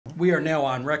We are now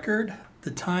on record.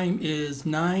 The time is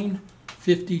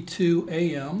 9:52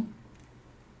 a.m.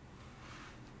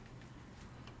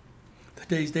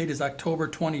 Today's date is October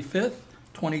 25th,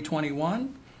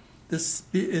 2021. This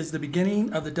is the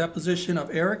beginning of the deposition of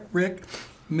Erik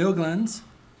Miglans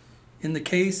in the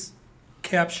case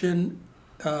captioned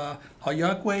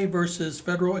Ayakwe versus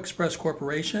Federal Express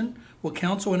Corporation. Will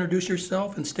counsel introduce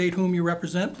yourself and state whom you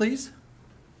represent, please?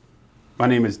 My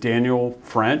name is Daniel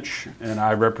French, and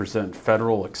I represent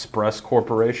Federal Express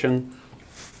Corporation.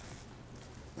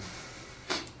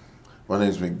 My name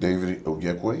is McDavid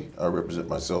Oyekwe. I represent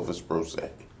myself as pro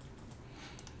se.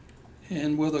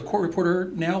 And will the court reporter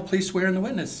now please swear in the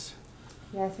witness?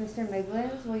 Yes, Mr.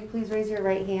 Miglans, will you please raise your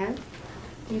right hand?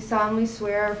 Do you solemnly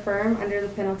swear or affirm under the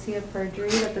penalty of perjury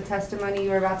that the testimony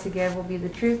you are about to give will be the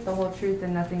truth, the whole truth,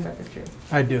 and nothing but the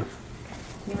truth? I do.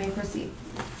 You may proceed.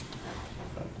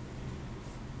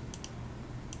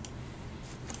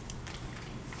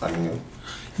 I can go.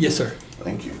 Yes, sir.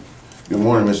 Thank you. Good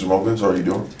morning, Mr. Miglans. How are you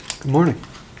doing? Good morning.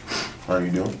 How are you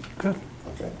doing? Good.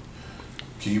 Okay.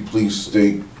 Can you please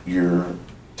state your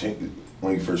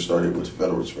when you first started with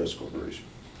Federal Express Corporation?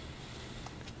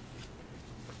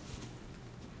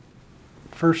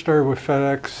 First started with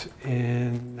FedEx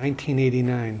in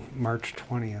 1989, March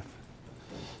 20th.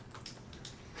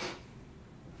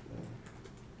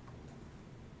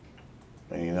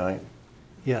 '89.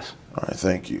 Yes. All right.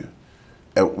 Thank you.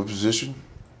 At what position?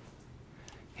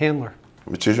 Handler.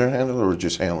 Material handler or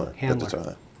just handler, Handler. at the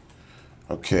time?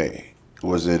 Okay.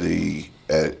 Was it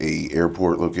at a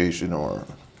airport location or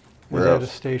where Was else? at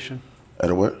a station. At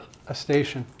a what? A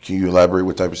station. Can you elaborate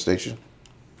what type of station?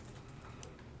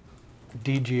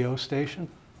 DGO station.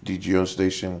 DGO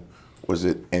station. Was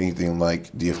it anything like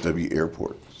DFW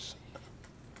airports?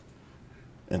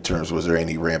 In terms, was there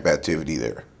any ramp activity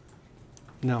there?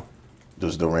 No. There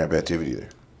was no ramp activity there.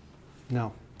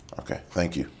 No. Okay,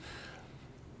 thank you.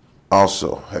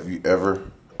 Also, have you ever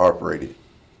operated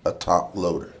a top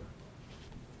loader?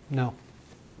 No.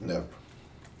 Never.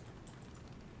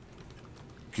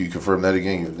 Can you confirm that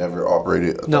again? You've never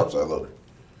operated a No. topside loader?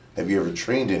 Have you ever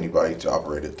trained anybody to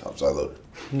operate a topside loader?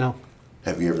 No.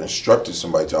 Have you ever instructed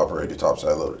somebody to operate a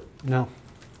topside loader? No.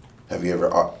 Have you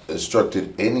ever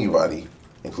instructed anybody,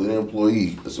 including an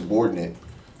employee, a subordinate,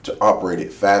 to operate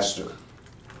it faster?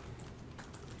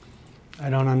 I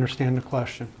don't understand the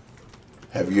question.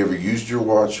 Have you ever used your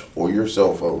watch or your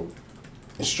cell phone,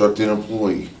 instructed an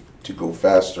employee to go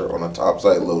faster on a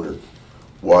topside loader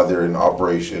while they're in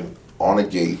operation on a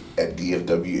gate at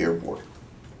DFW Airport?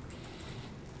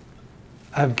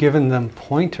 I've given them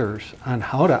pointers on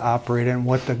how to operate and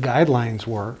what the guidelines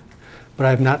were, but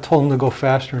I've not told them to go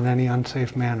faster in any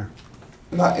unsafe manner.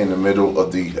 Not in the middle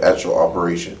of the actual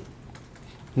operation.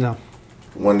 No.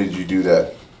 When did you do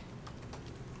that?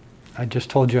 I just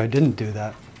told you I didn't do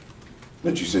that.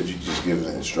 But you said you just give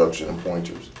the instruction and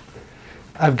pointers.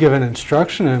 I've given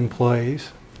instruction to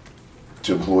employees.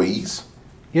 To employees?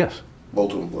 Yes.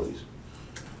 Multiple employees.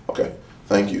 Okay,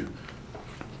 thank you.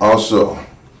 Also,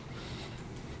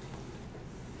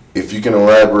 if you can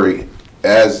elaborate,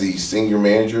 as the senior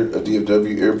manager of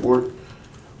DFW Airport,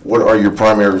 what are your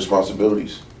primary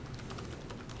responsibilities?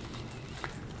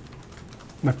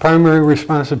 My primary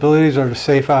responsibilities are the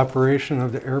safe operation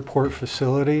of the airport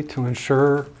facility to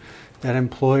ensure that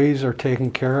employees are taken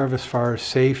care of as far as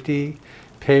safety,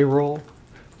 payroll,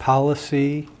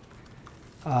 policy,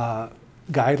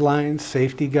 guidelines,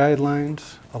 safety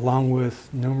guidelines, along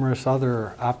with numerous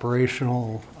other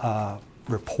operational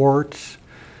reports,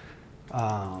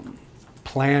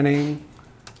 planning,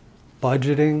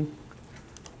 budgeting.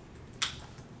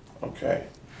 Okay.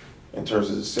 In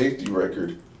terms of the safety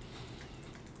record,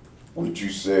 would you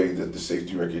say that the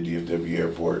safety record at DFW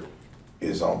Airport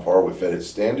is on par with FedEx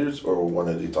standards or one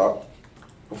of the top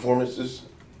performances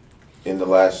in the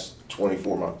last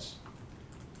 24 months?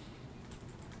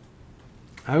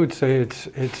 I would say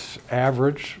it's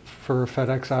average for a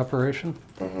FedEx operation.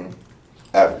 Mm-hmm.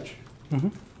 Average? Mm-hmm.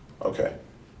 Okay.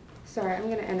 Sorry, I'm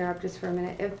going to interrupt just for a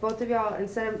minute. If both of y'all,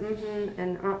 instead of mm-hmm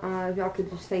and if y'all could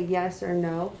just say yes or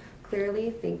no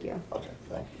clearly, thank you. Okay,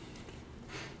 thank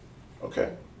you.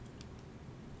 Okay.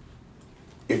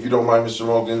 If you don't mind, Mr.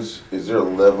 Miglans, is there a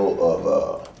level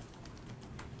of,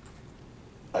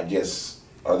 I guess,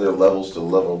 are there levels to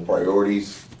level of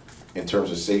priorities in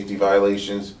terms of safety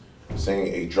violations,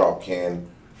 saying a drop can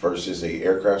versus a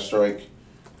aircraft strike?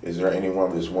 Is there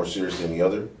anyone that's more serious than the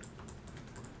other?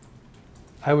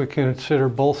 I would consider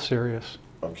both serious.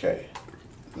 Okay,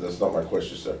 that's not my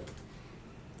question, sir.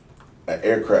 An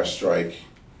aircraft strike,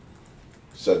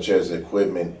 such as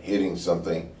equipment hitting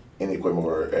something any equipment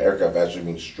or an aircraft actually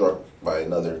being struck by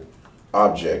another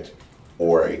object,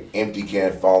 or an empty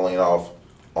can falling off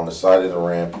on the side of the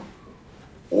ramp,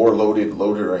 or loaded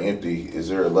or empty, is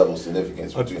there a level of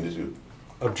significance between the two?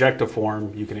 Objective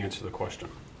form, you can answer the question.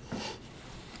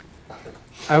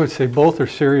 I would say both are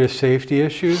serious safety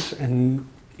issues, and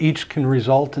each can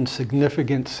result in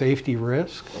significant safety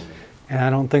risk. And I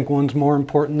don't think one's more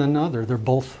important than the other. They're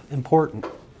both important.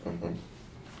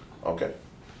 Okay.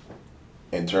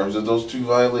 In terms of those two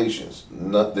violations,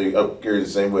 they carry the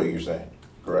same way, you're saying,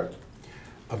 correct?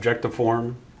 Objective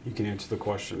form, you can answer the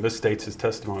question. This states his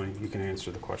testimony, you can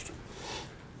answer the question.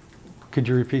 Could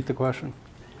you repeat the question?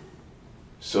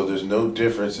 So there's no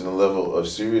difference in the level of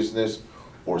seriousness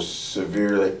or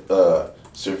severeness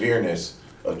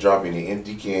of dropping an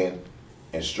empty can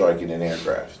and striking an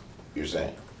aircraft, you're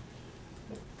saying?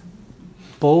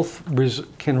 Both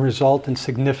can result in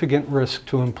significant risk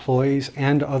to employees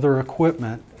and other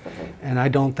equipment, and I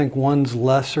don't think one's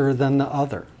lesser than the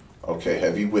other. Okay,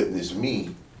 have you witnessed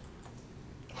me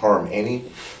harm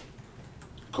any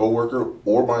coworker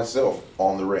or myself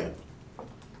on the ramp?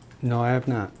 No, I have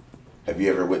not. Have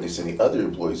you ever witnessed any other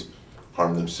employees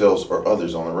harm themselves or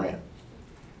others on the ramp?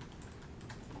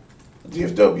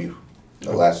 DFW, in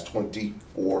the last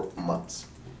 24 months.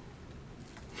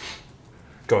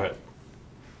 Go ahead.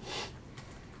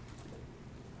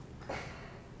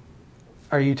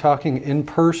 Are you talking in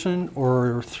person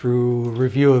or through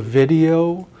review of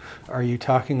video? Are you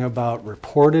talking about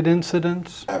reported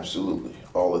incidents? Absolutely,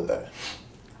 all of that.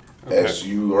 Okay. As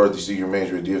you are the senior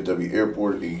manager at DFW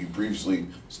Airport, and you previously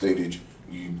stated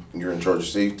you're in charge of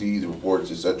safety, the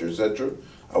reports, etc.,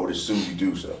 I would assume you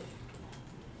do so.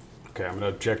 Okay, I'm going to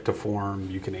object to form.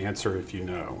 You can answer if you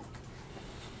know.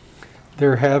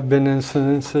 There have been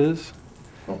incidences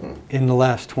in the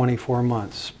last 24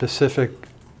 months. Specific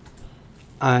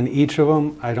on each of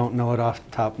them, I don't know it off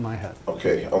the top of my head.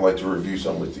 Okay, I'd like to review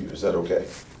some with you. Is that okay?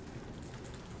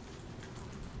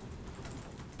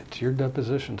 It's your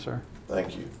deposition, sir.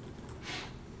 Thank you.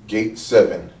 Gate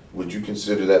 7, would you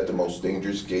consider that the most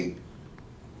dangerous gate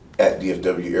at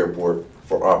DFW Airport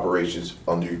for operations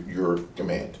under your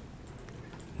command?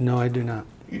 No, I do not.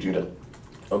 You do not?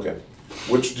 Okay.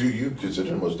 Which do you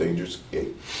consider the most dangerous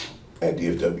gate at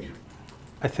DFW?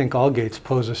 I think all gates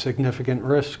pose a significant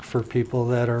risk for people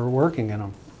that are working in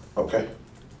them. Okay.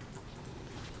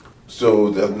 So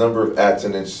the number of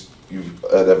accidents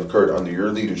that have occurred under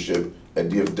your leadership at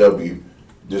DFW,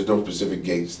 there's no specific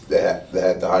gates that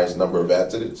had the highest number of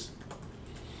accidents?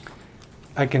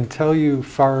 I can tell you,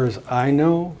 far as I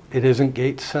know, it isn't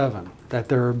gate 7, that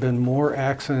there have been more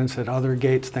accidents at other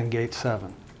gates than gate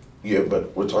 7. Yeah,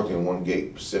 but we're talking one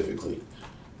gate specifically,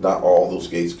 not all those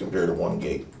gates compared to one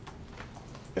gate.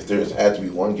 If there's had to be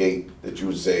one gate that you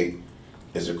would say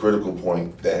is a critical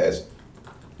point that has,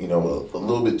 you know, a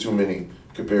little bit too many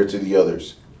compared to the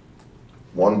others,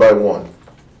 one by one,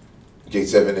 gate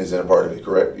 7 isn't a part of it,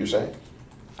 correct, you're saying?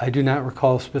 I do not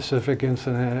recall a specific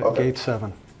incident at gate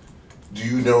 7. Do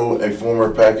you know a former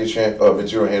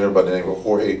material handler by the name of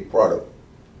Jorge Prado?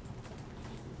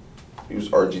 He was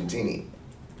Argentinian.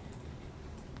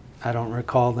 I don't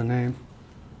recall the name.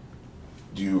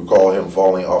 Do you recall him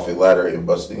falling off a ladder and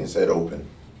busting his head open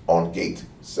on gate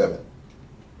 7?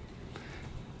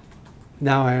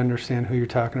 Now I understand who you're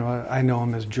talking about. I know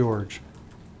him as George.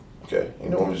 Okay, you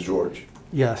know him as George.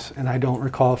 Yes, and I don't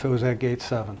recall if it was at gate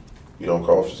 7. You don't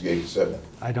recall if it's gate 7?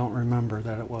 I don't remember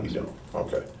that it was. You don't,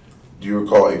 okay. Do you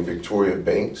recall a Victoria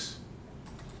Banks?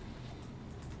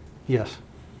 Yes.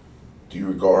 Do you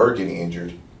recall her getting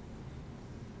injured?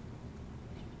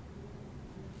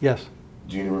 Yes.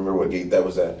 Do you remember what gate that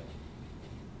was at?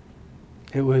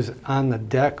 It was on the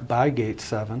deck by gate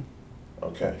 7.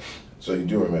 Okay, so you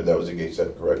do remember that was at gate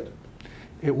 7, correct?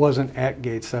 It wasn't at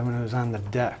gate 7, it was on the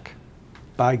deck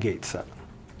by gate 7.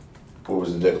 Where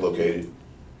was the deck located?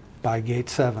 By gate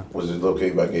 7. Was it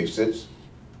located by gate 6?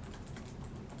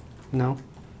 No?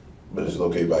 But it's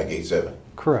located by gate 7.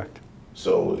 Correct.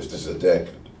 So if this is a deck,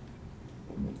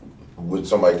 would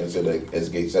somebody consider it as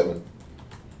gate 7?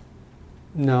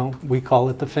 No, we call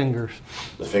it the fingers.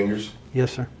 The fingers?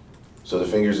 Yes, sir. So the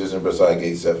fingers isn't beside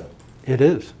gate 7? It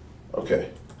is.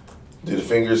 Okay. Do the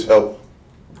fingers help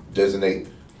designate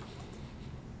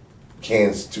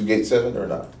cans to gate 7 or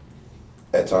not?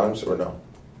 At times or no?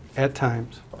 At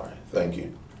times. All right, thank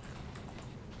you.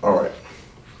 All right.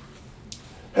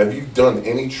 Have you done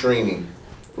any training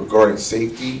regarding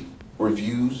safety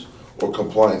reviews or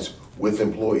compliance with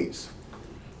employees?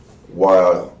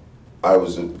 While I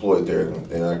was employed there,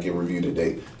 and I can review the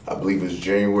date, I believe it was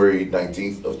January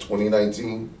 19th of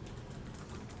 2019.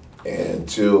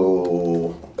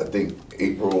 until I think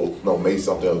May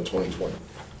something of 2020.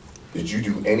 Did you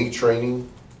do any training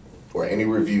or any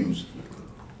reviews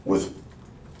with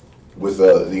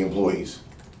the employees?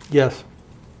 Yes,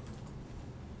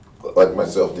 Like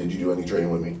myself, did you do any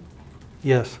training with me?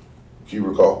 yes. Can you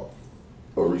recall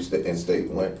or restate and state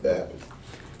when that happened?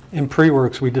 In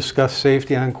pre-works, we discuss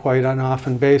safety on quite an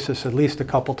often basis, at least a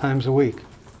couple times a week.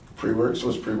 Pre-works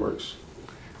was pre-works.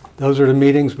 Those are the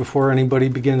meetings before anybody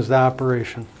begins the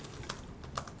operation.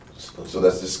 So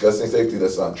that's discussing safety,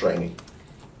 that's not training.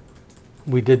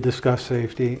 We did discuss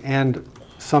safety, and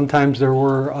sometimes there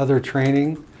were other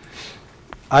training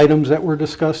items that were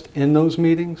discussed in those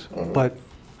meetings, but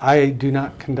I do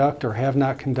not conduct or have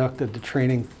not conducted the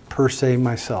training per se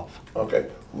myself. Okay,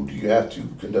 who do you have to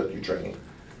conduct your training?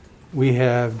 We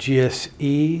have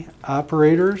GSE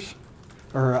operators,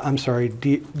 or I'm sorry,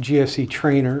 GSE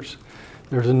trainers.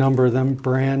 There's a number of them.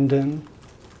 Brandon,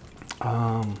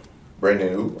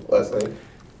 Brandon who, last name?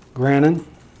 Grannon.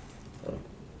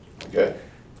 Okay,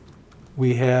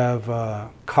 We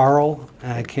have Carl,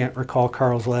 and I can't recall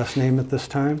Carl's last name at this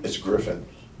time. it's Griffin.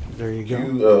 There you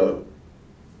Can go.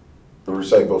 you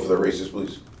recite both of the races,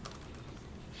 please?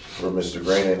 For Mr.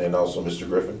 Grannon and also Mr.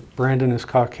 Griffin? Brandon is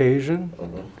Caucasian,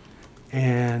 Mhm.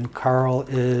 and Carl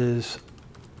is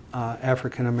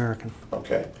African American.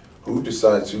 Okay, who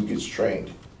decides who gets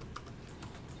trained?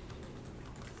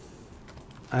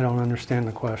 I don't understand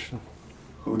the question.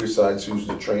 Who decides who's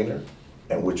the trainer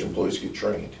and which employees get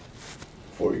trained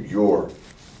for your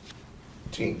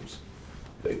teams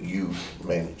that you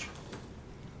manage?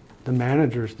 The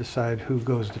managers decide who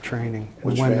goes to training and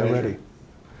Which when they're manager? ready.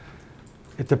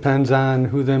 It depends on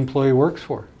who the employee works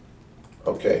for.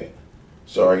 Okay,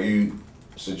 so are you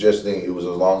suggesting it was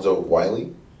Alonzo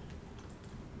Wiley?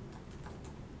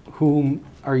 Whom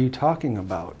are you talking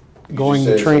about? You Going just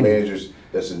to said some training. managers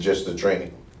that suggest the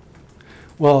training.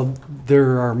 Well,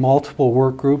 there are multiple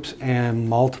work groups and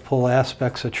multiple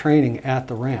aspects of training at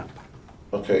the ramp.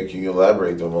 Okay, can you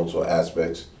elaborate on multiple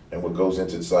aspects and what goes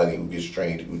into deciding who gets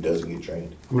trained, who doesn't get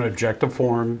trained? I'm going to object to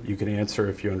form. You can answer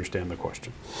if you understand the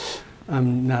question.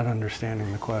 I'm not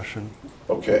understanding the question.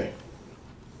 Okay.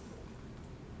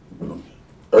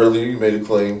 Earlier you made a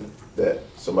claim that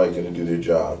somebody couldn't do their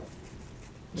job,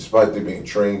 despite them being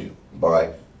trained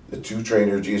by the two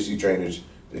GSC trainers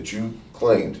that you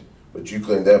claimed, but you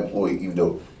claimed that employee, even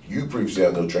though you previously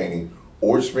had no training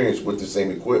or experience with the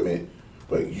same equipment,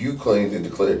 but you claimed and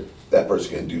declared that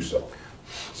person can do so.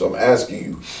 So I'm asking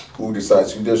you, who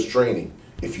decides who does training?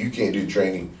 If you can't do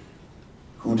training,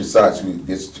 who decides who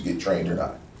gets to get trained or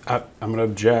not? I'm going to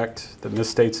object that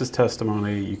misstates his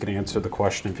testimony. You can answer the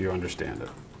question if you understand it.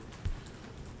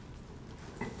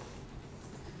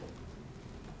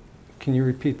 Can you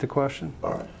repeat the question?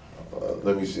 All right,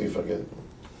 let me see if I can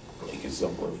make it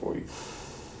simpler for you.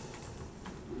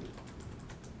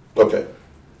 Okay.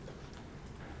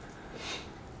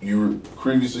 You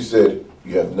previously said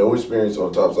you have no experience on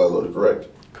a topside loader, correct?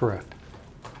 Correct.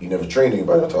 You never trained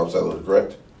anybody on a topside loader,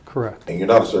 correct? Correct. And you're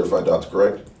not a certified doctor,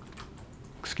 correct?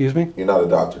 Excuse me? You're not a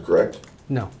doctor, correct?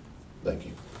 No. Thank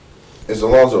you. Is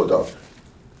Alonzo a doctor?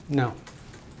 No.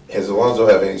 Has Alonzo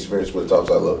have any experience with a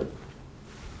topside loader?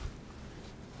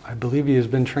 I believe he has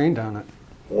been trained on it.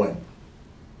 When?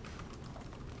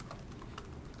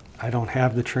 I don't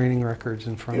have the training records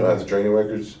in You front don't have of the me. training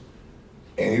records?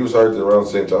 And he was hired around the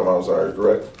same time I was hired,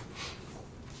 correct?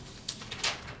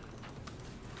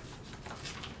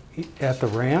 At the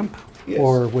ramp? Yes.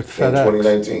 Or with In FedEx?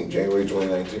 2019, January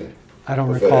 2019. I don't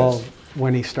With recall FedEx.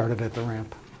 when he started at the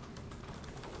ramp.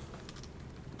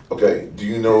 Okay, do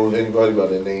you know anybody by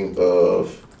the name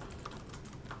of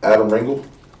Adam Ringel?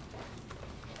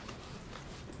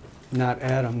 Not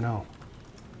Adam, no.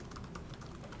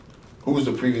 Who was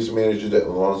the previous manager that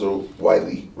Alonzo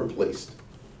Wiley replaced?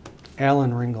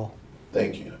 Alan Ringel.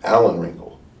 Thank you. Alan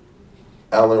Ringel.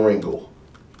 Alan Ringel.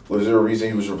 Was there a reason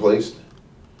he was replaced?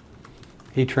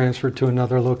 He transferred to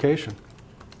another location.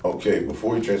 Okay,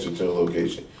 before he transferred to a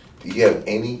location, do you have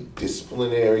any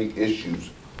disciplinary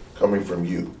issues coming from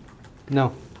you?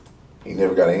 No, He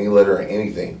never got any letter or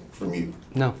anything from you?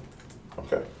 no,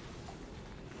 Okay.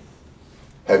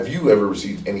 Have you ever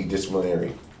received any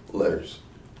disciplinary letters?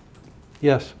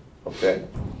 yes, Okay.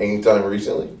 Anytime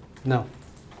recently? no,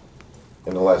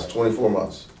 In the last 24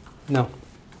 months? no,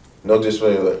 No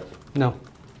disciplinary letter? no,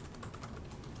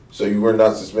 So you were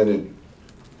not suspended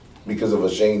because of a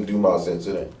Shane Dumas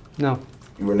incident? no,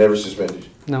 You were never suspended?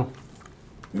 no.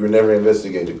 You were never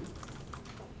investigated?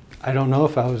 I don't know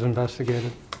if I was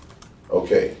investigated.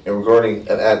 Okay. And regarding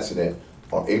an accident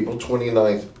on April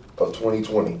 29th of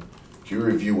 2020, can you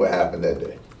review what happened that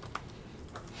day?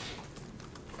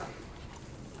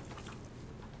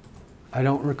 I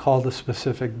don't recall the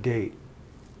specific date.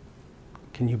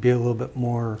 Can you be a little bit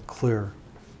more clear?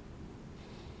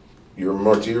 Your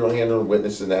material handler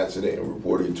witnessed an accident and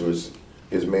reported to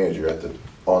his manager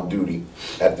on duty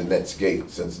at the next gate,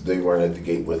 since they weren't at the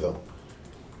gate with him.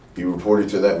 He reported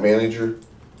to that manager.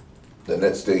 The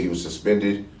next day he was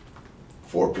suspended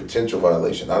for a potential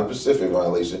violation, not a specific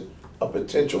violation, a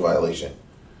potential violation,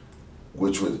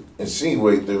 which would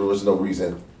insinuate there was no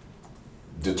reason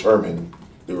determined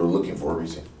they were looking for a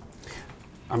reason.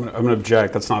 I'm going to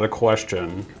object. That's not a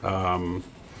question.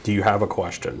 Do you have a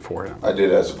question for him? I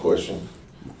did ask a question.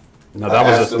 No,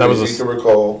 that was he can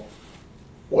recall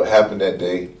what happened that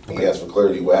day. Okay. He asked for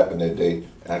clarity what happened that day,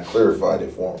 and I clarified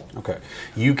it for him. Okay.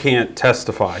 You can't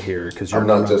testify here because you're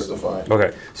not testifying.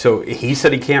 Okay. So he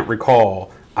said he can't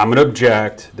recall. I'm going to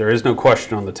object. There is no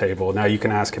question on the table. Now you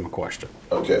can ask him a question.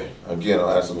 Okay. Again,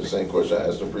 I'll ask him the same question I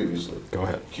asked him previously. Go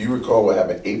ahead. Can you recall what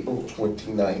happened April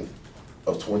 29th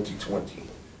of 2020?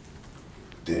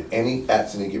 Did any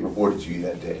accident get reported to you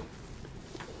that day?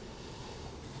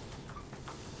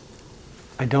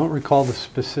 I don't recall the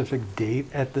specific date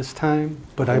at this time,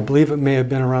 but I believe it may have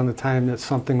been around the time that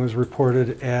something was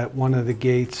reported at one of the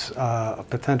gates, a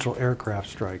potential aircraft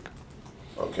strike.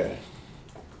 Okay.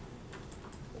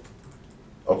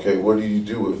 Okay, what do you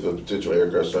do if a potential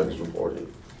aircraft strike is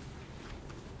reported?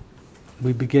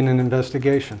 We begin an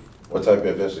investigation. What type of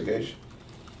investigation?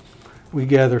 We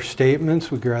gather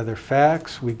statements, we gather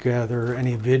facts, we gather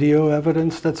any video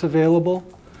evidence that's available.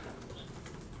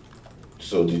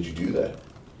 So did you do that?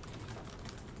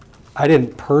 I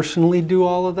didn't personally do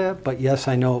all of that, but yes,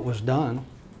 I know it was done.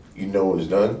 You know it was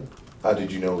done? How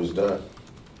did you know it was done?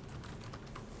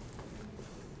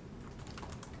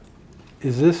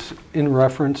 Is this in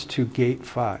reference to Gate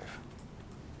 5?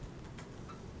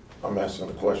 I'm asking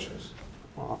the questions.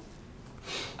 Well,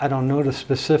 I don't know the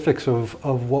specifics of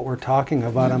what we're talking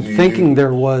about. I'm thinking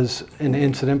there was an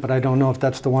incident, but I don't know if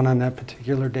that's the one on that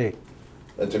particular date.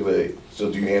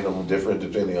 So do you handle them different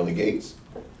depending on the gates?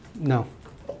 No.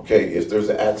 Okay, if there's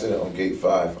an accident on Gate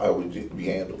 5, how would it be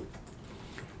handled?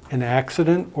 An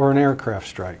accident or an aircraft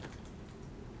strike?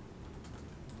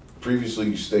 Previously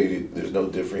you stated there's no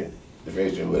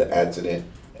differentiation with an accident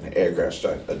and an aircraft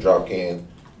strike. A drop can,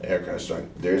 an aircraft strike.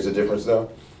 There's a difference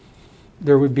though?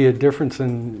 There would be a difference in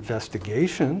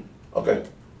investigation. Okay.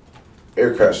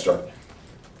 Aircraft strike.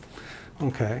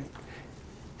 Okay.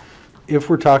 If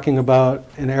we're talking about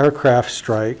an aircraft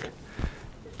strike,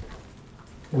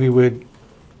 we would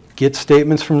get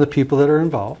statements from the people that are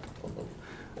involved.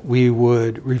 We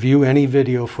would review any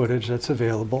video footage that's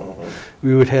available.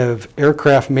 We would have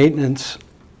aircraft maintenance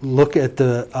look at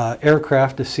the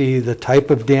aircraft to see the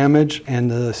type of damage and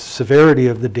the severity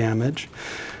of the damage.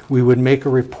 We would make a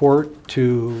report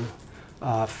to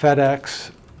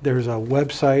FedEx. There's a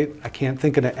website, I can't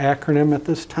think of the acronym at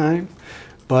this time,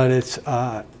 but it's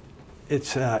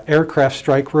aircraft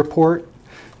strike report.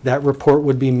 That report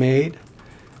would be made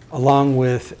along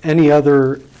with any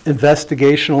other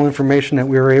investigational information that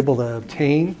we were able to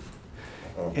obtain,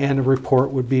 and a report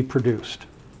would be produced.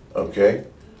 Okay.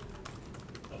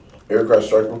 Aircraft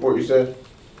strike report, you said?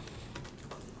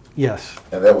 Yes.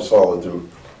 And that was followed through?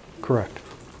 Correct.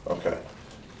 Okay.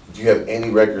 Do you have any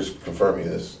records confirming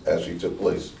this actually took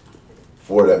place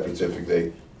for that specific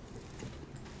date?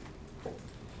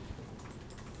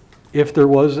 If there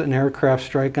was an aircraft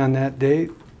strike on that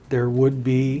date, there would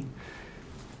be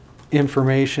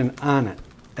information on it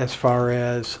as far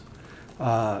as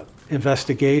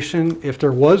investigation. If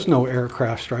there was no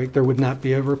aircraft strike, there would not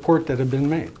be a report that had been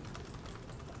made.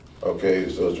 Okay,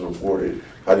 so it's reported.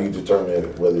 How do you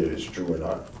determine whether it's true or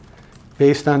not?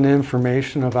 Based on the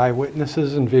information of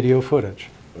eyewitnesses and video footage.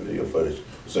 Video footage.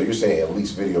 So you're saying at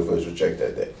least video footage was checked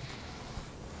that day?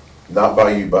 Not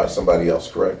by you, by somebody else,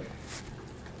 correct?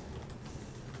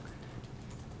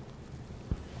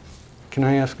 Can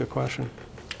I ask a question?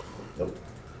 Nope.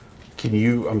 Can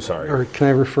you, I'm sorry. Or can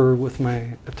I refer with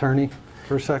my attorney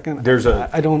for a second? There's a-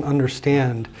 I don't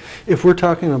understand. If we're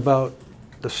talking about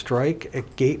the strike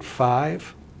at Gate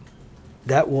 5,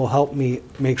 that will help me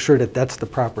make sure that that's the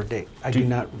proper date. I do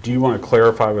not. Do you want to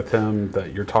clarify with him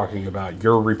that you're talking about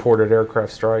your reported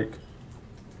aircraft strike?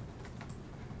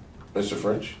 Mr.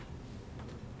 French?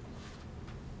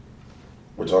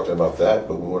 We're talking about that,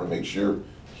 but we want to make sure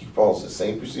he follows the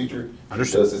same procedure.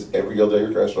 Understood. He does this every other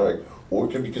aircraft strike, or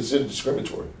it can be considered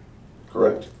discriminatory,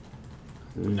 correct?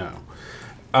 No.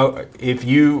 If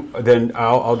you, then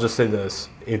I'll just say this.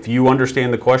 If you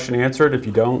understand the question, answer it. If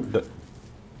you don't,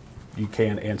 you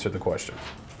can't answer the question.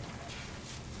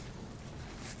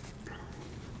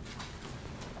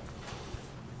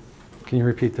 Can you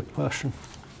repeat the question?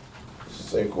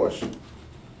 same question.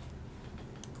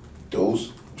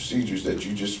 Those procedures that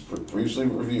you just previously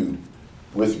reviewed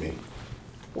with me,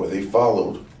 were they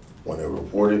followed when a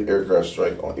reported aircraft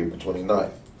strike on April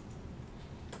 29th?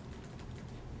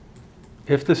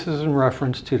 If this is in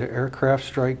reference to the aircraft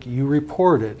strike you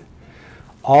reported,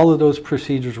 all of those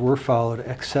procedures were followed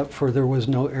except for there was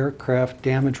no aircraft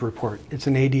damage report. It's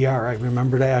an ADR, I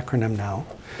remember the acronym now.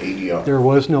 ADR. There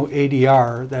was no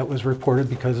ADR that was reported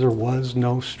because there was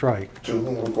no strike. To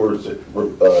whom reported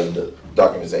the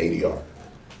documents ADR?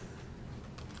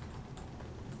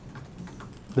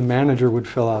 The manager would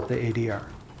fill out the ADR.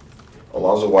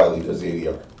 Alonzo Wiley does the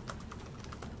ADR,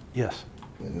 Yes.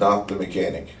 not the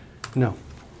mechanic. No.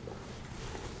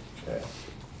 Okay.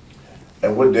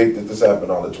 And what date did this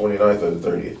happen on, the 29th or the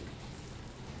 30th?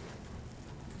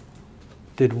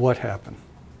 Did what happen?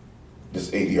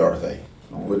 This ADR thing.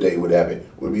 What day would happen?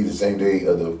 Would it be the same day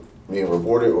of the being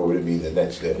reported, or would it be the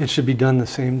next day? It should be done the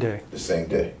same day. The same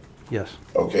day. Yes.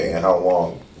 Okay, and how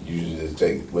long usually does it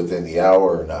take? Within the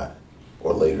hour or not?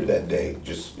 Or later that day?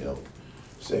 Just,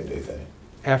 same day thing.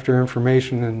 After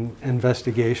information and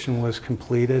investigation was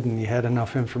completed and you had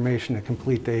enough information to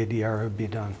complete the ADR, it would be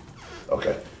done.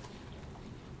 Okay.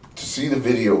 To see the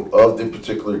video of the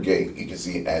particular gate, you can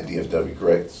see it at DFW,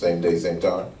 correct? Same day, same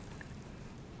time?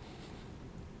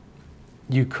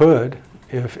 You could,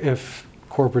 if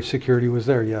corporate security was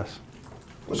there, yes.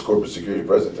 Was corporate security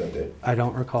present that day? I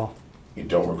don't recall. You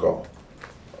don't recall?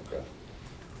 Okay.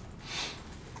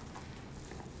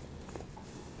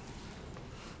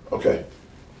 Okay.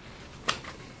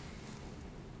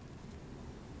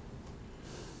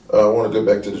 I want to go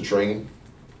back to the training.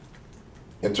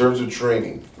 In terms of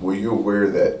training, were you aware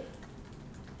that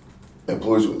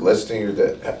employees with less tenure,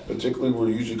 that particularly were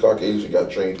usually Caucasian,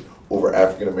 got trained over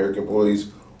African American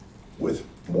employees with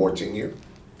more tenure,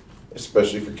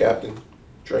 especially for captain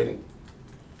training?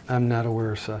 I'm not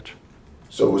aware of such.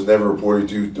 So it was never reported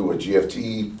to through a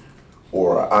GFT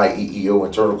or an IEEO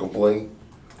internal complaint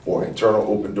or internal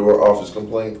open door office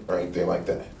complaint or anything like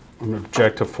that? An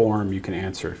objective form you can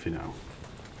answer if you know.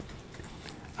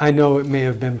 I know it may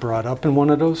have been brought up in one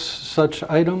of those such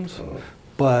items,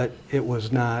 but it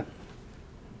was not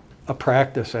a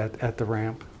practice at the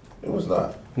ramp. It was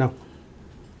not. No.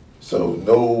 So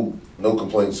no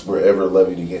complaints were ever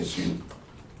levied against you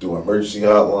through an emergency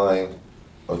hotline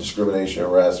or discrimination,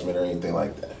 harassment, or anything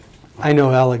like that? I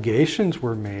know allegations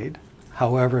were made.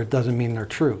 However, it doesn't mean they're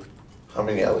true. How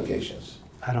many allegations?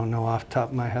 I don't know off the top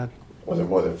of my head. Was there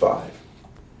more than 5?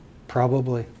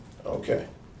 Probably. Okay.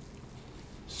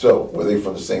 So were they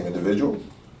from the same individual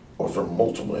or from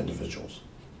multiple individuals?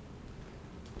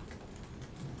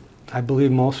 I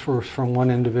believe most were from one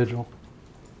individual.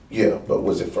 Yeah, but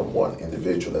was it from one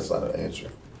individual? That's not an answer.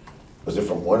 Was it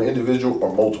from one individual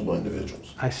or multiple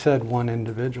individuals? I said one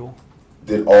individual.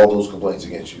 Did all those complaints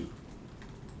against you?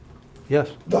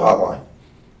 Yes. The hotline?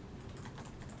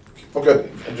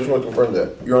 Okay, I just want to confirm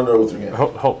that. You're under oath again.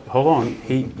 Hold on.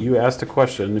 You asked a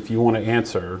question. If you want to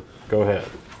answer, go ahead.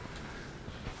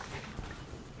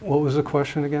 What was the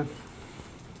question again?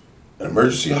 An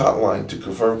emergency hotline to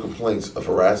confirm complaints of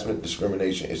harassment,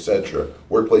 discrimination, etc.,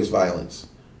 workplace violence.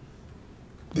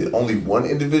 Did only one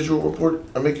individual report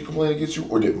or make a complaint against you,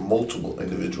 or did multiple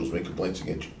individuals make complaints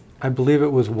against you? I believe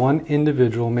it was one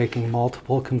individual making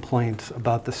multiple complaints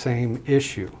about the same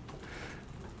issue.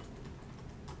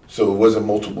 So it wasn't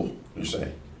multiple, you're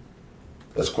saying?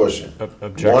 That's a question.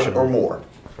 Objection. One or more?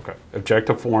 Okay.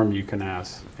 Objective form you can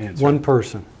answer. One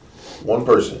person. One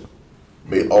person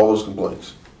made all those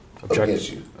complaints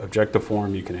against you? Objective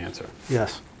form you can answer.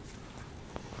 Yes.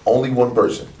 Only one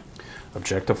person?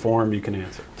 Objective form you can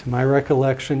answer. To my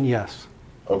recollection, yes.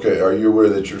 Okay, are you aware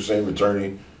that your same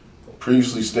attorney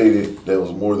previously stated there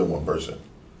was more than one person?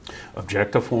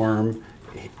 Objective form,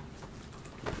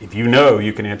 if you know,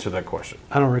 you can answer that question.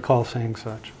 I don't recall saying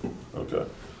such. Okay.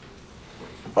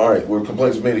 All right, were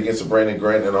complaints made against Brandon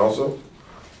Grandin also?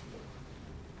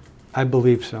 I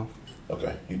believe so.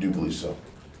 Okay, you do believe so.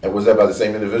 And was that by the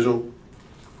same individual?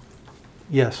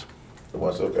 Yes. It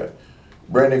was, okay.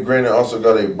 Brandon Grandin also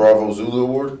got a Bravo Zulu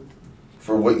Award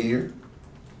for what year?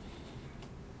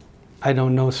 I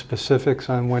don't know specifics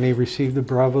on when he received the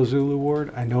Bravo Zulu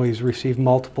Award. I know he's received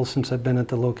multiple since I've been at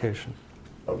the location.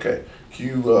 Okay. Can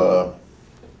you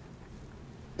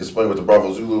explain what the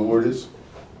Bravo Zulu Award is?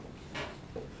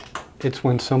 It's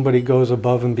when somebody goes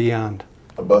above and beyond.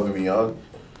 Above and beyond?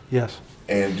 Yes.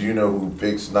 And do you know who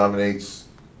picks, nominates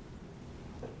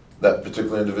that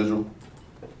particular individual?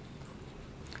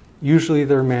 Usually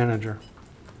their manager.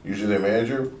 Usually their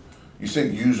manager? You say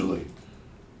usually.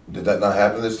 Did that not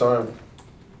happen this time?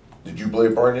 Did you play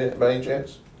a part in it by any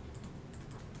chance?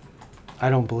 I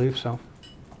don't believe so.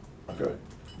 Okay.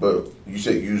 But you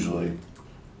said usually.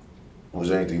 Was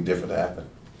there anything different that happened?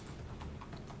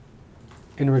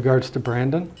 In regards to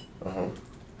Brandon, Uh-huh.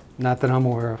 not that I'm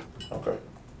aware of. Okay.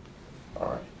 All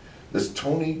right. Does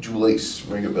Tony Julace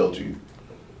ring a bell to you?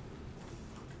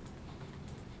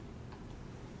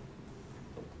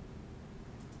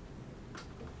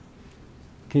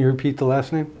 Can you repeat the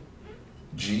last name?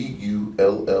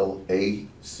 Gullace.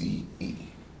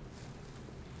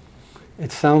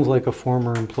 It sounds like a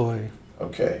former employee.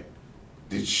 Okay.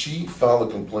 Did she file a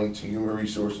complaint to Human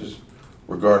Resources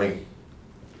regarding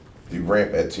the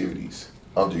ramp activities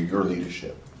under your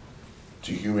leadership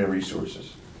to Human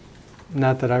Resources?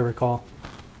 Not that I recall.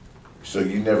 So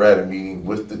you never had a meeting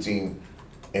with the team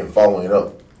and following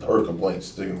up her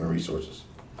complaints to Human Resources?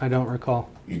 I don't recall.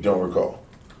 You don't recall?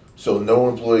 So no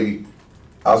employee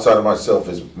outside of myself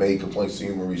has made complaints to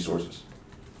Human Resources?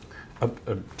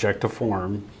 Objective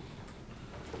form.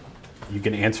 You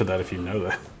can answer that if you know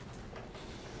that.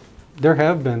 There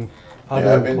have been other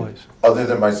There have been, employees. other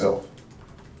than myself?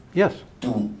 Yes.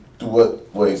 Do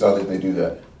what ways? How did they do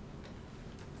that?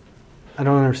 I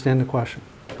don't understand the question.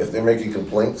 If they're making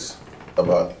complaints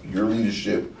about your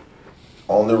leadership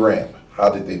on the ramp, how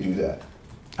did they do that?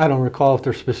 I don't recall if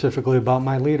they're specifically about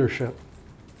my leadership.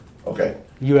 Okay,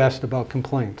 You asked about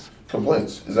complaints.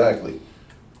 complaints, exactly.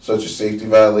 Such as safety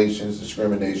violations,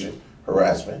 discrimination,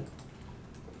 harassment,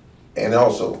 and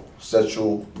also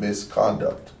sexual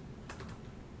misconduct.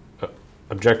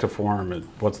 Objective form,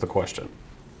 what's the question?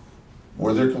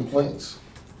 Were there complaints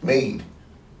made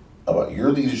about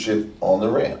your leadership on the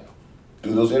ramp?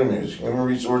 Do those interviews, Human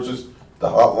Resources, the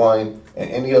hotline, and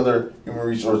any other Human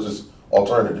Resources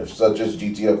alternatives, such as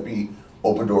GTFP,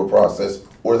 open door process,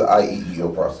 or the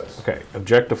IEEO process? Okay,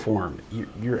 objective form.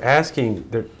 You're asking,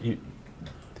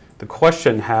 the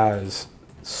question has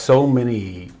so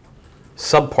many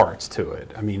subparts to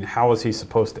it. I mean, how is he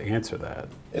supposed to answer that?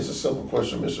 It's a simple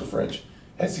question, Mr. French.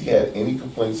 Has he had any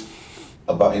complaints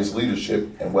about his leadership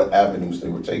and what avenues they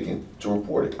were taking to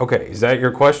report it? Okay, is that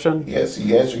your question? Yes,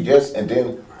 he answered yes, and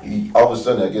then he, all of a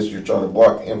sudden, I guess you're trying to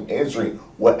block him answering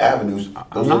what avenues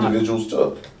those not. individuals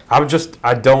took. I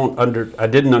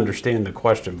didn't understand the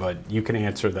question, but you can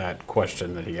answer that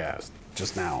question that he asked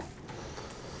just now.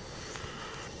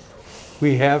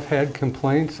 We have had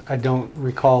complaints. I don't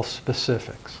recall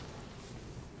specifics.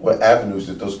 What avenues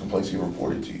did those complaints get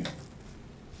reported to you?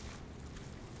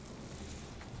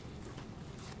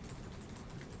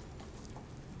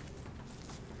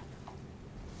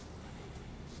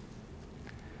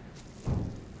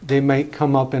 They might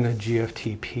come up in a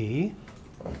GFTP.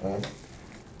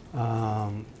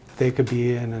 They could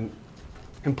be an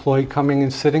employee coming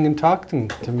and sitting and talking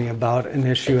to me about an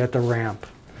issue at the ramp.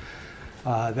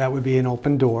 That would be an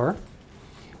open door.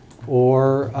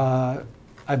 Or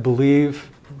I believe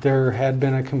there had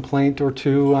been a complaint or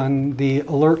two on the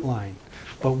alert line,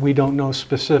 but we don't know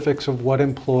specifics of what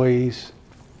employees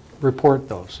report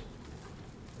those.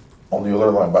 On the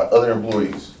alert line by other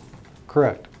employees?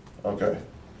 Correct. Okay.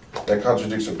 That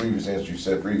contradicts a previous answer you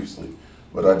said previously,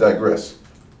 but I digress.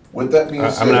 With that being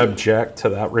said, I'm going to object to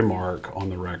that remark on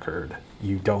the record.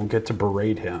 You don't get to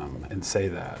berate him and say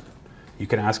that. You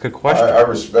can ask a question. I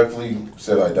respectfully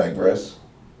said I digress.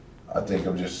 I think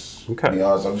I'm just, Okay. to be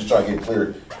honest, I'm just trying to get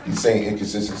clear. He's saying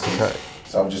inconsistencies, Okay.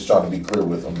 so I'm just trying to be clear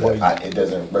with him that it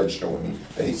doesn't register with me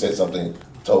that he said something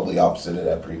totally opposite of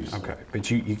that previously. Okay, but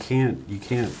you can't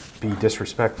be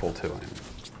disrespectful to him.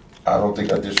 I don't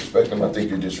think I disrespect him. I think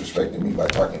you're disrespecting me by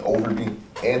talking over me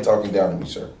and talking down to me,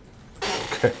 sir.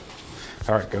 Okay.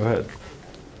 All right, go ahead.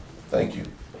 Thank you.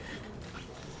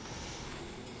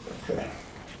 Okay.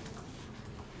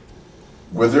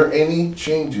 Were there any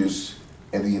changes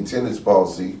in the attendance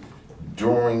policy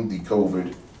during the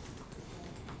COVID,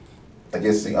 I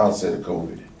guess the onset of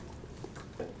COVID?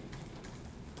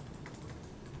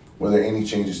 Were there any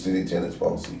changes to the attendance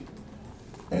policy?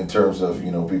 In terms of,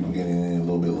 people getting in a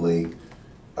little bit late?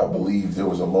 I believe there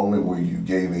was a moment where you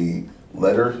gave a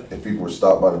letter if people were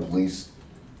stopped by the police,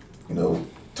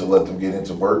 to let them get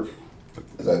into work.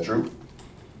 Is that true?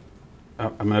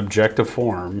 I'm an objective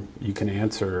form. You can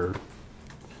answer.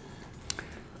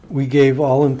 We gave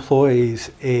all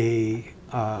employees a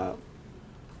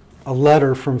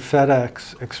letter from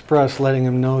FedEx Express letting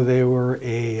them know they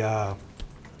were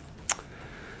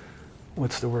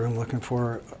what's the word I'm looking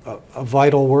for? A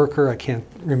vital worker. I can't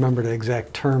remember the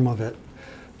exact term of it.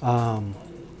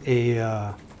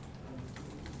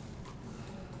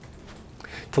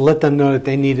 To let them know that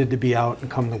they needed to be out and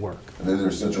come to work. And they're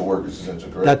essential workers, essential,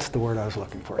 correct? That's the word I was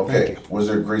looking for. Thank Okay. you. Was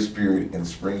there a grace period in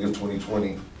spring of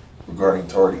 2020 regarding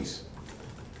tardies?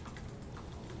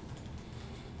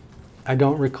 I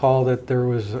don't recall that there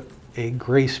was a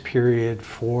grace period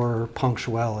for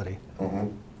punctuality.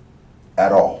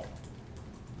 At all?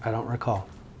 I don't recall.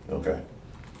 Okay.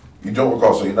 You don't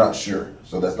recall, so you're not sure.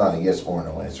 So that's not a yes or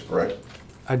no answer, correct?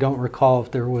 I don't recall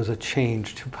if there was a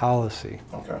change to policy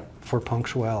Okay. for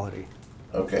punctuality.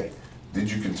 Okay. Did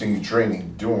you continue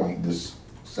training during this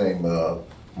same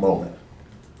moment?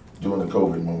 During the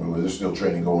COVID moment, was there still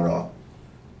training going on?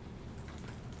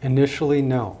 Initially,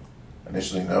 no.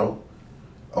 Initially, no?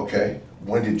 Okay.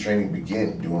 When did training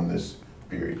begin during this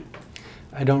period?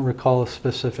 I don't recall a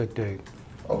specific date.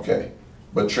 Okay.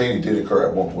 But training did occur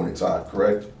at one point in time,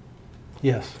 correct?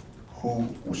 Yes. Who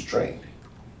was trained?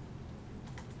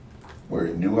 Were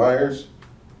it new hires,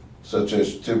 such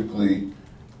as typically,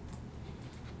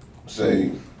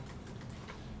 say,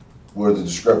 where the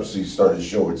discrepancy started to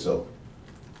show itself?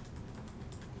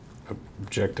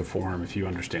 Objective form, if you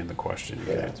understand the question, you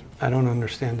can Yeah. answer. I don't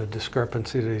understand the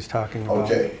discrepancy that he's talking about.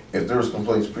 Okay, if there was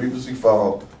complaints previously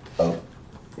filed of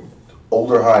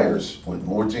older hires with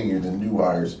more tenure than new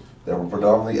hires that were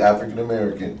predominantly African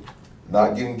American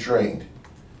not getting trained,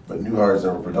 but new hires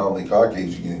that were predominantly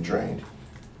Caucasian getting trained,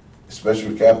 especially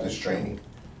with captain's training,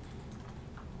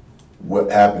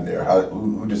 what happened there?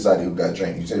 Who decided who got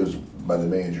trained? You said it was by the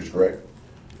managers, correct?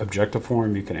 Objective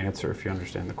form, you can answer if you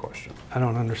understand the question. I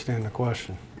don't understand the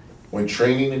question. When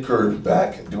training occurred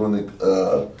back during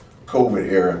the COVID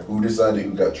era, who decided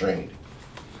who got trained?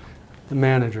 The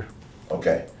manager.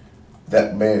 Okay.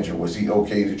 That manager, was he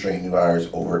okay to train new hires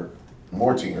over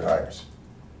more tenured hires?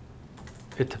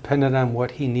 It depended on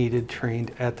what he needed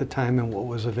trained at the time and what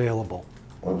was available.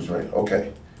 What was right?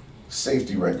 Okay.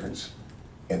 Safety records.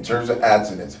 In terms of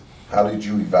accidents, how did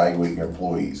you evaluate your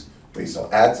employees? Based on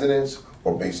accidents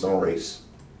or based on race?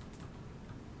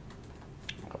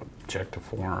 Objective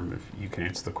form, if you can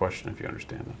answer the question if you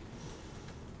understand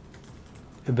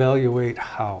it. Evaluate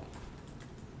how?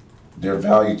 Their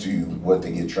value to you, what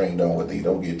they get trained on, what they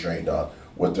don't get trained on,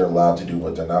 what they're allowed to do,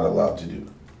 what they're not allowed to do.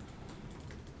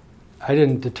 I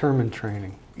didn't determine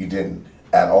training. You didn't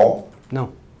at all?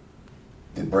 No,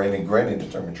 Did Brandon Grannon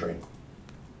determine training?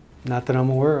 not that I'm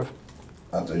aware of.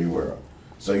 Not that you were.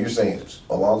 So you're saying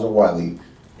Alonzo Wiley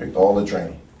picked all the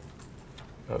training?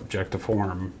 Objective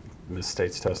form,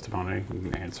 misstates testimony,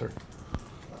 you can answer.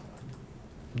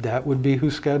 That would be who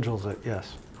schedules it,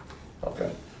 yes.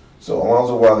 Okay. So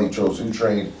Alonzo Wiley chose who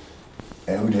trained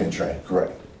and who didn't train,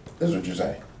 correct? That's what you're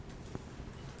saying?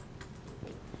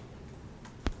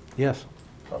 Yes.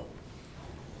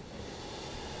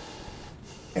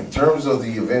 In terms of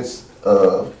the events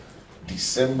of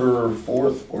December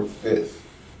 4th or 5th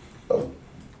of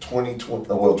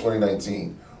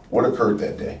 2019, what occurred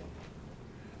that day?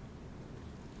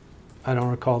 I don't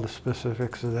recall the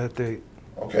specifics of that date.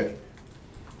 Okay.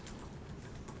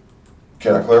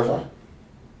 Can I clarify?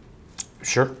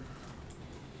 Sure.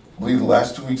 I believe the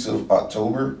last 2 weeks of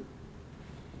October,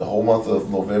 the whole month of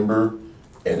November,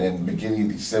 and then beginning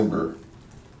of December,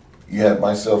 you had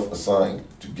myself assigned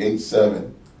to gate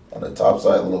 7 on the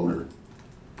topside loader.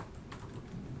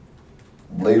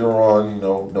 Later on,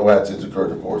 no accidents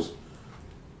occurred, of course.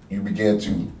 You began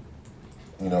to,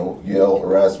 yell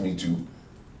or ask me to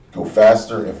go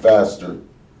faster and faster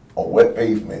on wet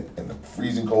pavement in the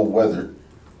freezing cold weather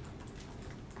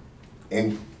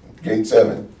in gate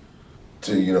 7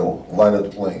 to, line up the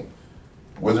plane.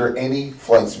 Were there any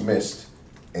flights missed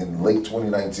in late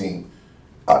 2019,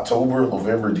 October,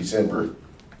 November, December,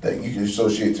 that you can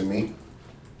associate to me?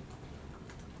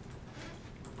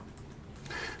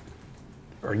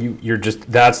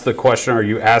 That's the question, are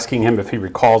you asking him if he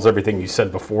recalls everything you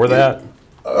said before that?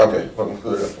 Okay, let me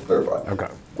clarify. Okay.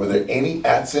 Were there any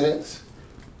accidents,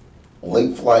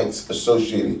 late flights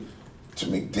associated to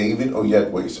McDavid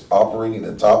Oyekwe's operating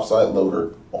a topside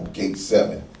loader on gate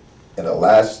 7 in the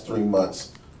last 3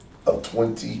 months of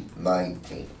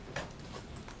 2019?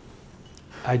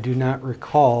 I do not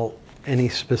recall any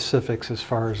specifics as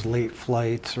far as late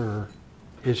flights or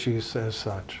issues as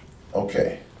such.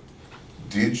 Okay.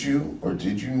 Did you or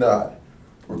did you not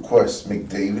request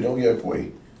McDavid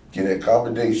Oyekwe get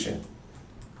accommodation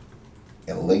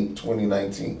in late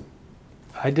 2019?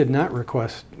 I did not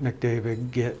request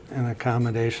McDavid get an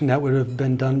accommodation. That would have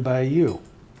been done by you.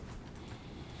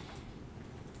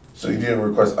 So you didn't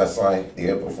request I sign the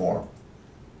HIPAA form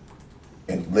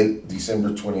in late December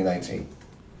 2019?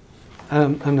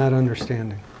 I'm not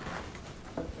understanding.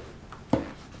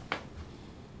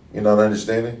 You're not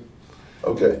understanding?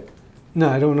 Okay. No,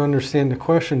 I don't understand the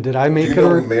question. Did I make You it?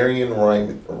 know Marion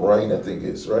Ryan, I think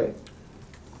is, right?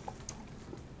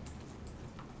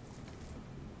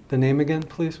 The name again,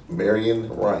 please? Marion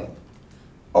Ryan.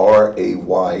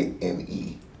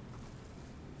 Rayne.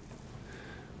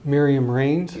 Miriam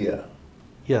Raines? Yeah.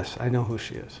 Yes, I know who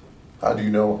she is. How do you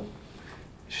know her?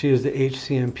 She is the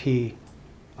HCMP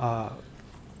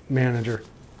manager.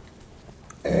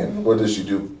 And what does she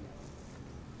do?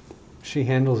 She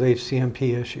handles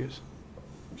HCMP issues.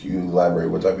 Can you elaborate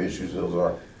what type of issues those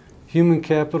are? Human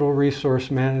capital resource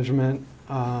management.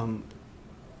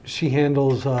 She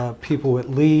handles people with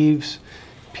leaves,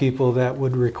 people that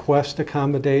would request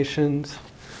accommodations.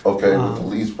 Okay, with the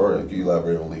leaves part, can you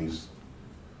elaborate on leaves?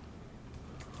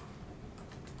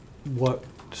 What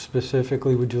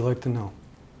specifically would you like to know?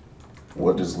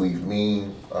 What does leave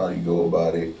mean? How do you go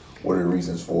about it? What are the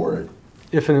reasons for it?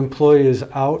 If an employee is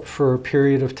out for a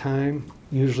period of time,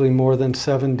 usually more than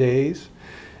 7 days,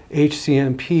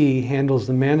 HCMP handles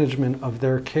the management of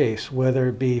their case, whether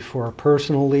it be for a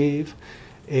personal leave,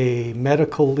 a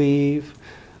medical leave,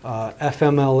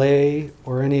 FMLA,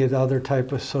 or any of the other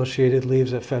type of associated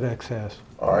leaves that FedEx has.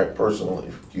 All right, personal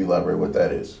leave. Can you elaborate what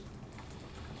that is?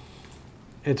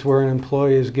 It's where an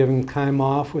employee is given time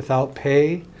off without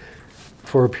pay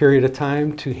for a period of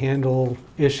time to handle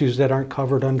issues that aren't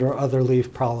covered under other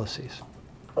leave policies.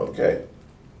 Okay.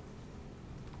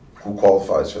 Who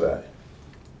qualifies for that?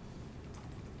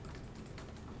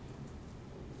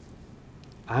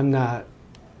 I'm not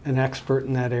an expert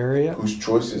in that area. Whose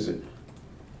choice is it?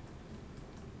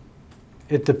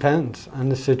 It depends on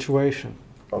the situation.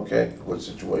 Okay, what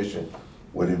situation?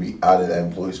 Would it be out of that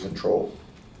employee's control?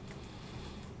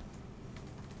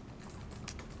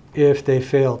 If they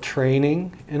fail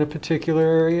training in a particular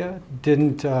area,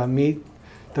 didn't meet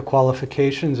the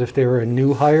qualifications, if they were a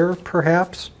new hire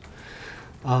perhaps,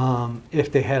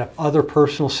 if they had other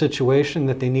personal situation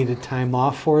that they needed time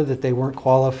off for that they weren't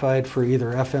qualified for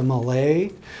either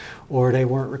FMLA or they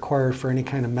weren't required for any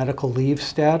kind of medical leave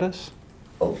status.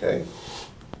 Okay.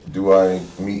 Do I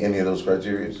meet any of those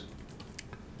criteria?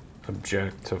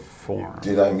 Object to form.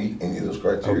 Did I meet any of those Oh,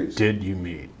 criteria? did you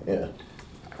meet? Yeah.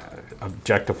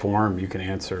 Object to form, you can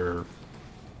answer.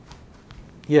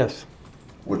 Yes,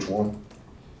 Which one?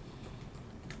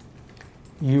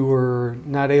 you were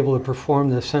not able to perform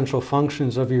the essential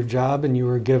functions of your job and you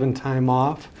were given time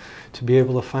off to be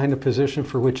able to find a position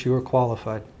for which you were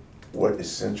qualified. What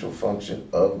essential function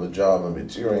of a job of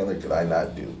material handler could I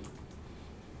not do?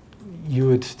 You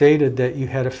had stated that you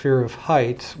had a fear of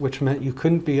heights, which meant you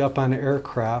couldn't be up on an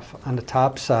aircraft on the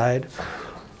top side.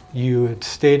 You had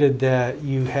stated that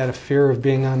you had a fear of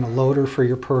being on the loader for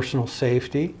your personal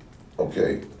safety.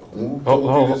 Okay. Who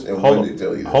told you this and when did they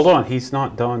tell you this? Hold on, he's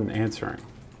not done answering.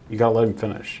 You gotta let him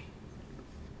finish.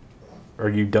 Are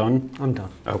you done? I'm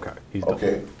done. Okay, he's done.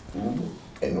 Okay. Who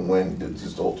and when did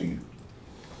this told to you?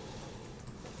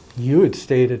 You had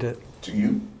stated it. To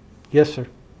you? Yes, sir.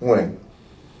 When?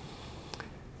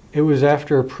 It was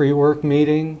after a pre-work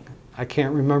meeting. I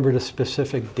can't remember the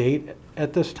specific date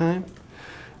at this time.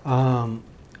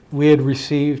 We had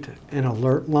received an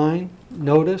alert line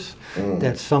notice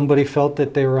that somebody felt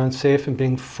that they were unsafe and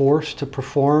being forced to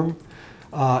perform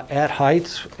at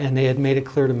heights, and they had made it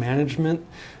clear to management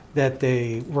that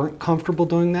they weren't comfortable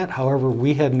doing that. However,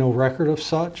 we had no record of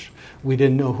such. We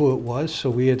didn't know who it was, so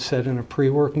we had said in a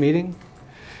pre-work meeting,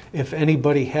 if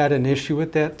anybody had an issue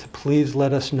with that, to please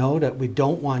let us know that we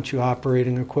don't want you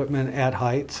operating equipment at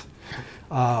heights,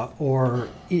 or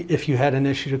if you had an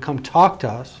issue to come talk to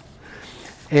us.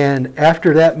 And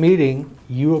after that meeting,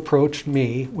 you approached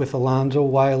me with Alonzo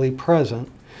Wiley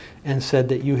present and said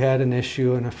that you had an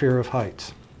issue and a fear of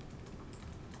heights.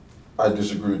 I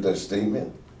disagree with that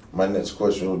statement. My next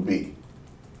question would be,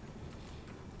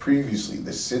 previously,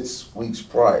 the 6 weeks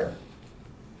prior,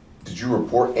 did you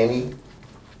report any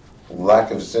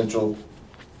lack of essential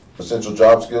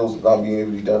job skills not being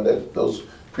able to be done that those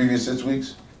previous 6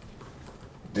 weeks?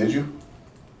 Did you?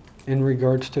 In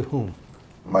regards to whom?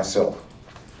 Myself.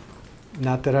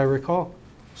 Not that I recall.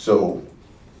 So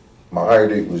my hire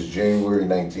date was January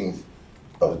 19th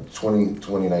of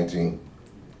 2019,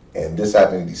 and this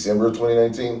happened in December of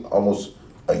 2019, almost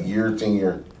a year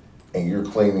tenure, and you're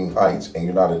claiming heights and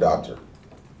you're not a doctor.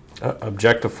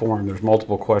 Object to form, there's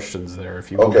multiple questions there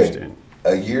if you Okay, understand.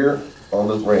 a year on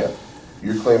the ramp,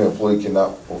 you're claiming an employee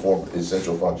cannot perform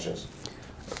essential functions.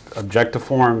 Object to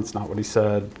form, it's not what he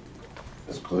said.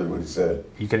 That's clearly what he said.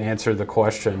 You can answer the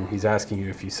question. He's asking you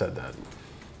if you said that.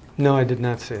 No, I did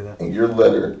not say that. In your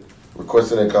letter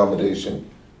requesting accommodation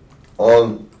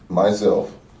on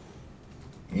myself,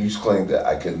 you claimed that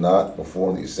I could not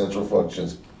perform the essential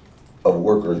functions of a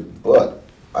worker, but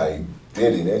I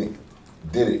did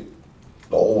it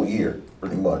the whole year,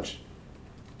 pretty much.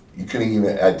 You couldn't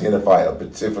even identify a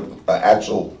specific,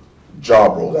 actual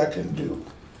job role that I couldn't do.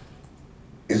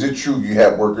 Is it true you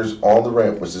had workers on the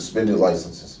ramp with suspended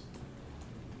licenses?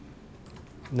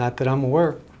 Not that I'm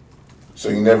aware. So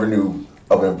you never knew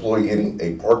of an employee hitting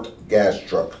a parked gas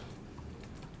truck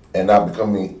and not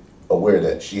becoming aware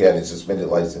that she had a suspended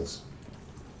license?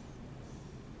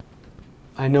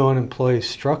 I know an employee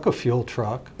struck a fuel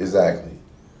truck. Exactly.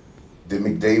 Did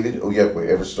McDavid Oyekwe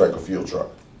ever strike a fuel truck?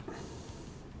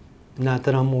 Not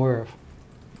that I'm aware of.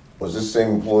 Was this same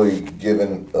employee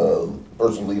given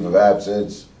personal leave of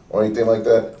absence or anything like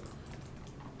that?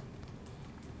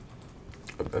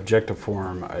 Objective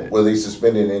form. Were they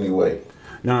suspended in any way?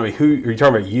 No, I mean, who are you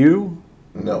talking about? You?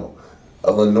 No.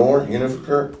 A Lenore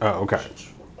Unifiker Oh, okay.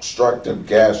 struck the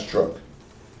gas truck.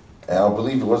 And I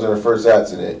believe it wasn't her first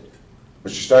accident,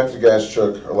 but she struck the gas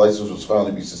truck. Her license was found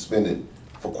to be suspended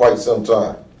for quite some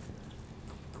time.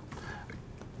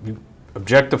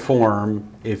 Objective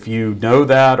form. If you know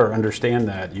that or understand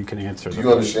that, you can answer. Do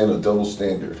you understand the double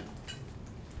standard?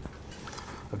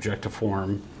 Objective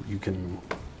form. You can.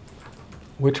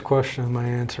 Which question am I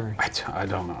answering? I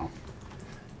don't know.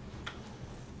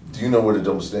 Do you know what a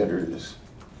double standard is?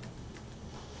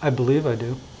 I believe I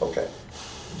do. Okay.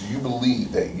 Do you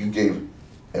believe that you gave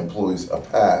employees a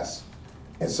pass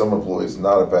and some employees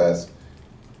not a pass,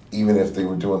 even if they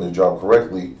were doing their job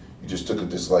correctly, you just took a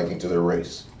disliking to their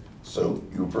race? So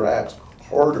you were perhaps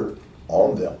harder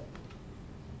on them.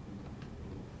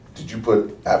 Did you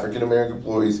put African American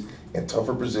employees in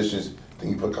tougher positions than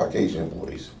you put Caucasian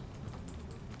employees?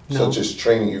 No. Such as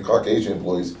training your Caucasian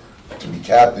employees to be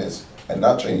captains and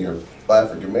not training your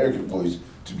African American employees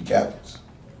to be captains.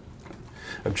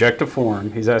 Objective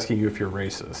form. He's asking you if you're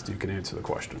racist. You can answer the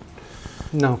question.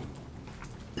 No.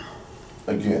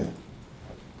 Again,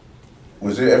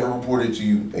 was it ever reported to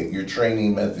you that your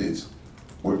training methods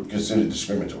were considered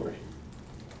discriminatory?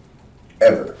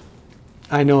 Ever?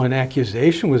 I know an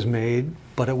accusation was made,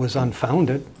 but it was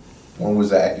unfounded. When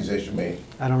was the accusation made?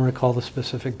 I don't recall the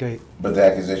specific date. But the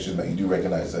accusation was made. You do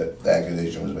recognize that the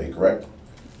accusation was made, correct?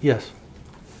 Yes.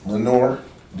 Lenore,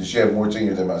 did she have more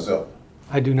tenure than myself?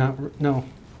 I do not know.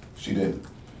 She didn't.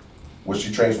 Was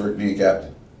she trained for to be a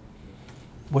captain?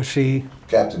 Was she?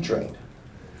 Captain trained.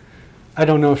 I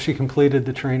don't know if she completed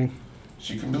the training.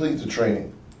 She completed the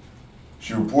training.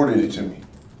 She reported it to me,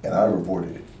 and I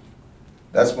reported it.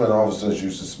 That's when all of a sudden she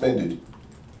was suspended,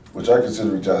 which I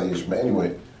consider retaliation. But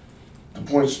anyway, the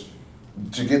points,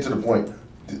 to get to the point,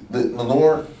 did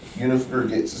Lenore Unifiker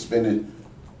get suspended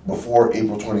before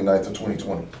April 29th of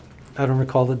 2020? I don't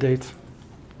recall the dates.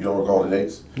 You don't recall the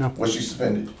dates? No. Was she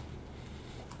suspended?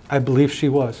 I believe she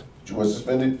was. She was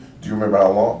suspended? Do you remember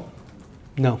how long?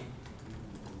 No.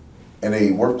 In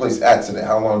a workplace accident,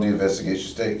 how long do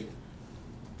investigations take?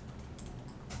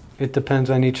 It depends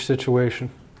on each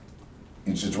situation.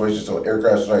 Each situation, so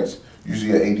aircraft strikes,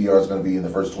 usually an ADR is going to be in the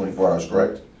first 24 hours,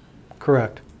 correct?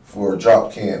 Correct. For a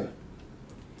drop can,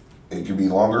 it could be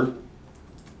longer.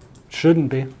 Shouldn't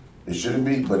be. It shouldn't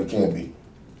be, but it can be.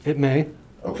 It may.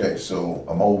 Okay, so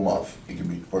a whole month, it could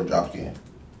be for a drop can.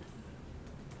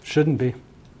 Shouldn't be.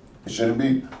 It shouldn't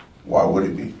be? Why would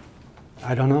it be?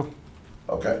 I don't know.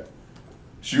 Okay.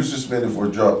 She was suspended for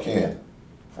a drop can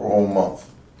for a whole month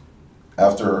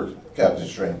after her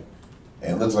captain's training.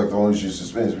 And it looks like the only reason she was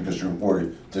suspended is because she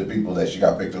reported to people that she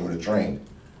got picked over the train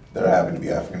that happened to be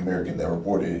African American that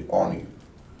reported it on you.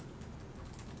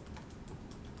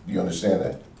 Do you understand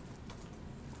that?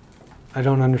 I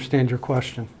don't understand your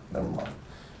question. Never mind.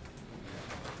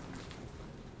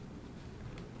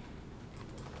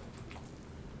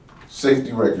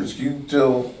 Safety records. Can you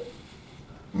tell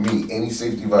me any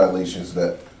safety violations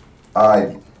that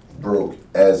I broke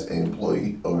as an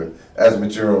employee or as a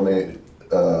material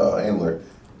handler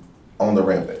on the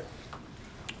ramp there?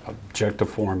 Objective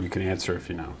form. You can answer if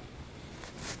you know.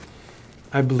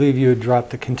 I believe you had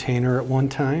dropped the container at one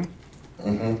time.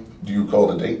 Mm-hmm. Do you recall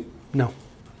the date? No.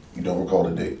 You don't recall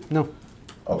the date? No.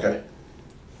 Okay.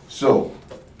 So,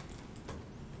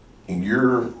 in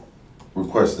your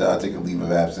request that I take a leave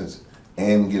of absence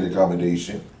and get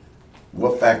accommodation,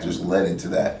 what factors led into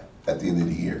that at the end of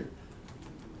the year?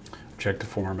 Objective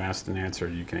form. Asked and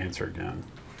answered. You can answer again.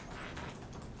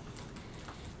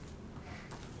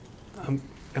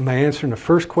 Am I answering the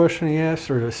first question he asked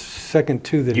or the second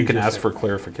two that You he can just ask said? for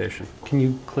clarification. Can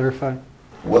you clarify?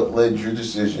 What led your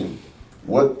decision?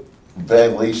 What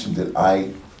violation did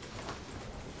I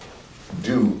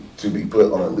do to be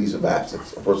put on a leave of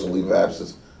absence, a personal leave of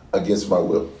absence, against my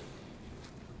will?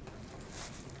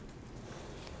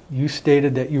 You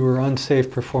stated that you were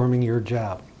unsafe performing your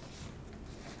job.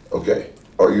 Okay.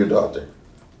 Are you a doctor?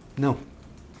 No.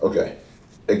 Okay.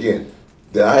 Again,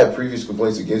 did I have previous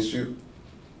complaints against you?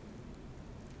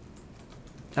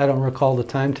 I don't recall the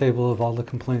timetable of all the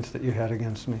complaints that you had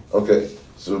against me. Okay,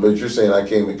 so but you're saying I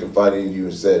came and confided in you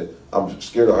and said, I'm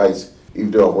scared of heights,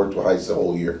 even though I worked with heights the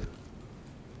whole year.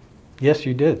 Yes,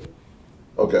 you did.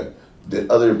 Okay. Did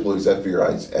other employees have fear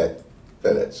of heights at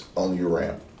FedEx on your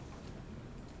ramp?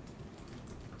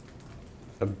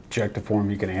 Objective form,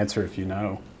 you can answer if you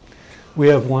know. We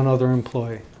have one other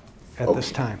employee at this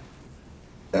Okay. time.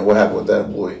 And what happened with that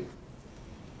employee?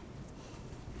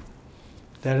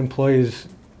 That employee is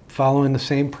following the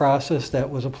same process that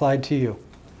was applied to you.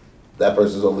 That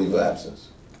person's on leave of absence.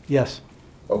 Yes.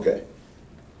 Okay.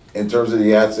 In terms of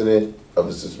the accident of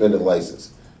a suspended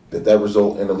license, did that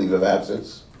result in a leave of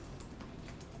absence?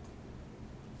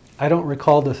 I don't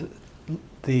recall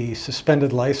the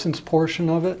suspended license portion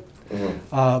of it,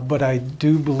 but I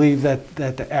do believe that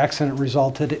the accident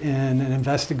resulted in an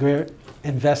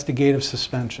investigative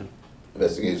suspension.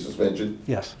 Investigative suspension?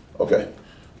 Yes. Okay.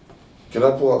 Can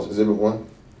I pull out Exhibit 1?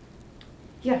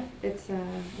 Yeah, it's, there's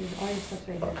all your stuff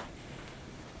right here.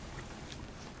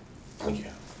 Thank you.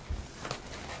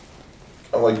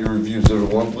 I'd like you to review Exhibit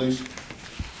 1, please.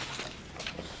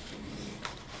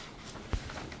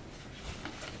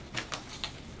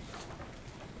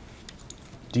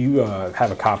 Do you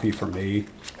have a copy for me?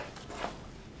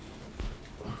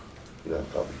 Yeah,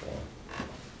 copy form.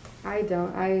 I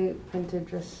don't, I printed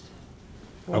just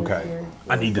one Okay. here.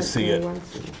 I need to see it.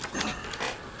 Ones.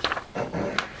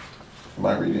 Am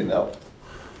I reading it out?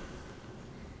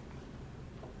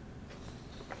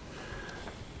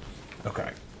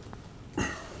 Okay.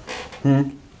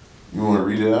 You want to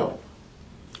read it out?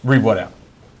 Read what out?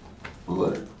 The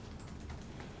letter.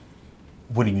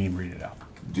 What do you mean read it out?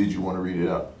 Did you want to read it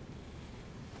out?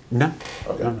 No.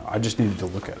 Okay. No, I just needed to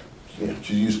look at it. Yeah. Could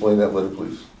you explain that letter,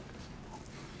 please?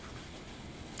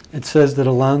 It says that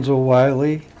Alonzo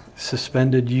Wiley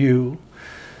suspended you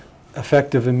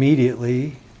effective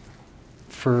immediately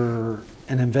for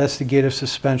an investigative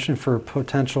suspension for a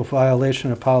potential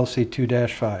violation of policy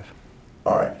 2-5.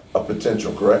 All right. A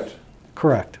potential, correct?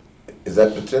 Correct. Is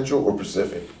that potential or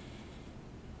specific?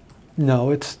 No,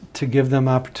 it's to give them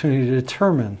opportunity to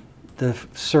determine the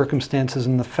circumstances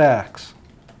and the facts.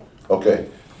 Okay.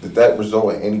 Did that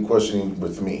result in any questioning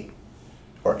with me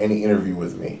or any interview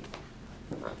with me?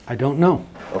 I don't know.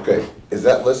 Okay. Is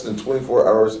that less than 24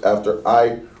 hours after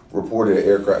I reported an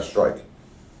aircraft strike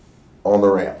on the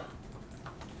ramp?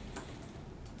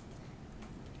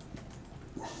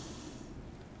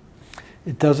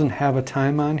 It doesn't have a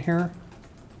time on here.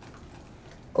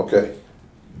 Okay.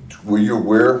 Were you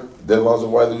aware that Alonzo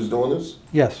Wiley was doing this?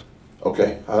 Yes.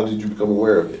 Okay. How did you become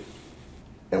aware of it?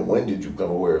 And when did you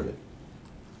become aware of it?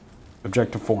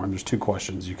 Objective form, there's two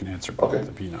questions. You can answer both Okay.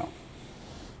 if you know.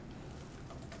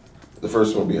 The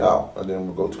first one will be how, and then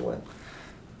we'll go to when.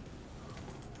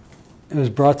 It was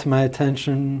brought to my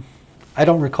attention. I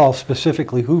don't recall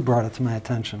specifically who brought it to my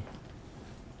attention.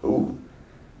 Ooh.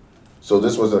 So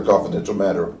this wasn't a confidential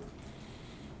matter.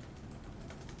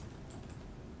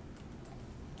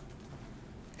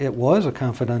 It was a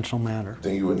confidential matter.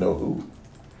 Then you would know who.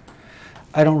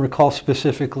 I don't recall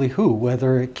specifically who,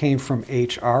 whether it came from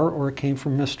HR or it came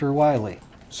from Mr. Wiley.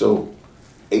 So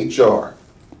HR,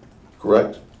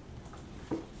 correct?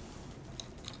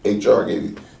 HR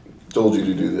told you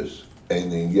to do this,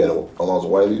 and then you had Alonzo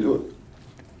Wiley do it?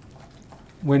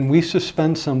 When we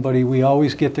suspend somebody, we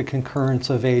always get the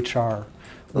concurrence of HR.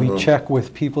 We check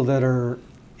with people that are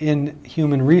in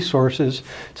human resources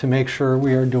to make sure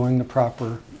we are doing the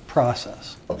proper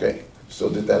process. Okay, so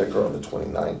did that occur on the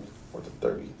 29th or the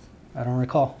 30th? I don't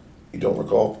recall. You don't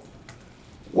recall?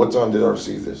 What time did I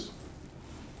receive this?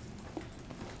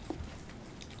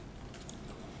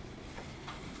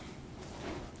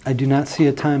 I do not see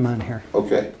a time on here.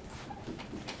 Okay.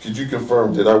 Could you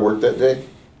confirm, did I work that day?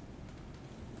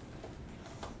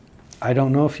 I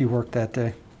don't know if you worked that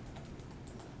day.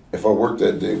 If I worked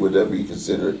that day, would that be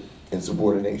considered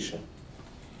insubordination?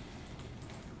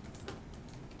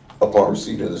 Upon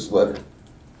receipt of this letter.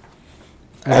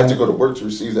 I had to go to work to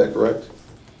receive that, correct?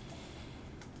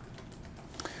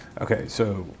 Okay,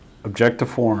 so objective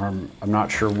form, I'm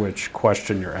not sure which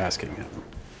question you're asking him.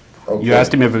 Okay. You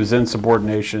asked him if it was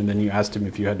insubordination, then you asked him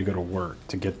if you had to go to work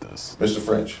to get this. Mr.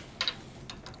 French,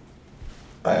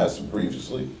 I asked him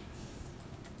previously,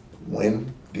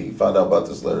 when did he find out about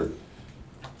this letter?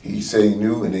 He said he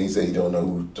knew, and then he said he don't know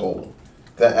who told him.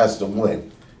 Then I asked him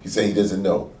when. He said he doesn't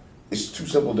know. It's 2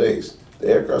 simple days. The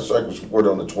aircraft strike was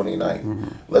reported on the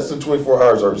 29th. Less than 24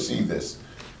 hours I received this.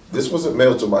 This wasn't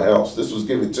mailed to my house. This was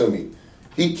given to me.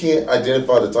 He can't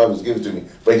identify the time it was given to me,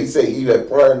 but he said he had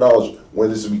prior knowledge when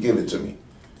this would be given to me.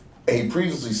 And he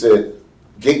previously said,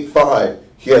 gate 5,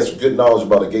 he has good knowledge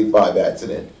about a Gate 5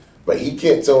 accident, but he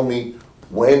can't tell me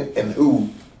when and who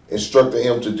instructed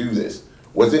him to do this.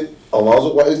 Was it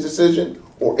Alonzo Wiley's decision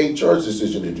or HR's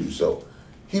decision to do so?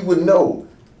 He would know.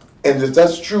 And if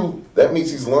that's true, that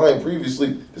means he's lying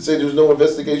previously to say there's no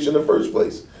investigation in the first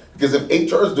place. Because if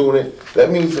HR's doing it, that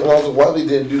means Alonzo Wiley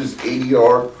didn't do this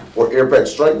ADR or airbag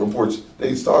strike reports that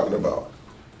he's talking about.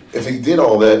 If he did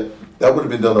all that, that would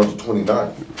have been done on the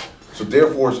 29th. So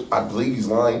therefore, I believe he's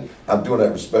lying. I'm doing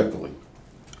that respectfully.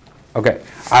 Okay,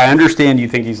 I understand you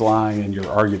think he's lying in your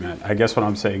argument. I guess what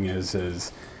I'm saying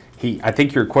is I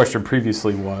think your question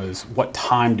previously was, what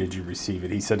time did you receive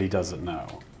it? He said he doesn't know.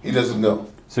 He doesn't know.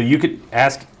 So you could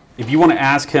ask, if you want to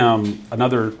ask him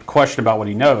another question about what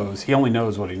he knows, he only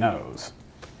knows what he knows.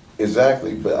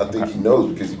 Exactly, but I think he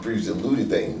knows because he previously alluded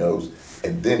that he knows,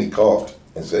 and then he coughed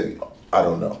and said, I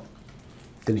don't know.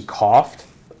 Then he coughed?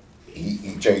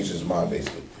 He changed his mind,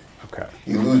 basically. Okay.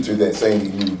 He alluded to that saying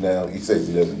he knew now. He says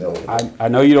he doesn't know. I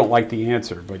know you don't like the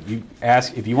answer, but you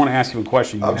ask, if you want to ask him a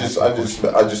question, you can I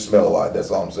just smell a lot.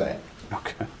 That's all I'm saying.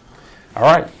 Okay. All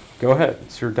right. Go ahead.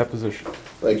 It's your deposition.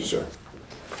 Thank you, sir.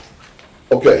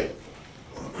 Okay.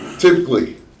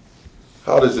 Typically,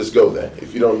 how does this go then?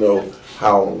 If you don't know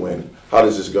how and when, how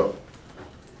does this go?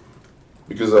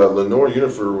 Because Lenore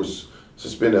Unifer was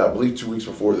suspended, I believe, 2 weeks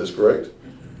before this, correct?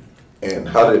 And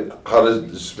how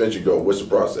does the suspension go? What's the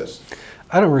process?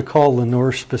 I don't recall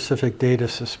Lenore's specific date of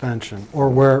suspension or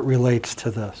where it relates to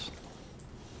this.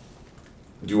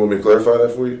 Do you want me to clarify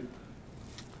that for you?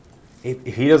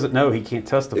 If he doesn't know, he can't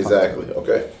testify. Exactly,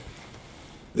 okay.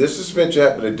 This suspension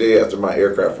happened a day after my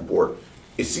aircraft report.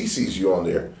 It CCs you on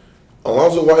there.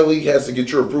 Alonzo Wiley has to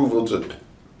get your approval to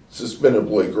suspend an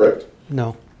employee, correct?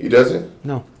 No. He doesn't?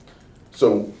 No.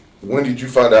 So when did you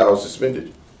find out I was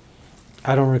suspended?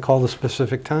 I don't recall the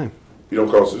specific time. You don't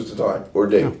call us the time or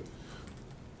date? No.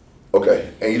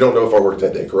 Okay, and you don't know if I worked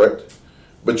that day, correct?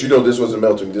 But you know this wasn't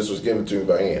mailed to me, this was given to me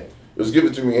by hand. It was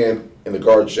given to me in the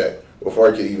guard shack before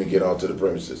I could even get onto the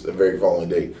premises the very following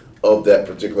day of that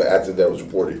particular accident that was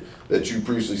reported. That you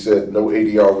previously said no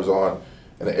ADR was on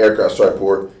and an aircraft strike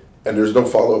report, and there's no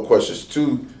follow-up questions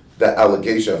to that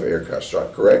allegation of an aircraft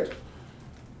strike, correct?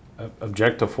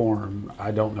 Object to form,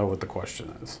 I don't know what the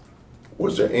question is.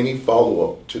 Was there any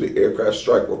follow-up to the aircraft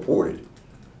strike reported?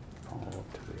 Follow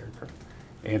up to the aircraft.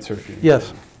 Answer if you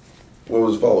Yes. What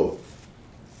was the follow-up?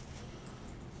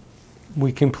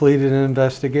 We completed an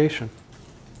investigation.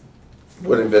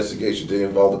 What investigation did it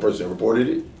involve the person who reported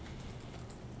it?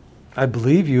 I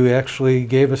believe you actually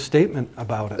gave a statement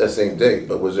about it. That same day,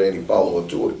 but was there any follow-up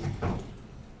to it?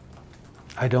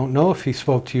 I don't know if he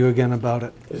spoke to you again about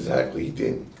it. Exactly, he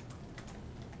didn't.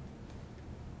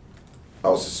 I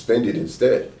was suspended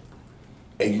instead.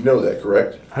 And you know that,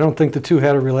 correct? I don't think the two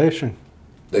had a relation.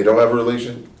 They don't have a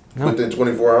relation No. within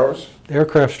 24 hours? The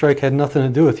aircraft strike had nothing to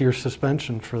do with your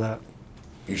suspension for that.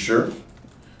 You sure?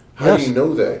 How do Yes. you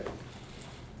know that?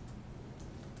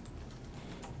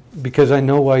 Because I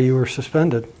know why you were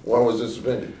suspended. Why was it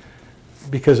suspended?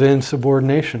 Because of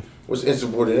insubordination. What's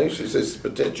insubordination? It says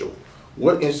potential.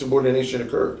 What insubordination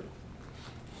occurred?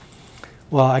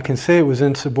 Well, I can say it was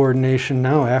insubordination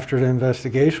now after the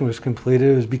investigation was completed.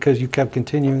 It was because you kept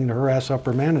continuing to harass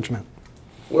upper management.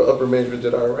 What upper management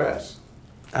did I harass?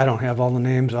 I don't have all the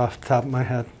names off the top of my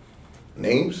head.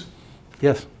 Names?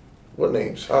 Yes. What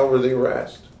names? How were they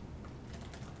harassed?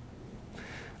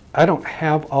 I don't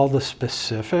have all the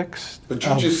specifics But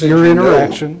you of just said your you know.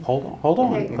 interaction. Hold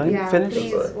on. Okay, Let him yeah, finish.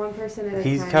 please, Sorry. one person at a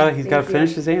He's time. got to Thank finish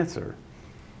you. his answer.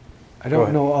 I Go don't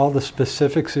ahead. know all the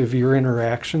specifics of your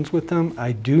interactions with them.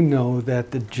 I do know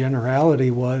that the generality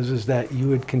is that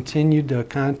you had continued to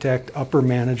contact upper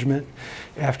management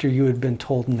after you had been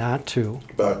told not to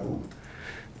By who?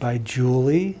 by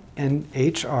Julie and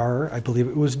HR. I believe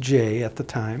it was Jay at the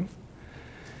time.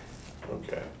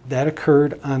 Okay. That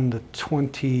occurred on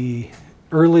the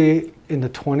early in the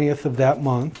 20th of that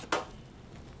month.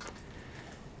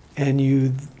 And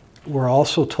you were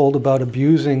also told about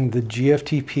abusing the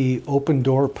GFTP open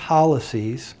door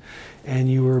policies, and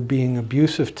you were being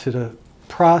abusive to the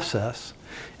process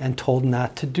and told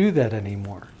not to do that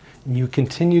anymore. And you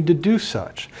continued to do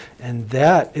such. And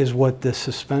that is what this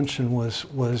suspension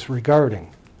was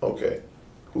regarding. Okay.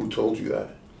 Who told you that?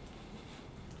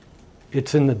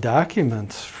 It's in the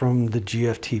documents from the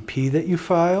GFTP that you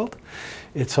filed.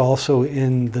 It's also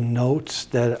in the notes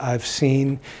that I've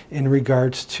seen in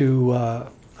regards to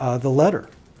the letter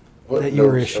What that you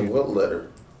were notes and issued. what letter?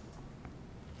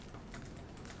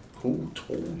 Who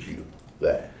told you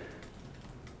that?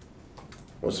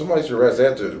 When somebody's harassed, they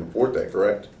have to report that,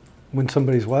 correct? When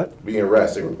somebody's what? Being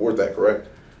harassed, they report that, correct?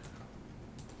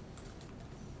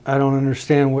 I don't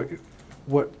understand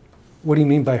what do you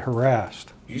mean by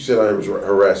harassed? You said I was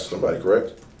harassing somebody,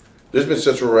 correct? There's been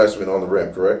sexual harassment on the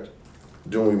ramp, correct?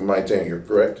 During my tenure,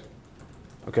 correct?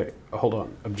 Okay, hold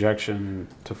on. Objection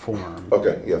to form.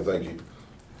 Okay, yeah, thank you.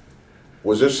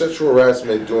 Was there sexual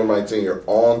harassment during my tenure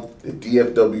on the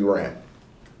DFW ramp?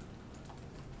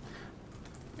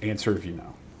 Answer if you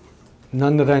know.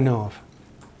 None that I know of.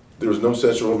 There was no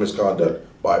sexual misconduct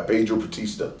by Pedro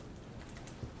Batista.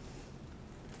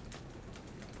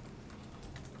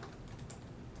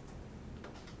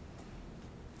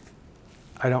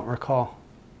 I don't recall.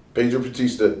 Pedro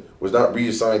Batista was not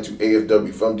reassigned to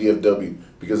AFW from DFW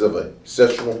because of a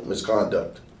sexual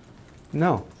misconduct.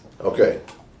 No. Okay.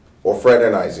 Or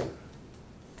fraternizing.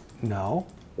 No.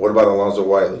 What about Alonzo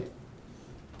Wiley?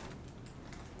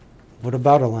 What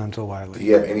about Alonzo Do Wiley? he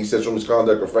have any sexual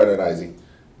misconduct or fraternizing?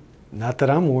 Not that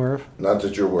I'm aware of. Not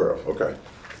that you're aware of. Okay.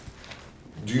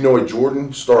 Do you know a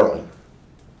Jordan Starling?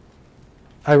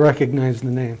 I recognize the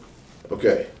name.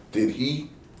 Okay. Did he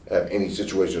have any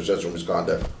situation of sexual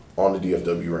misconduct on the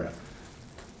DFW ramp?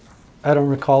 I don't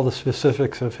recall the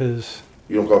specifics of his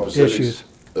You don't call specifics issues.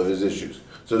 of his issues.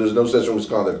 So there's no sexual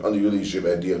misconduct under your leadership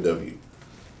at DFW.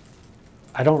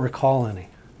 I don't recall any.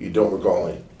 You don't recall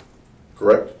any.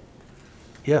 Correct?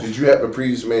 Yes. Did you have a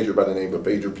previous manager by the name of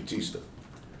Pedro Batista?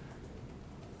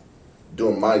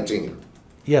 During my tenure,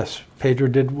 Yes. Pedro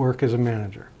did work as a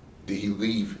manager. did he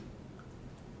leave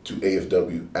to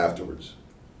AFW afterwards?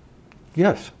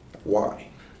 Yes. Why?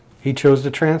 He chose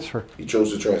to transfer. He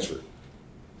chose to transfer.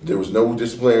 There was no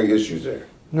disciplinary issues there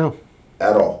No.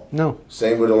 at all. No.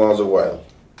 Same with Alonzo Wiley.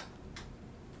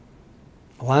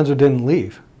 Alonzo didn't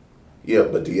leave. Yeah,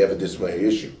 but do you have a disciplinary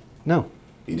issue? No.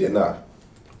 He did not.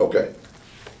 Okay.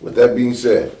 With that being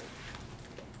said,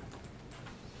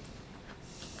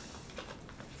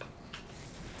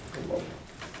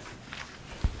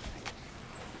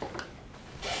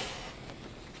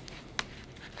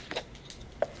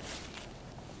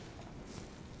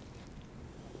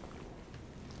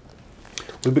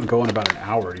 We've been going about an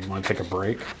hour. Do you want to take a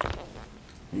break?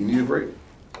 you need a break?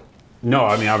 No,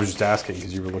 I mean, I was just asking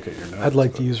because you were looking at your notes. I'd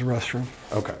like to use the restroom.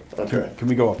 Okay. Okay. Can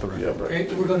we go off the record? Yeah, break.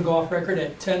 Okay, we're gonna go off record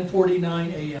at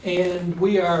 10:49 a.m. And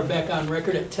we are back on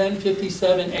record at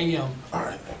 10:57 a.m. All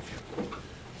right, thank you.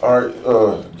 All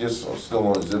right, guess I'm still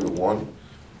on exhibit 1.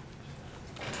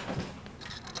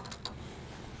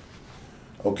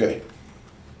 Okay.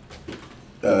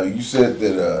 You said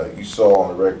that you saw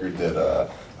on the record that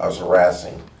I was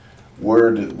harassing.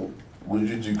 When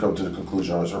did you come to the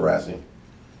conclusion I was harassing?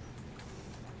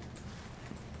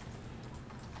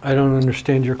 I don't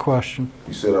understand your question.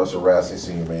 You said I was harassing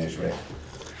senior management.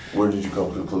 Where did you come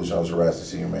to the conclusion I was harassing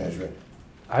senior management?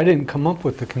 I didn't come up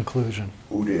with the conclusion.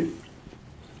 Who did?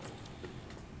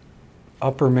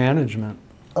 Upper management.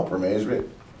 Upper management?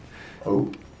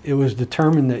 Who? It was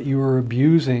determined that you were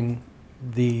abusing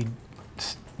the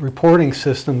reporting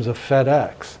systems of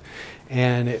FedEx.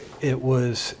 And it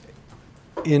was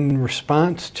in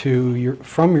response to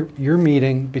your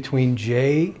meeting between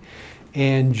Jay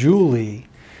and Julie,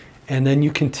 and then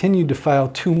you continued to file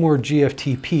 2 more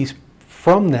GFTPs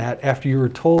from that after you were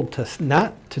told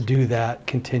not to do that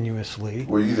continuously.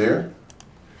 Were you there?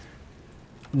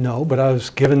 No, but I was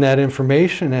given that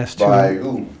information as to... By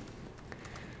who?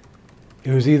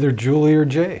 It was either Julie or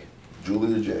Jay.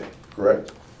 Julie or Jay,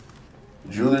 correct?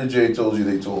 Julie or Jay told you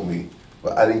they told me,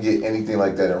 but I didn't get anything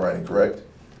like that in writing, correct?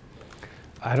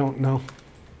 I don't know.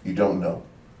 You don't know,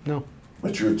 No.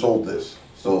 but you were told this.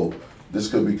 So this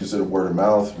could be considered word of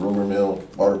mouth, rumor mill,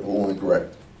 article,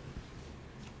 incorrect.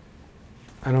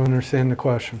 I don't understand the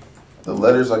question. The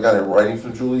letters I got in writing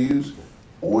from Julie Hughes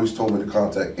always told me to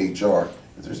contact HR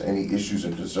if there's any issues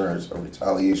and concerns of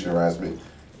retaliation harassment,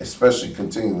 especially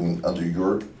continuing under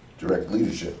your direct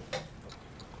leadership.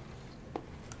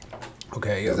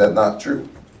 Okay. Is that not true?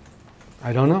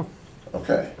 I don't know.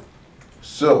 Okay.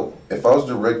 So, if I was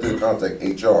directed to contact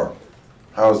HR,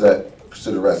 how is that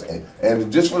considered harassment?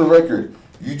 And just for the record,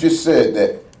 you just said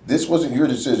that this wasn't your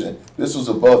decision. This was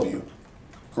above you,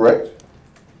 correct?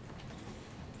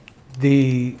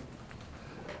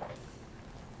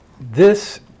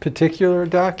 This particular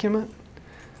document,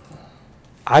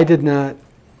 I did not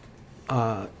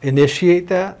initiate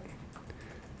that,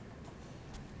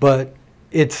 but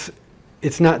it's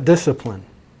not discipline.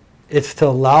 It's to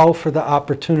allow for the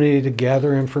opportunity to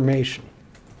gather information.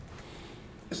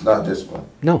 It's not discipline.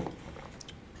 No.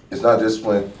 It's not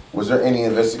discipline. Was there any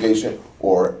investigation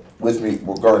or with me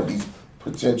regarding these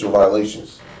potential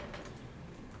violations?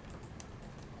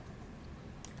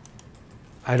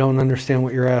 I don't understand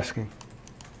what you're asking.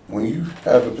 When you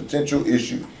have a potential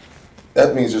issue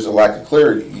that means there's a lack of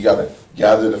clarity. You gotta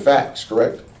gather the facts,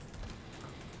 correct?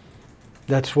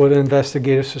 That's what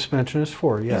investigative suspension is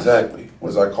for, yes. Exactly.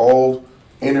 Was I called,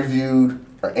 interviewed,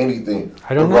 or anything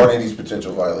I don't know. regarding these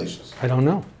potential violations? I don't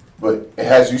know. But it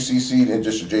has you CC'd in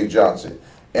Mr. J. Johnson.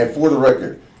 And for the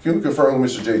record, can we confirm who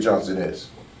Mr. J. Johnson is?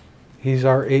 He's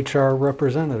our HR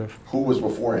representative. Who was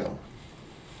before him?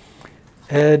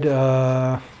 Ed,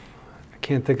 I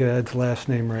can't think of Ed's last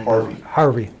name right Harvey. now.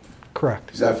 Harvey, correct.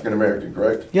 He's African American,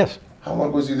 correct? Yes. How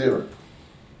long was he there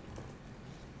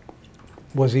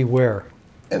Was he where?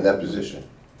 in that position?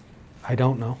 I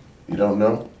don't know. You don't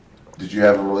know? Did you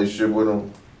have a relationship with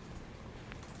him?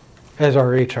 As our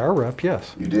HR rep,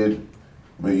 yes. You did?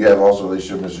 But you have also a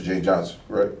relationship with Mr. J. Johnson,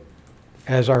 correct?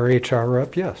 As our HR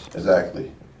rep, yes.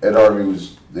 Exactly. Ed Harvey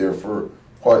was there for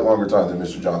quite longer time than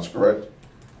Mr. Johnson, correct?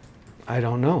 I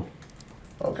don't know.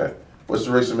 Okay. What's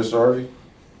the race of Mr. Harvey?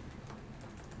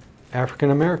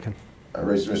 African American. And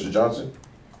race of Mr. Johnson?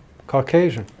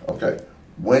 Caucasian. Okay.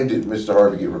 When did Mr.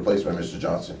 Harvey get replaced by Mr.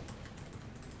 Johnson?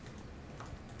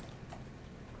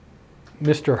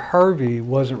 Mr. Harvey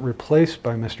wasn't replaced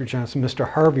by Mr. Johnson.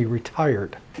 Mr. Harvey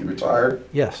retired. He retired?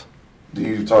 Yes. Did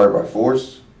he retire by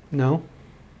force? No.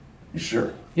 You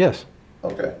sure? Yes.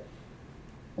 Okay.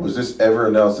 Was this ever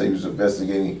announced that he was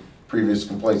investigating previous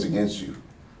complaints against you?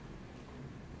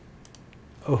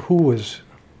 Who was?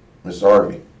 Mr.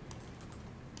 Harvey?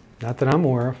 Not that I'm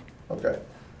aware of. Okay.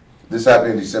 This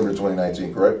happened in December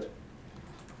 2019, correct?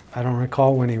 I don't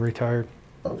recall when he retired.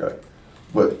 Okay.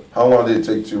 But how long did it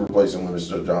take to replace him with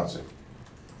Mr. Johnson?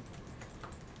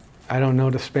 I don't know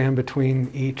the span between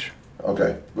each.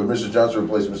 Okay. But Mr. Johnson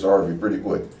replaced Mr. Harvey pretty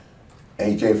quick.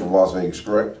 And he came from Las Vegas,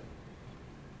 correct?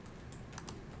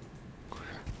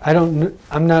 I'm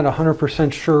not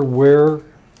 100% sure where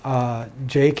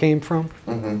Jay came from.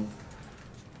 Mm-hmm.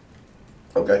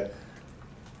 Okay.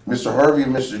 Mr. Harvey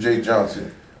and Mr. J.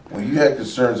 Johnson, when you had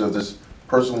concerns of this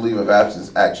personal leave of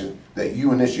absence action that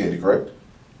you initiated, correct?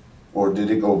 Or did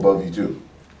it go above you too?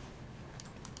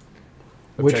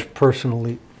 Which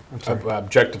personally? I'm sorry.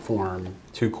 Objective form,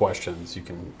 2 questions you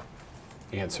can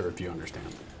answer if you understand.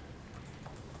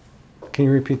 Can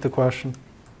you repeat the question?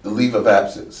 The leave of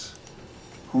absence.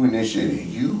 Who initiated it,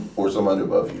 you or somebody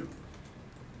above you?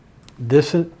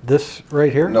 This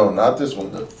right here? No, not this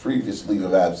one, the previous leave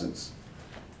of absence.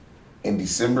 In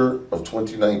December of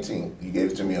 2019, you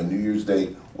gave it to me on New Year's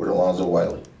Day with Alonzo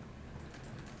Wiley.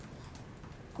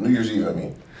 New Year's Eve, I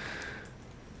mean.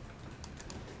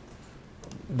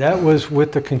 That was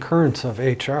with the concurrence of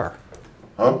HR.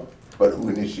 Huh? But who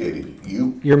initiated it?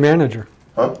 You? Your manager.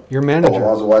 Huh? Your manager. Oh,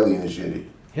 Alonzo Wiley initiated it.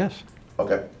 Yes.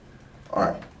 Okay. All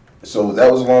right. So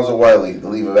that was Alonzo Wiley, the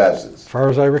leave of absence. As far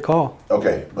as I recall.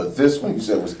 Okay, but this one you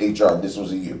said was HR. This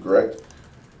was a you, correct?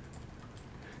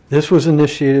 This was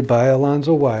initiated by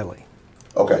Alonzo Wiley.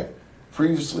 Okay.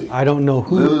 Previously, I don't know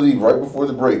who. literally right before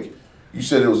the break, you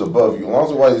said it was above you.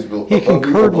 Alonzo Wiley's built He above you or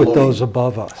concurred with below those you?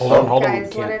 above us. Hold on, we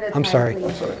Guys, one can't. at a I'm time, sorry. please.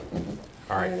 I'm sorry.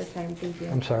 All One at right. a time, thank you.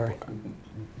 I'm sorry.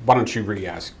 Why don't you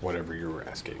re-ask whatever you were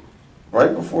asking?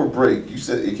 Right before break, you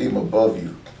said it came above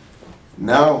you.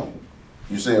 Now,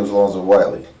 you're saying it was Alonzo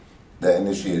Wiley that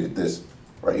initiated this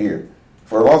right here.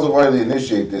 For Alonzo Wiley to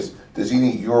initiate this, does he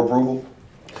need your approval?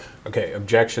 Okay,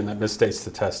 objection, that misstates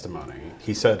the testimony.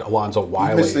 He said Alonzo He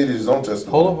Wiley. misstated his own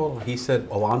testimony. Hold on. He said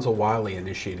Alonzo Wiley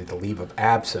initiated the leave of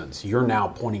absence. You're now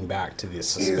pointing back to the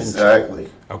suspension. Exactly.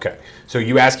 Okay, so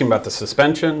you asking about the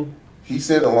suspension? He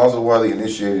said Alonzo Wiley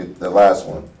initiated the last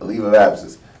one, the leave of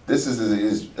absence. This is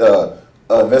his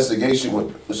investigation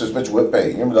with suspension with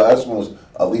pay. Remember the last one was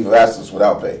a leave of absence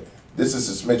without pay. This is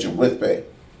suspension with pay.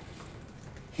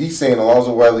 He's saying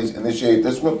Alonzo Wiley's initiated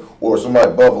this one or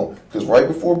somebody above him. Because right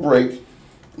before break,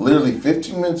 literally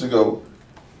 15 minutes ago,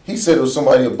 he said it was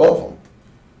somebody above him.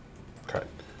 Okay.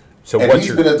 So And what's he's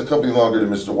your been at the company longer than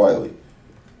Mr. Wiley.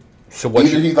 so what's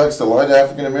Either your, he likes to lie to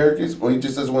African Americans or he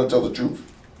just doesn't want to tell the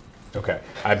truth. okay?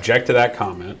 I object to that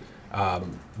comment.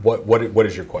 What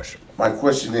is your question? My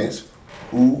question is,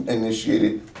 who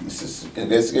initiated this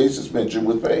investigative suspension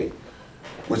with pay?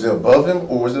 Was it above him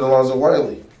or was it Alonzo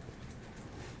Wiley?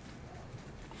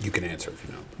 You can answer if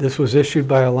you know. This was issued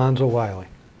by Alonzo Wiley.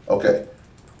 Okay.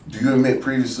 Do you admit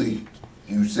previously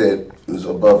you said it was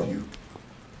above you?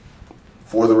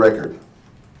 For the record.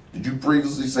 Did you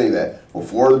previously say that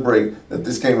before the break that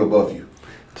this came above you?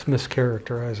 It's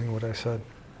mischaracterizing what I said.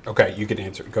 Okay, you can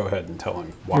answer. Go ahead and tell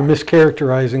him why. You're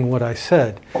mischaracterizing what I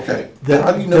said. Okay. The- Then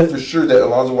how do you know the- for sure that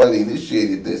Alonzo Wiley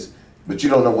initiated this, but you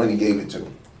don't know when he gave it to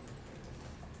him?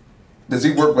 Does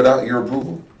he work without your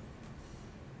approval?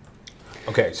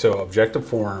 Okay, so objective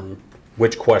form,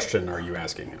 which question are you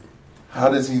asking him? how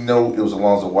does he know it was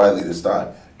Alonzo Wiley this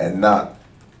time and not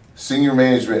senior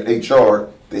management HR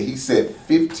that he said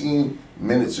 15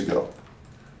 minutes ago?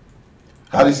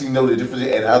 How does he know the difference,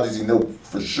 and how does he know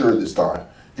for sure this time?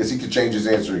 Because he could change his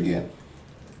answer again.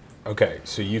 Okay,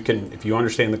 so you can, if you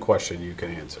understand the question, you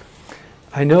can answer.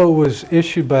 I know it was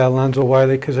issued by Alonzo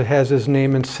Wiley because it has his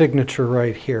name and signature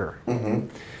right here.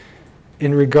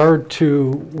 In regard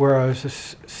to where I was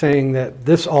just saying that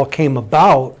this all came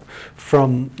about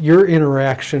from your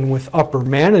interaction with upper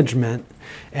management,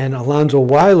 and Alonzo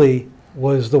Wiley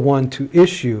was the one to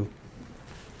issue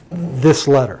this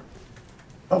letter.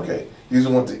 Okay, he's the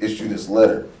one to issue this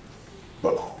letter,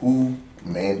 but who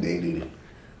mandated it?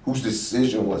 Whose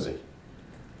decision was it?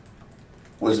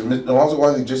 Was Alonzo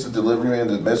Wiley just a delivery man,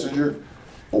 the messenger,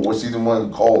 or was he the one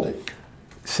who called it?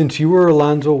 Since you were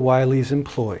Alonzo Wiley's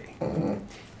employee,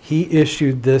 he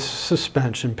issued this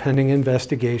suspension pending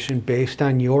investigation based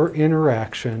on your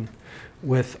interaction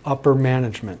with upper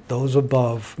management, those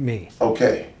above me.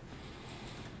 Okay,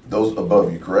 those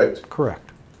above you, correct?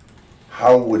 Correct.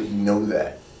 How would he know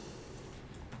that?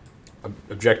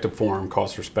 Objective form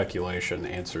calls for speculation.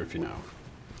 Answer if you know.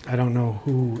 I don't know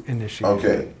who initiated it.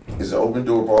 Okay, is the open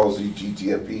door policy,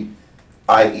 GTFP,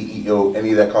 IEEO,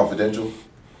 any of that confidential?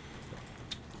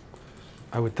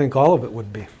 I would think all of it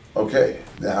would be. Okay,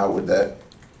 then how would that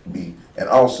be? And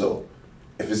also,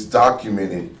 if it's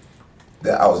documented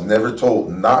that I was never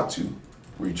told not to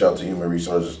reach out to human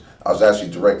resources, I was actually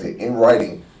directed in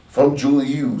writing from Julie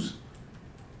Hughes,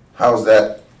 how's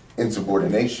that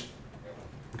insubordination?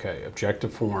 Okay,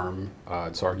 objective form,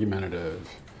 it's argumentative,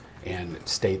 and it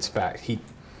states fact.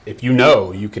 If you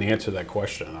know, you can answer that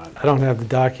question. I don't have the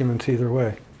documents either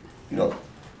way. You know,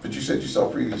 but you said you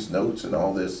saw previous notes and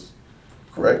all this,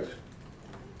 correct?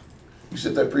 You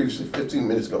said that previously, 15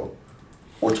 minutes ago,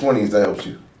 or 20 if that helps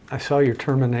you. I saw your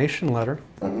termination letter.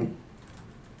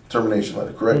 Termination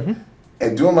letter, correct?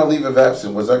 And during my leave of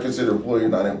absence, was I considered employee or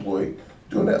not employee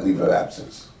during that leave of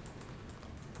absence?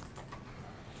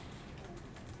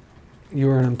 You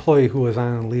were an employee who was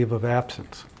on a leave of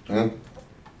absence.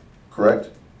 Correct?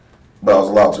 But I was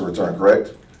allowed to return,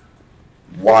 correct?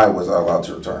 Why was I allowed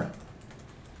to return?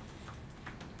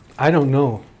 I don't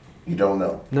know. You don't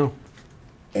know. No.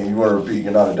 And you want to repeat,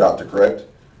 you're not a doctor, correct?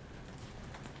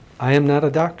 I am not a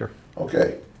doctor.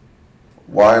 Okay.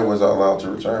 Why was I allowed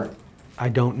to return? I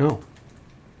don't know.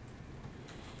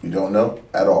 You don't know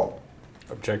at all.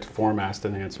 Objective form asked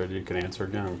and answered. You can answer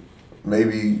again.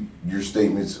 Maybe your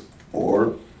statements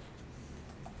or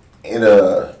in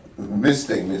a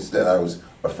misstatements that I was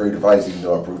afraid of ice, even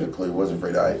though I proved it clearly wasn't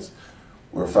afraid of ice,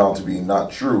 were found to be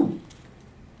not true.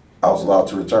 I was allowed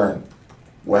to return.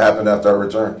 What happened after I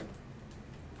returned?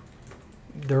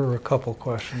 There were a couple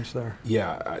questions there.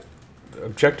 Yeah,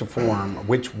 objective form,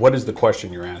 what is the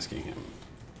question you're asking him?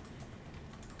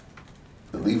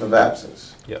 The leave of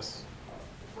absence Yes.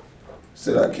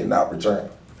 said I cannot return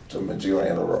to a material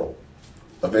handler role.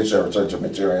 Eventually I returned to a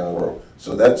material handler role.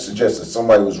 So that suggests that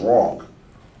somebody was wrong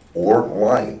or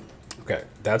lying. Okay,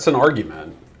 that's an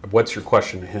argument. What's your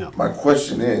question to him? My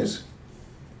question is,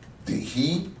 did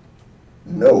he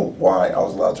know why I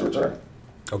was allowed to return?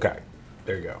 Okay,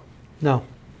 there you go. No.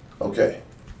 Okay.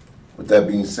 With that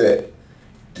being said,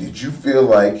 did you feel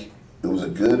like it was a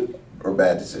good or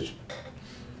bad decision?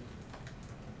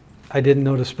 I didn't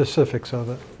know the specifics of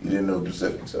it. You didn't know the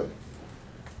specifics of it.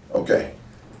 Okay.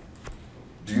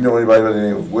 Do you know anybody by the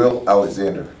name of Will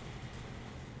Alexander?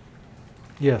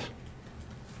 Yes.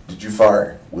 Did you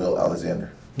fire Will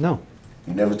Alexander? No.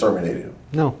 You never terminated him?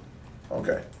 No.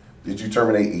 Okay. Did you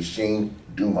terminate a Shane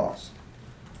Dumas?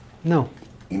 No.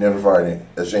 You never fired him,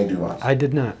 a Shane Dumas? I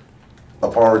did not.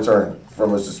 Upon return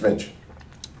from a suspension?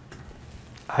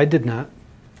 I did not.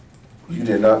 You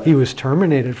did not? He was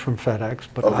terminated from FedEx,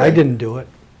 but Okay. I didn't do it.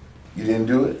 You didn't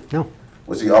do it? No.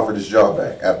 Was he offered his job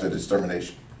back after this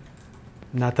termination?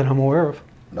 Not that I'm aware of.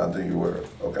 Not that you were aware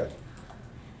of. Okay.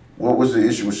 What was the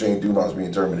issue with Shane Dumas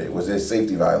being terminated? Was it a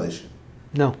safety violation?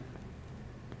 No.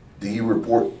 Did he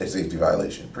report a safety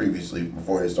violation previously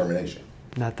before his termination?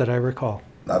 Not that I recall.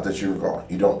 Not that you recall.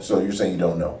 You don't. So you're saying you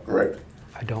don't know, correct?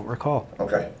 I don't recall.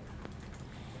 Okay.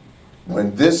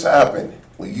 When this happened,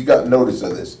 when you got notice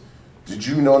of this, did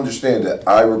you understand that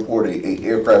I reported a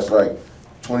aircraft strike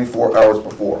 24 hours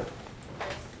before?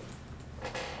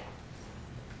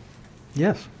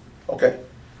 Yes. Okay.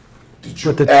 Did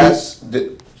you But the ask?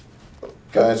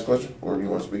 Can I ask a question, or you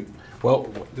want to speak?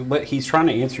 Well, he's trying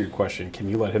to answer your question. Can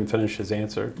you let him finish his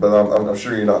answer? But I'm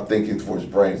sure you're not thinking for his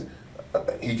brains.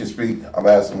 He can speak. I'm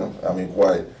asking him. I mean,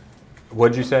 quiet.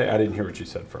 What'd you say? I didn't hear what you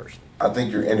said first. I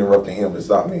think you're interrupting him. It's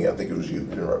not me. I think it was you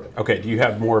interrupting. Okay, do you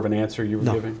have more of an answer you were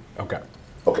No. giving? Okay.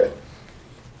 Okay.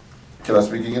 Can I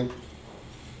speak again?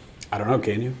 I don't know,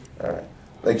 can you? All right.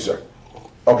 Thank you, sir.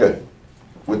 Okay.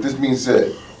 With this being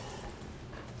said,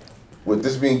 with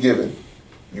this being given,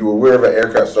 you were aware of an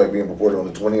aircraft strike being reported on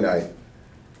the 29th,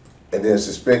 and then a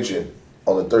suspension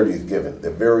on the 30th given, the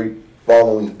very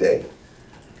following day.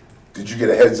 Did you get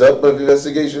a heads up of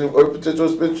investigation or potential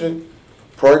suspension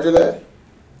prior to that?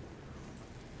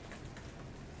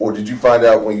 Or did you find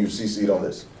out when you CC'd on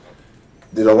this?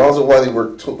 Did Alonzo Wiley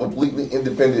work completely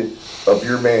independent of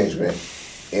your management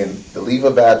in the leave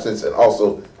of absence and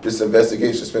also this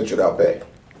investigation suspension without pay?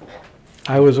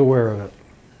 I was aware of it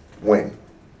When?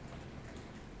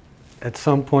 at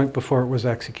some point before it was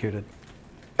executed.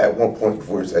 At one point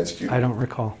before it's executed? I don't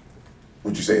recall.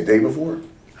 Would you say a day before?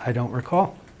 I don't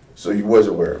recall. So you was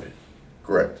aware of it,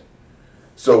 correct?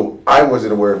 So I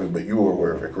wasn't aware of it, but you were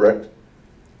aware of it, correct?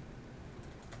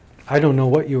 I don't know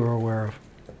what you were aware of.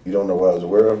 You don't know what I was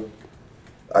aware of?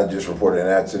 I just reported an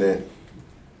accident,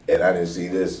 and I didn't see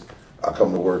this. I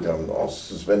come to work, I'm all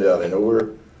suspended out of nowhere.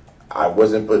 I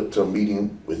wasn't put to a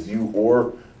meeting with you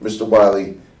or Mr.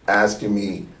 Wiley asking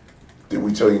me, did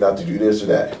we tell you not to do this or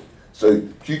that? So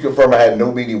can you confirm I had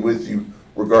no meeting with you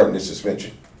regarding this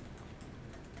suspension?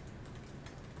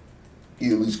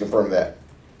 You at least confirm that.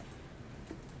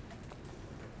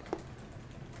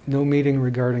 No meeting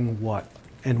regarding what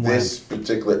and when? This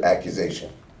particular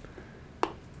accusation.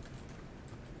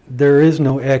 There is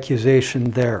no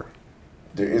accusation there.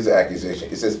 There is an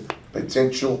accusation. It says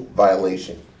potential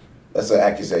violation. That's an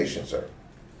accusation, sir.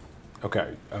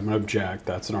 Okay, I'm gonna object.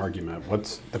 That's an argument.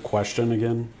 What's the question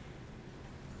again?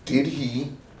 Did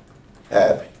he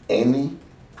have any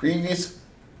previous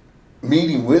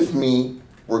meeting with me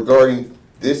regarding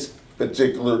this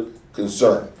particular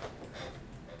concern?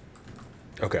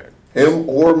 Okay. Him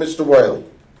or Mr. Wiley?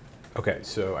 Okay,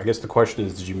 so I guess the question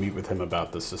is, did you meet with him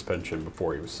about the suspension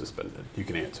before he was suspended? You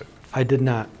can answer. I did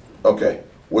not. Okay.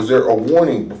 Was there a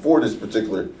warning before this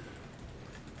particular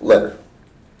letter?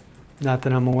 Not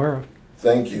that I'm aware of.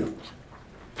 Thank you.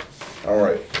 All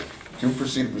right. Can you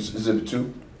proceed with Exhibit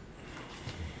 2?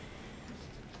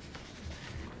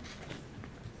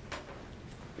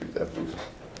 Read that, please.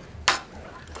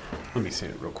 Let me see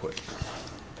it real quick.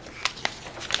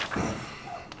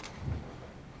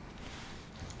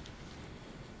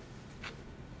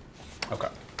 Okay.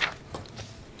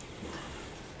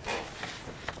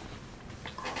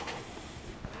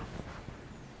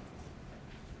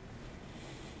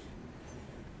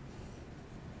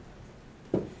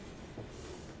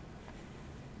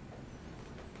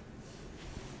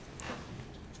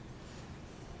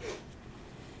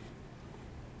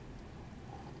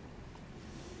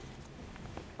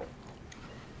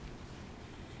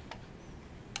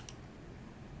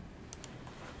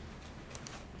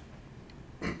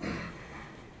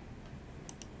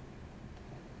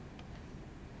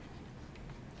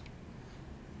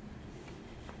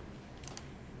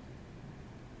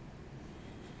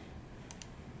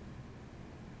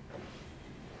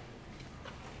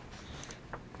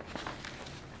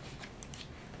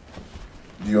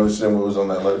 Do you understand what was on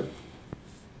that letter?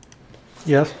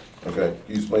 Yes, Okay.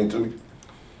 Can you explain to me?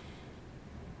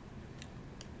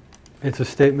 it's a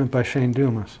statement by Shane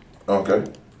Dumas. Okay.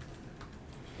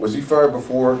 Was he fired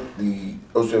before the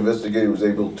OSHA investigator was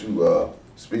able to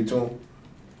speak to him?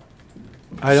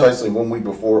 I don't- Precisely 1 week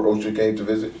before OSHA came to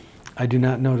visit? I do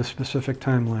not know the specific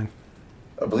timeline.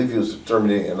 I believe he was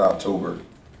terminated in October.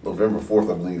 November 4th,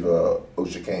 I believe,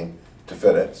 OSHA came to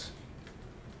FedEx.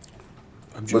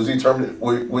 Was he terminated?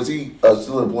 Was he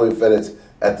still employed at FedEx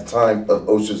at the time of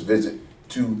OSHA's visit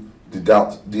to the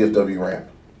DFW ramp?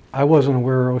 I wasn't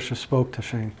aware OSHA spoke to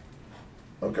Shane.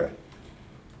 Okay.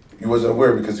 You wasn't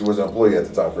aware because he wasn't employed at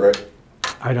the time, correct?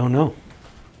 I don't know.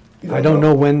 You I don't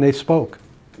know when they spoke.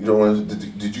 You don't want to,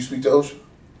 did you speak to OSHA?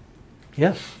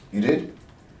 Yes, You did?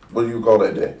 What do you recall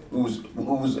that day? Who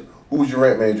was your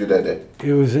ramp manager that day?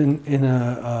 it was in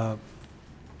a,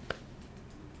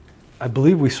 I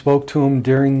believe we spoke to him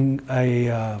during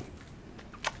a,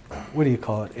 what do you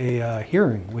call it, a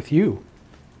hearing with you.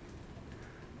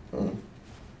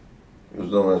 It was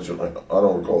no mention. I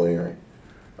don't recall the hearing.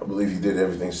 I believe he did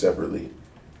everything separately.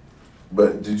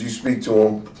 But did you speak to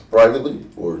him privately,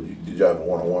 or did you have a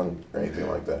one-on-one or anything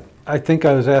like that? I think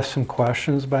I was asked some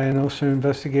questions by an OSHA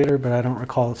investigator, but I don't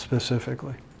recall it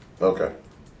specifically. Okay.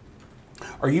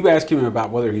 Are you asking him about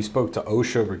whether he spoke to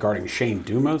OSHA regarding Shane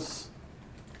Dumas?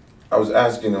 I was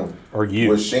asking him, Or you?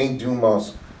 was Shane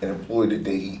Dumas an employee the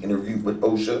day he interviewed with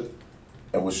OSHA?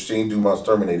 And was Shane Dumas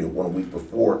terminated 1 week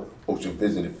before OSHA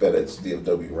visited FedEx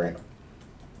DFW ramp.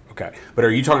 Okay, but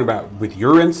are you talking about with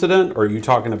your incident, or are you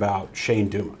talking about Shane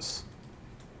Dumas?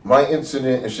 My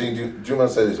incident, and Shane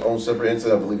Dumas had his own separate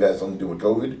incident. I believe it had something to do with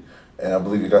COVID, and I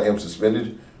believe it got him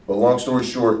suspended. But long story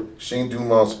short, Shane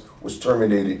Dumas was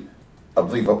terminated, I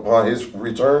believe, upon his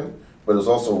return, but it was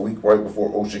also a week right before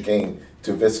OSHA came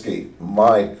to investigate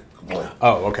my complaint.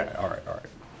 Oh, okay, all right, all right.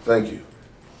 Thank you.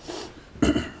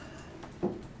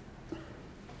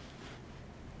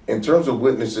 In terms of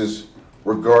witnesses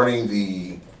regarding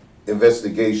the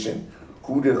investigation,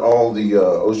 who did all the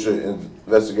OSHA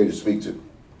investigators speak to?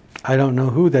 I don't know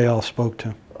who they all spoke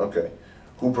to. Okay.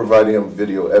 Who provided him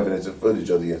video evidence and footage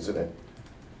of the incident?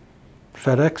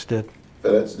 FedEx did.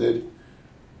 FedEx did?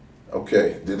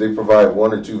 Okay. Did they provide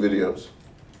 1 or 2 videos?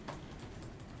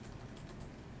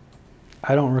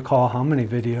 I don't recall how many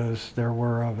videos there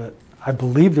were of it. I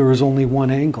believe there was only one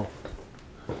angle.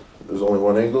 There was only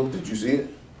one angle? Did you see it?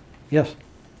 Yes.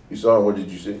 You saw it? What did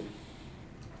you see?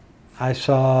 I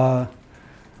saw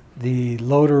the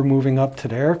loader moving up to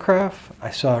the aircraft.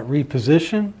 I saw it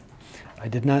reposition. I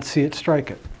did not see it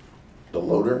strike it. The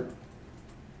loader?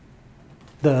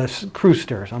 The crew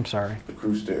stairs, I'm sorry. The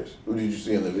crew stairs. Who did you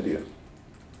see in the video?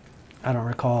 I don't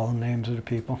recall the names of the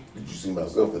people. Did you see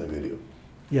myself in the video?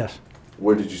 Yes.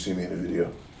 Where did you see me in the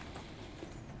video?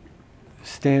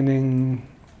 Standing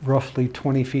roughly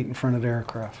 20 feet in front of the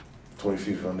aircraft. 20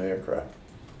 feet from the aircraft.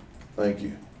 Thank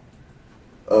you.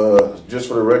 Just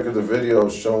for the record, the video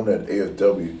shown that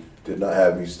AFW did not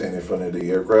have me standing in front of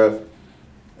the aircraft,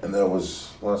 and that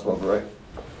was last month, right?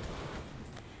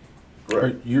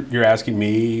 Correct. You're asking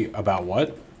me about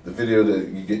what? The video that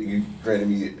you granted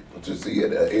me to see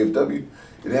at AFW, it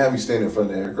didn't have me standing in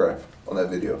front of the aircraft on that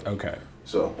video. Okay.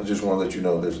 So I just want to let you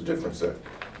know there's a difference there.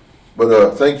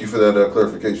 But thank you for that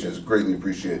clarification. It's greatly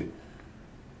appreciated.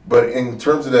 But in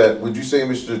terms of that, would you say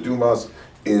Mr. Dumas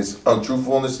is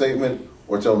untruthful in the statement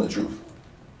or telling the truth?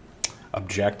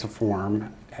 Object to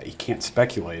form. You can't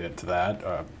speculate into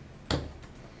that.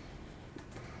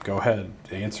 Go ahead,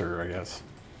 answer, I guess.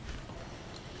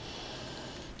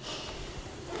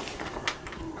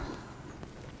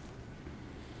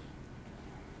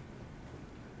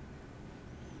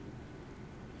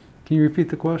 Can you repeat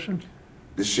the question?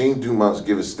 Did Shane Dumas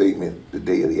give a statement the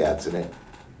day of the accident?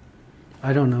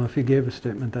 I don't know if he gave a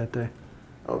statement that day.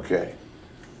 Okay.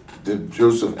 Did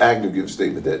Joseph Agnew give a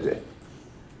statement that day?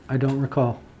 I don't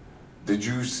recall. Did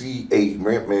you see a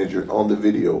ramp manager on the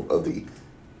video of the,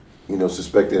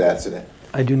 suspected accident?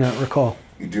 I do not recall.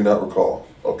 You do not recall.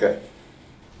 Okay.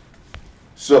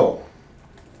 So,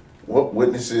 what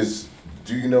witnesses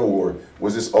do you know, or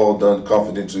was this all done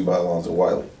confidentially by Alonzo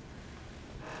Wiley?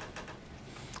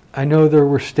 I know there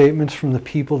were statements from the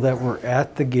people that were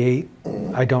at the gate.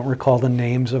 I don't recall the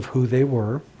names of who they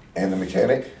were. And the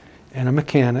mechanic? And a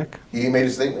mechanic. He made a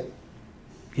statement?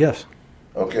 Yes.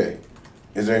 Okay.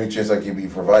 Is there any chance I can be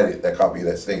provided that copy of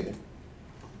that statement?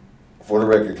 For the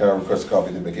record, can I request a copy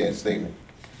of the mechanic's statement?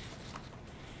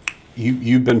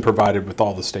 You've been provided with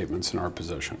all the statements in our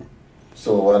position.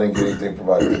 So I didn't get anything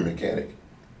provided from the mechanic.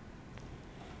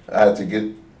 I had to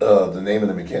get the name of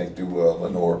the mechanic through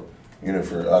Lenore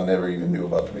Unifor. I never even knew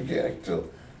about the mechanic till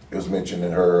it was mentioned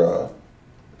in her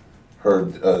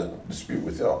dispute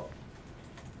with y'all.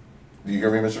 Do you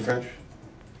hear me, Mr. French?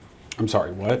 I'm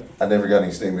sorry, what? I never got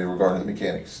any statement regarding the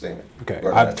mechanic's statement. Okay,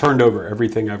 I've turned over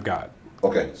everything I've got.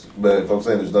 Okay, but if I'm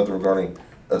saying there's nothing regarding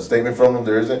a statement from him,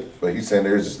 there isn't, but he's saying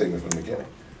there is a statement from the mechanic.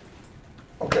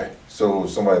 Okay, so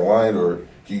somebody lying, or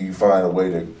can you find a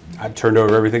way to? I've turned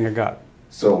over everything I got.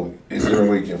 So is there a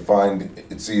way you can find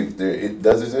and see if it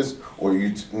does exist, or you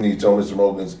need to tell Mr.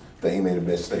 Mogans that he made a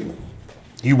misstatement?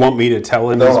 You want me to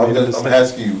tell him? No, I'm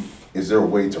asking you, is there a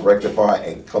way to rectify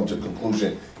and come to a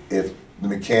conclusion if the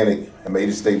mechanic made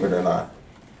a statement or not?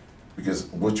 Because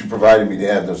what you provided me, they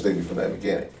have no statement from that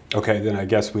mechanic. Okay, then I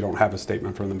guess we don't have a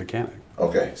statement from the mechanic.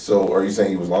 Okay, so are you saying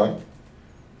he was lying?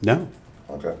 No.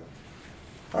 Okay.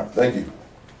 All right, thank you.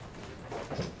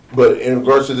 But in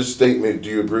regards to this statement, do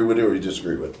you agree with it or you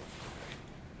disagree with it?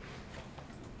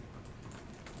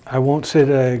 I won't say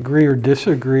that I agree or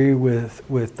disagree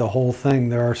with the whole thing.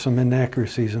 There are some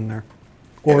inaccuracies in there.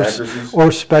 Inaccuracies?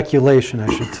 Or speculation,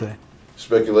 I should say.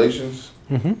 Speculations?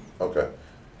 Mm-hmm. Okay.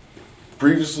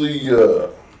 Previously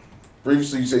you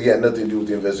said you had nothing to do with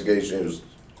the investigation. It was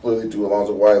clearly to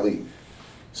Alonzo Wiley.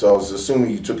 So I was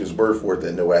assuming you took his word for it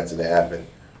that no accident happened.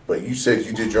 But you said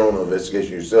you did your own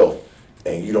investigation yourself,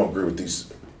 and you don't agree with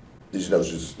these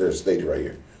notions that are stated right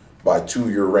here by 2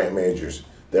 of your ramp managers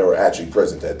that were actually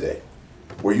present that day.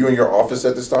 Were you in your office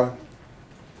at this time?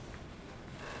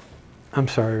 I'm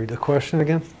sorry, the question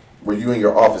again? Were you in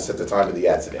your office at the time of the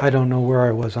accident? I don't know where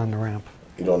I was on the ramp.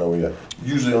 You don't know where you're at.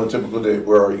 Usually on a typical day,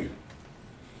 where are you?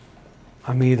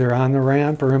 I'm either on the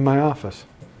ramp or in my office.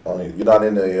 You're not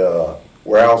in the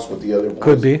warehouse with the other boys?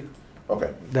 Could be.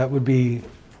 Okay. That would be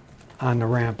on the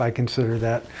ramp. I consider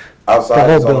that. Outside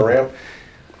The is whole on the building. ramp?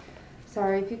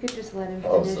 Sorry, if you could just let him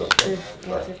Oh, finish so- his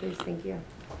right. answer, please. Thank you.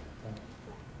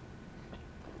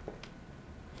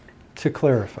 To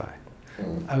clarify,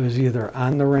 I was either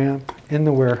on the ramp, in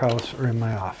the warehouse, or in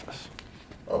my office.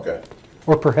 Okay,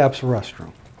 Or perhaps a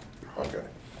restroom. okay.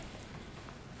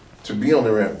 To be on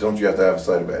the ramp, don't you have to have a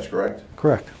site badge, correct?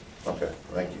 Correct. Okay,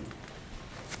 thank you.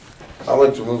 I'd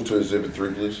like to move to Exhibit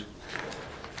 3, please.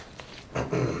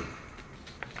 Could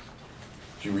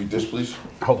you read this, please?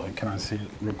 Hold on, can I see it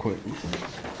real quick?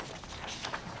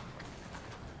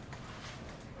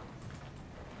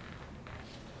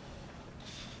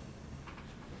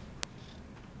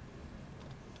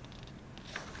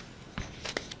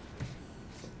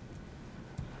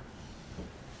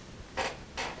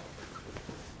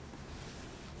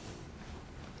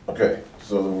 Okay,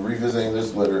 so revisiting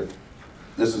this letter,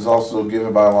 this is also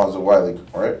given by Alonzo Wiley,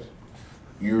 correct?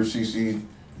 You were CCJ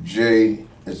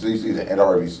and CC and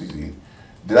RVCC.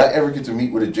 Did I ever get to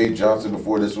meet with a Jay Johnson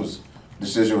before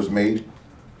decision was made?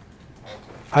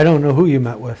 I don't know who you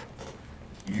met with.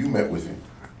 You met with him.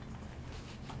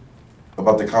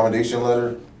 About the accommodation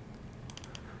letter?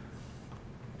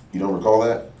 You don't recall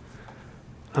that?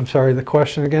 I'm sorry, the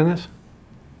question again is?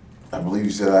 I believe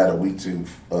you said I had a week to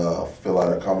fill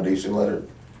out an accommodation letter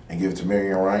and give it to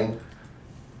Mary and Ryan.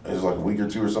 It was like a week or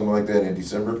two or something like that in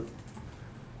December.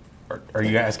 Are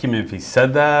you asking me if he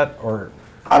said that, or?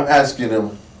 I'm asking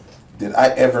him, did I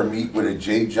ever meet with a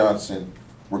Jay Johnson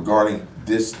regarding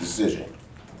this decision?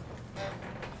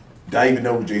 Did I even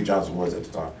know who Jay Johnson was at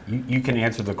the time? You can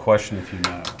answer the question if you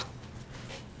know.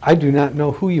 I do not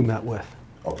know who you met with.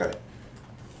 Okay.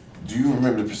 Do you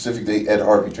remember the specific date Ed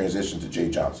Harvey transitioned to Jay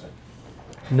Johnson?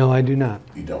 No, I do not.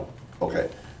 You don't. Okay.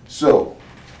 So,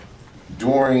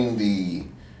 during do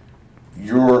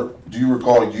you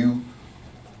recall you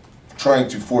trying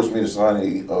to force me to sign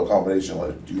a accommodation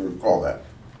letter? Do you recall that?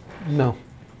 No.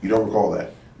 You don't recall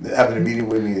that? Having a meeting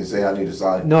with me and saying I need to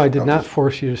sign? No, I did not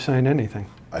force you to sign anything.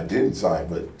 I didn't sign,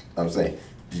 but I'm saying,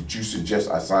 did you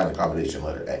suggest I sign an accommodation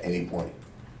letter at any point?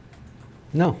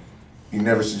 No. You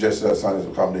never suggested I sign an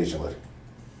accommodation letter?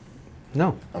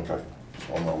 No. Okay, just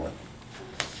one moment.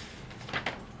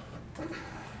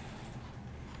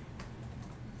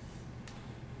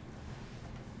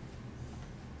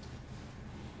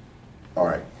 All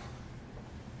right.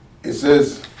 It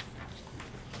says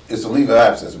it's a leave of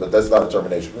absence, but that's not a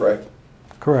termination, correct?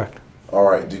 Correct. All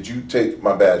right, did you take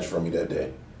my badge from me that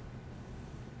day?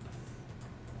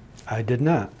 I did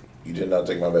not. You did not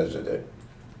take my badge that day?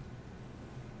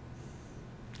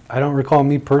 I don't recall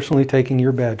me personally taking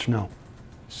your badge, no.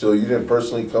 So you didn't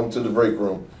personally come to the break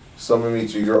room, summon me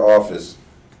to your office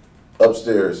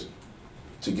upstairs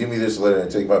to give me this letter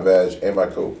and take my badge and my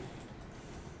coat?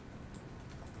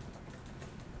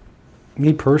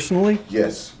 Me personally?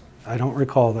 Yes. I don't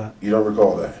recall that. You don't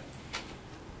recall that?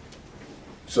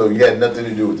 So you had nothing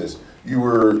to do with this. You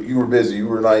were busy. You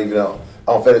were not even out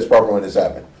on Fedex property when this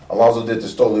happened. Alonzo did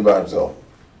this totally by himself.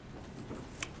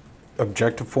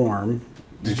 Objective form.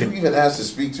 Did you even ask to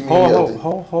speak to me? Hold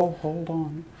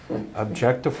on.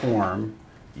 Objective form,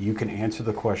 you can answer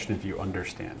the question if you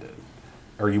understand it.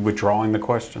 Are you withdrawing the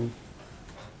question?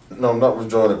 No, I'm not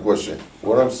withdrawing the question.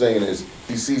 What I'm saying is,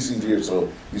 he's CC'd here,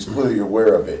 so he's clearly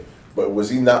aware of it. But was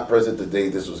he not present the day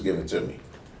this was given to me?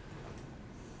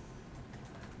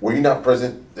 Were you not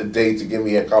present the day to give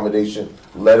me an accommodation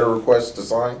letter request to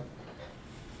sign?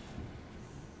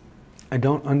 I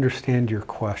don't understand your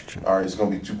question. All right, it's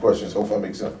going to be two questions. Hopefully that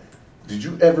makes sense. Did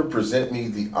you ever present me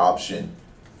the option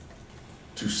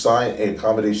to sign an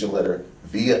accommodation letter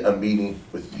via a meeting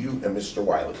with you and Mr.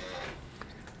 Wiley?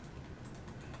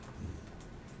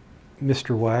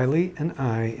 Mr. Wiley and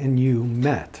I and you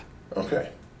met, Okay.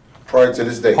 Prior to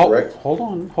this day, correct? Hold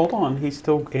on. He's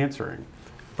still answering.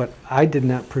 but I did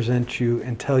not present you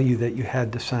and tell you that you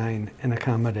had to sign an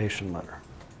accommodation letter.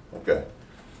 Okay.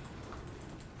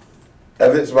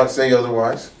 Evidence might say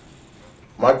otherwise.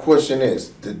 My question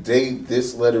is, the day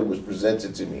this letter was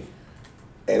presented to me,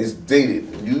 and it's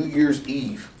dated New Year's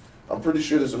Eve, I'm pretty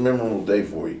sure this is a memorable day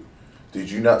for you.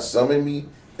 Did you not summon me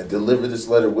and deliver this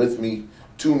letter with me,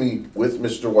 to me, with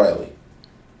Mr. Wiley?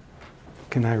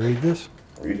 Can I read this?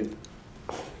 Read it.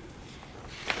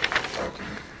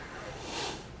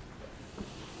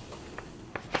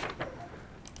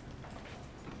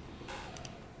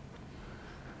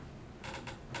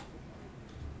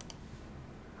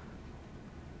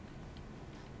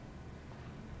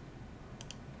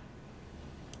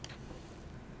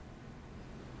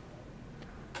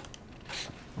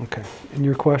 Okay. And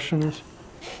your question is?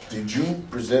 Did you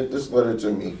present this letter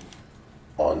to me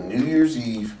on New Year's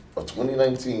Eve of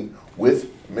 2019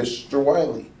 with Mr.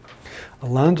 Wiley?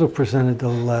 Alonzo presented the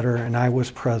letter and I was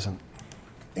present.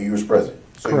 And you was present?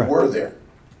 So Correct. you were there?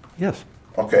 Yes.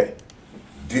 Okay.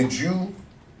 Did you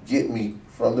get me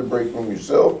from the break room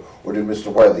yourself, or did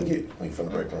Mr. Wiley get me from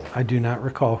the break room? I do not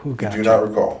recall who got You you. do not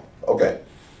recall? Okay.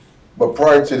 But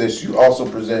prior to this, you also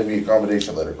presented me a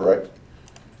accommodation letter, correct?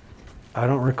 I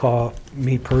don't recall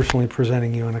me personally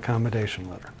presenting you an accommodation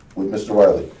letter. With Mr.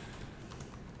 Wiley.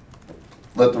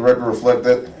 Let the record reflect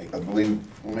that. I believe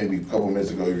maybe a couple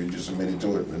minutes ago you just admitted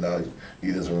to it, and now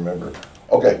he doesn't remember.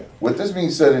 Okay, with this being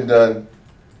said and done,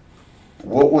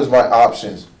 what was my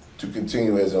options to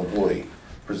continue as an employee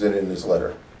presented in this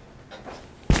letter?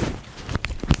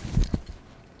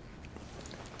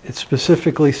 It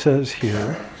specifically says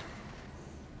here,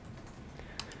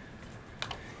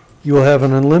 you will have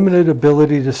an unlimited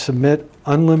ability to submit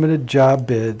unlimited job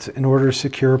bids in order to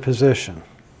secure a position.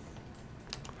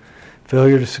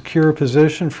 Failure to secure a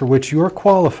position for which you are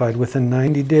qualified within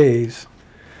 90 days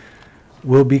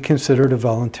will be considered a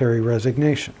voluntary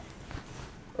resignation.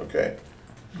 Okay.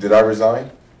 Did I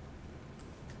resign?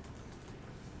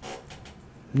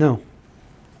 No,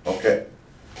 Okay.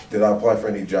 Did I apply for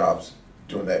any jobs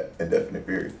during that indefinite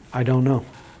period? I don't know.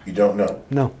 You don't know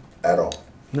No, at all?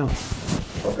 no.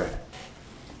 Okay.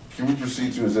 Can we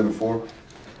proceed to Exhibit 4?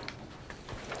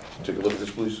 Take a look at this,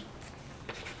 please.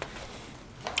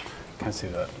 Can I see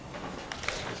that?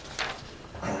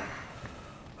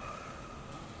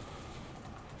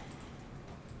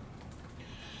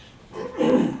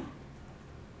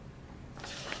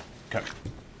 Okay.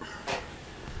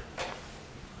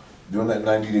 During that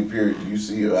 90-day period, do you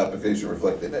see your application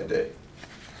reflected that day?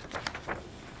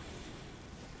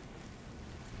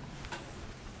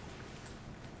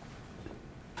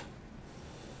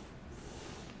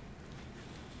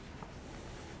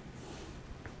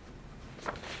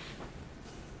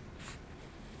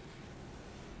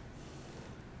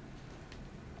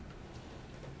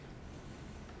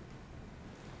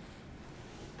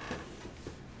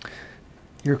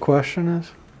 Your question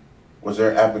is? Was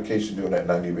there an application during that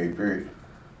 90-day period?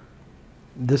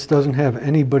 This doesn't have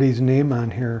anybody's name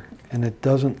on here, and it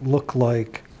doesn't look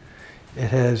like it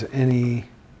has any.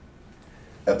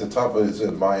 At the top of it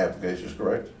says my application is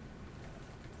correct?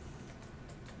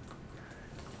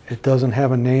 It doesn't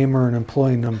have a name or an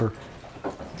employee number.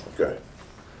 Okay.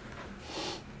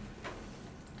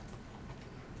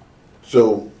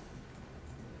 So,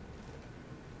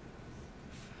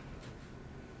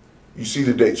 you see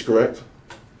the dates, correct?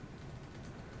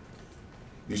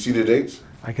 You see the dates?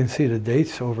 I can see the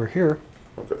dates over here.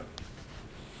 Okay.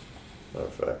 Matter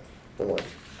of fact, hold on.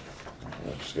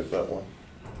 Let's skip that one.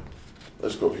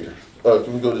 Let's go here.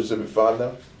 Can we go to Exhibit 5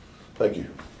 now? Thank you.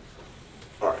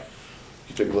 All right. Can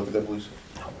you take a look at that, please?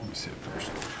 Let me see it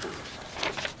first.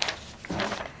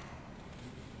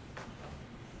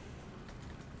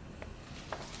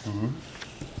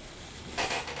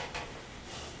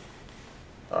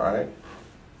 All right.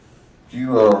 Can you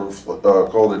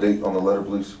call the date on the letter,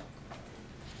 please?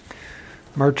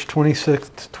 March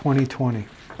 26th, 2020.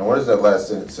 And what does that last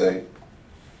sentence say?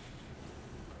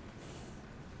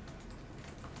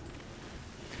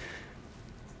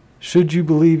 Should you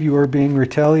believe you are being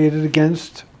retaliated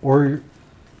against, or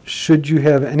should you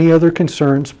have any other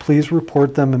concerns, please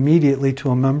report them immediately to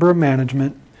a member of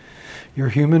management, your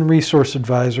human resource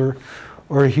advisor,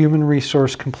 or a human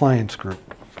resource compliance group.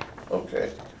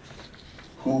 Okay.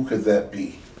 Who could that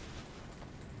be?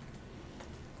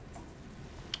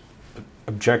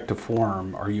 Objective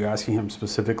form, are you asking him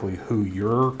specifically who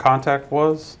your contact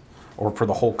was, or for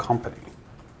the whole company?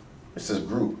 It says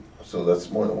group, so that's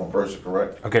more than one person,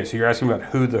 correct? Okay, so you're asking about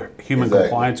who the human Exactly.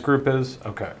 compliance group is?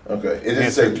 Okay. Okay. It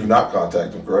didn't say do not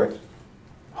contact them, correct?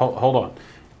 Hold on.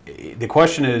 The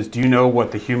question is, do you know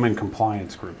what the human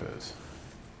compliance group is?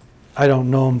 I don't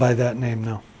know him by that name,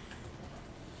 no.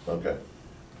 Okay.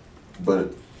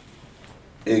 But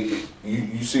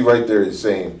you see right there it's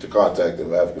saying to contact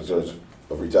them if I have concerns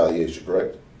of retaliation,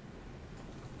 correct?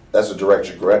 That's a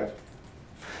direction, correct?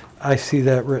 I see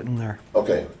that written there.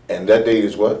 Okay. And that date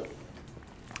is what?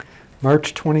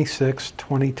 March 26,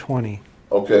 2020.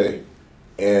 Okay.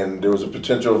 And there was a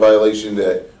potential violation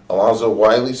that Alonzo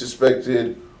Wiley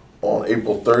suspected on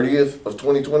April 30th of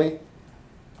 2020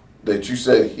 that you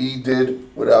said he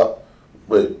did without,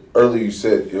 but earlier you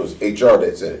said it was HR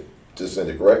that said it, to send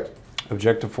it, correct?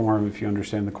 Objective form, if you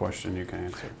understand the question, you can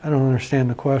answer. I don't understand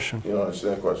the question. You don't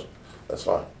understand the question? That's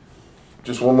fine.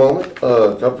 Just one moment.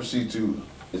 Can I proceed to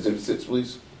Exhibit 6,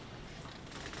 please?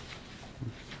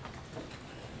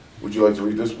 Would you like to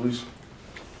read this, please?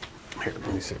 Here,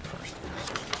 let me see it first.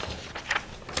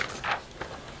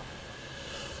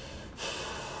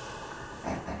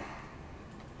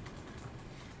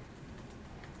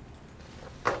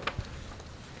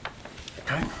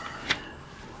 Okay.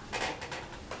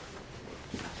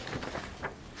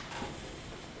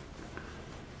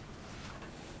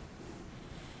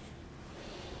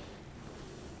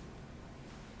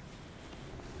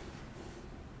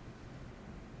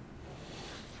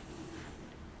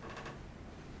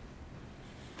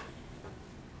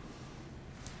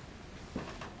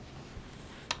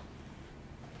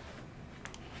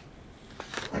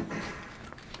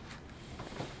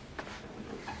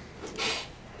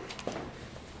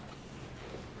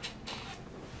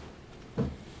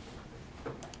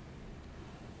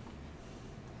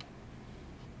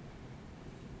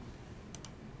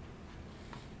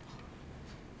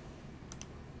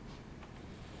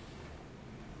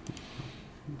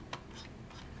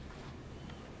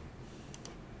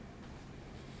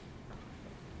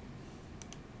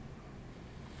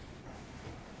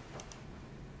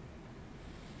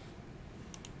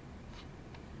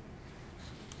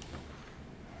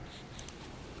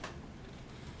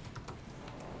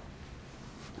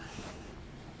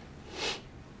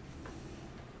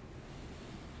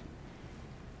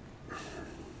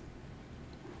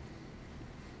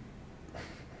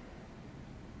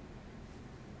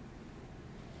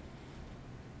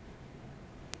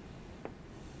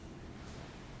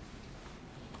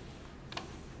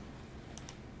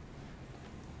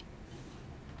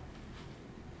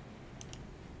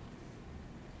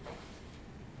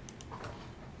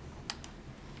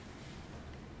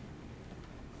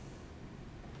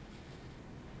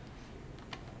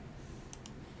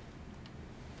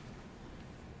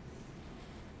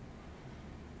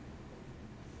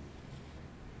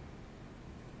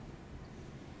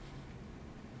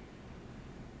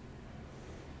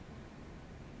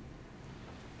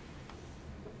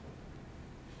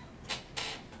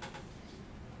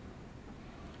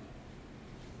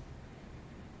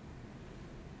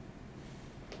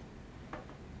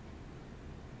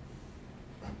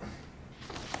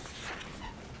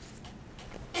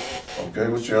 Okay,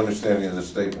 what's your understanding of this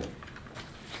statement?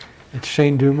 It's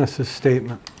Shane Dumas's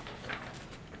statement.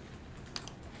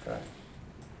 Okay.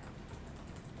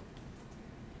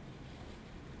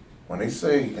 When they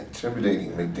say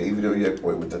intimidating McDavid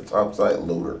Oyekwe with the topside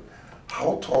loader,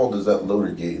 how tall does that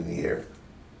loader get in the air?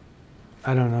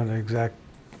 I don't know the exact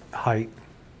height.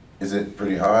 Is it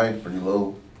pretty high, pretty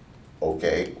low?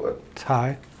 Okay, what? It's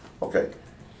high. Okay.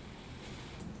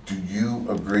 Do you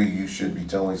agree you should be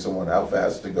telling someone how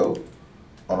fast to go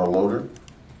on a loader?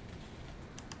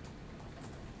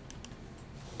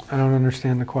 I don't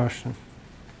understand the question.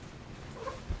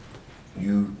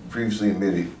 You previously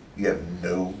admitted you have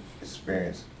no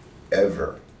experience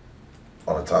ever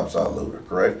on a topside loader,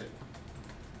 correct?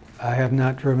 I have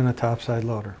not driven a topside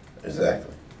loader.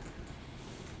 Exactly.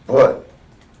 But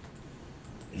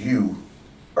you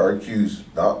are accused,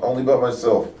 not only by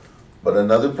myself, but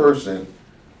another person,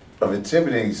 of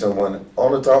intimidating someone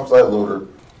on a topside loader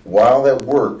while at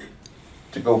work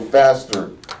to go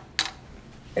faster.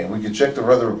 And we can check the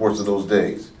weather reports of those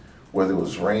days, whether it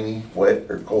was rainy, wet,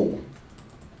 or cold.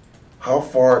 How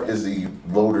far is the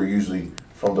loader usually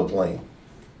from the plane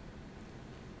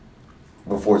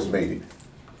before it's mated?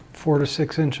 4 to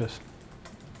 6 inches.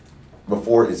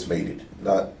 Before it's mated,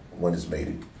 not when it's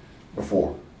mated.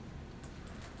 Before.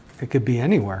 It could be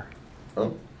anywhere.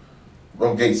 Huh?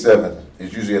 On gate 7,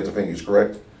 it's usually at the fingers,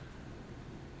 correct?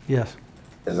 Yes,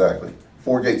 Exactly.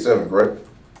 4 gate 7, correct?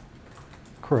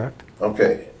 correct.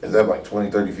 Okay. Is that like 20,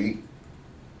 30 feet?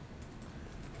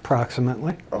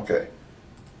 Approximately. Okay.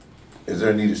 Is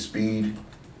there a need of speed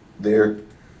there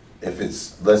if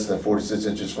it's less than 46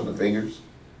 inches from the fingers?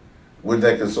 Would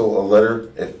that console a letter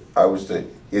if I was to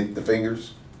hit the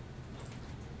fingers?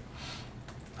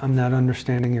 I'm not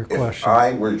understanding your If question.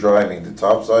 I were driving the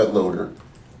topside loader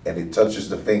and it touches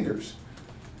the fingers,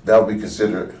 that would be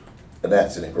considered an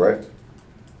accident, correct?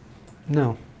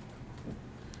 No.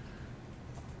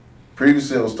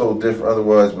 Previously, I was told different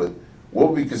otherwise, but what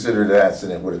would be considered an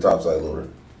accident with a topside loader?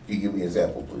 Can you give me an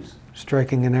example, please?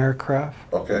 Striking an aircraft.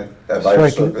 Okay. Have I ever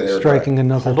struck an aircraft? Striking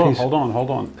another piece. Hold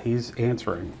on. He's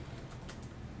answering.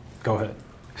 Go ahead.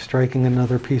 Striking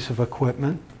another piece of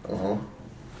equipment. Uh-huh.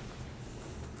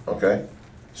 Okay.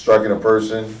 Striking a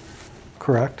person.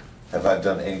 Correct. Have I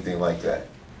done anything like that?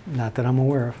 Not that I'm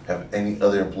aware of. Have any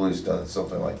other employees done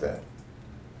something like that?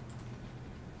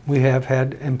 We have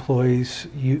had employees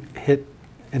hit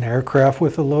an aircraft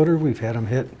with a loader. We've had them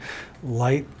hit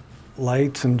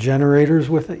lights and generators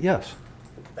with it. Yes.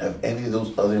 Have any of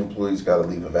those other employees got a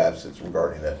leave of absence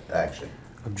regarding that action?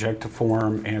 Object to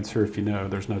form, answer if you know.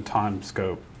 There's no time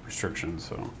scope restrictions,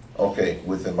 so. Okay,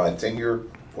 within my tenure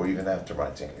or even after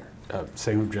my tenure?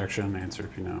 Same objection, answer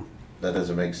if you know. That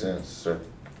doesn't make sense, sir.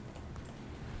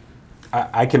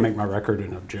 I can make my record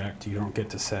and object. You don't get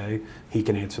to say. He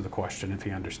can answer the question if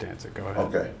he understands it. Go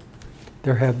ahead. Okay,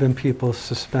 There have been people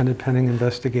suspended pending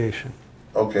investigation.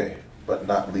 okay, but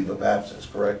not leave of absence,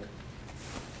 correct?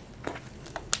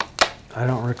 I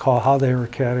don't recall how they were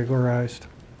categorized.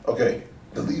 Okay,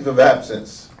 the leave of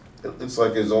absence, it looks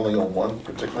like it's only on one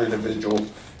particular individual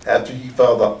after he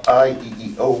filed the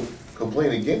IEEO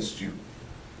complaint against you.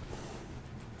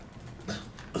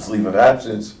 This leave of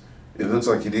absence, it looks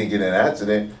like you didn't get in an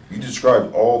accident. You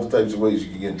described all the types of ways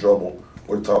you can get in trouble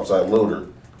with a topside loader.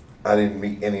 I didn't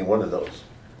meet any one of those.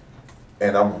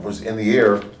 And I was in the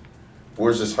air.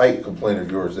 Where's this height complaint of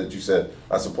yours that you said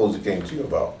I suppose it came to you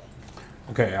about?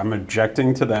 Okay, I'm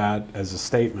objecting to that as a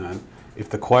statement. If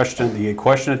the question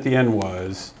at the end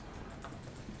was,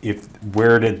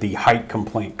 where did the height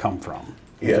complaint come from?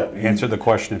 Yeah. Answer the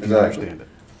question if you Exactly. understand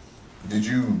it. Did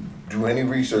you do any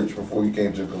research before you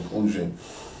came to the conclusion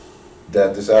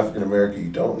that this African American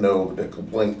you don't know that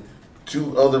complained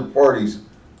to other parties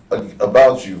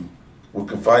about you were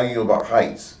confining you about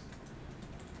heights?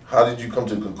 How did you come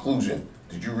to the conclusion?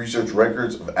 Did you research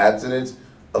records of accidents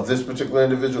of this particular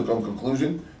individual, come to the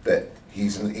conclusion that he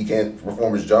can't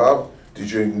perform his job?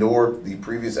 Did you ignore the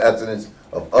previous accidents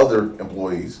of other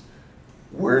employees?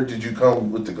 Where did you come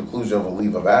with the conclusion of a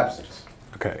leave of absence?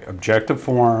 Okay, objective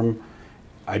form.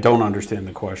 I don't understand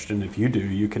the question. If you do,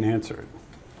 you can answer it.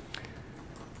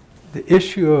 The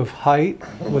issue of height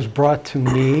was brought to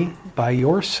me by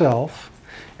yourself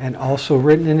and also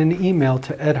written in an email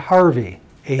to Ed Harvey,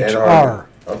 HR. Ed Harvey.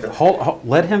 Okay. Hold,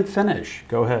 let him finish.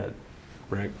 Go ahead,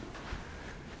 Rick.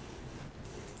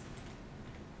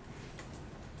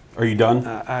 Are you done?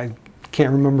 I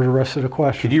can't remember the rest of the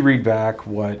question. Could you read back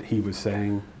what he was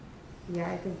saying?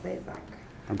 Yeah, I can play it back.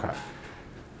 Okay.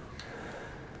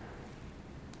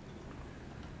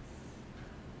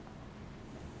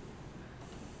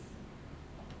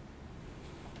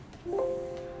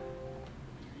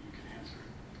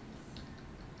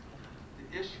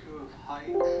 The issue of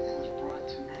height was brought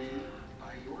to me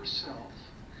by yourself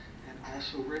and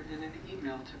also written in an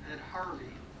email to Ed Harvey,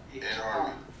 HR. Ed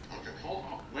Harvey. Okay. Hold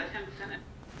on, let him finish.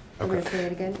 I'm going to say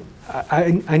it again.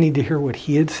 I need to hear what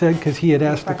he had said because he had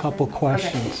asked a couple Okay.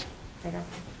 questions. I got you.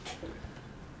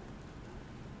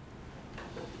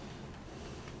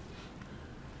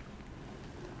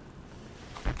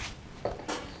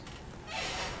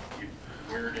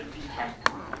 Where did the height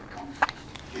come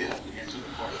from? Yeah, answer the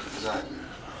question. Exactly.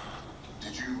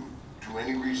 Did you do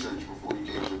any research before you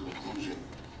came to the conclusion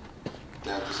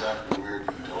that this African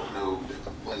American you don't know that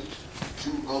complained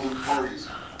to other parties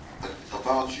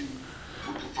about you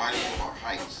were confining you about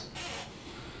heights?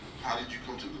 How did you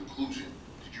come to the conclusion?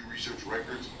 Did you research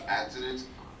records of accidents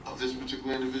of this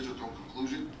particular individual come to the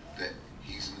conclusion that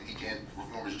he can't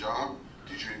perform his job?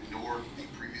 Did you ignore the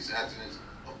previous accidents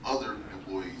of other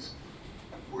employees?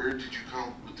 Where did you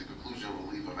come with the conclusion of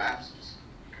a leave of absence?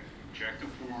 Objective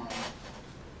form.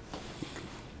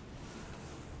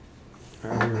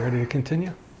 Are we ready to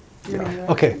continue? Yeah.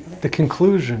 Okay, the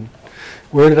conclusion.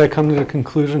 Where did I come to the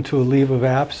conclusion to a leave of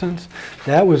absence?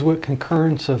 That was with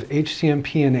concurrence of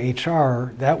HCMP and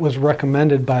HR. That was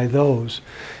recommended by those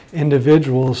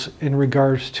individuals in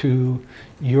regards to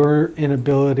your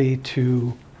inability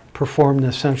to perform the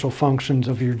essential functions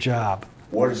of your job.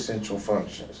 What essential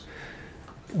functions?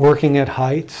 Working at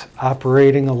heights,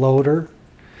 operating a loader.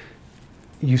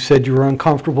 You said you were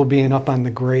uncomfortable being up on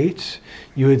the grates.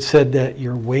 You had said that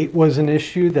your weight was an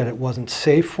issue, that it wasn't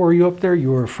safe for you up there.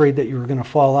 You were afraid that you were going to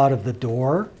fall out of the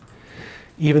door,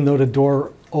 even though the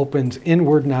door opens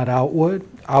inward, not outward.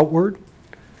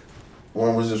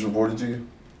 When was this reported to you?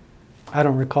 I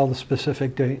don't recall the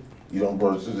specific date. You don't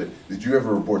report this to Did you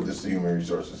ever report this to Human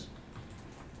Resources?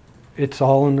 It's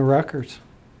all in the records.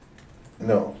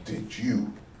 No. Did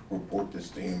you report this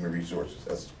to Human Resources?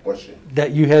 That's the question.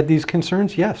 That you had these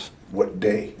concerns? Yes. What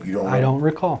day? You don't know? I don't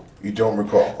recall. You don't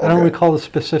recall? Okay. I don't recall the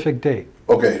specific date.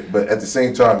 Okay, but at the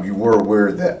same time, you were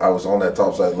aware that I was on that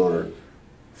topside loader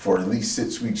for at least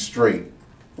 6 weeks straight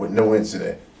with no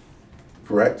incident,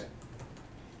 correct?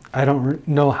 I don't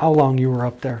know how long you were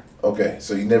up there. Okay,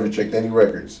 so you never checked any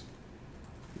records?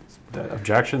 The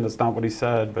objection, that's not what he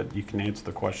said, but you can answer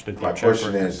the question. My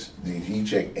question is, did he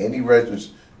check any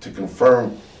records to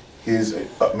confirm his,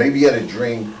 maybe he had a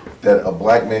dream that a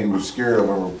black man who was scared of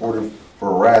him reported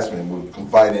for harassment would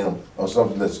confide in him on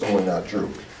something that's totally not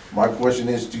true? My question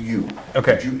is to you.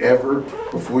 Okay. Did you ever,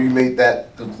 before you made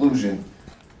that conclusion,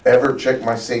 ever check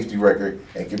my safety record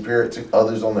and compare it to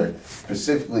others on there,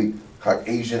 specifically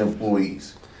Caucasian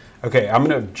employees? Okay, I'm going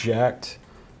to object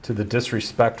to the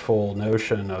disrespectful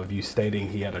notion of you stating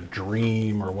he had a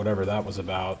dream or whatever that was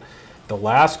about. The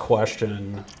last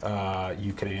question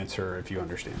you can answer if you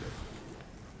understand it.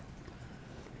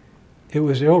 It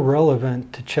was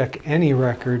irrelevant to check any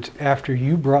records after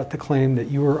you brought the claim that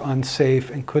you were unsafe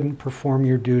and couldn't perform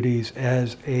your duties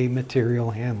as a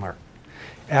material handler.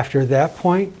 After that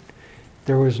point,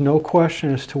 there was no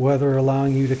question as to whether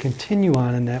allowing you to continue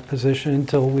on in that position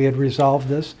until we had resolved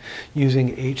this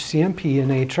using HCMP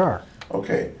and HR.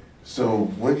 Okay, so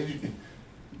when did you,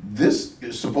 this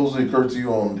supposedly occurred to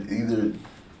you on either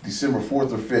December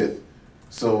 4th or 5th.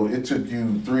 So it took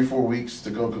you 3-4 weeks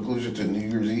to come to conclusion to New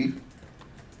Year's Eve?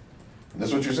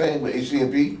 That's what you're saying with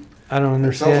HCMP? I don't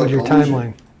It sounds understand like your collusion.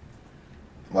 timeline.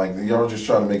 Like, y'all just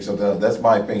trying to make something up. That's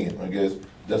my opinion, I guess.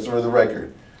 That's for the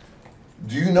record.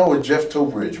 Do you know a Jeff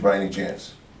Tobridge by any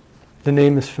chance? The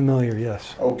name is familiar,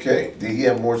 yes. Okay, did he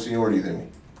have more seniority than me?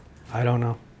 I don't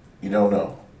know. You don't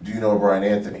know. Do you know Brian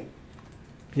Anthony?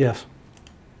 Yes.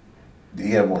 Did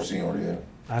he have more seniority than me?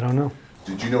 I don't know.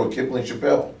 Did you know a Kipling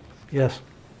Chappelle? Yes.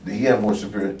 Did he have more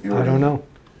superiority? I don't know.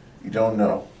 You don't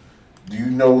know. Do you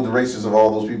know the races of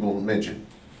all those people mentioned?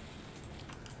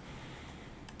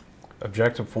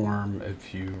 Objective form,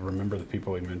 if you remember the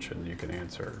people he mentioned, you can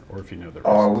answer, or if you know the We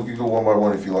rest. can go one by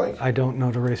one if you like. I don't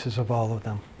know the races of all of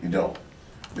them. You don't.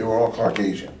 They were all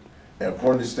Caucasian. And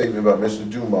according to the statement about Mr.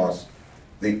 Dumas,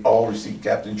 they all received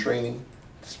captain training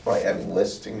despite having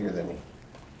less tenure than me.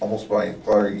 Almost by a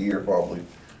prior year, probably.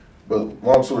 But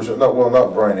long story short, not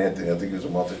Brian Anthony, I think it was a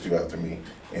month or two after me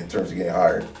in terms of getting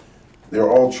hired. They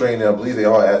were all trained, and I believe they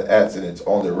all had accidents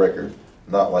on their record,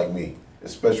 not like me,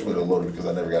 especially with a loader, because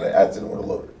I never got an accident with a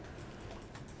loader.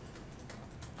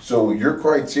 So your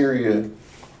criteria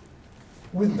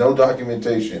with no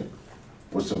documentation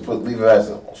was to put leave of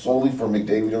absence solely for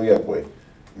McDavid Oyekwe,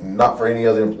 not for any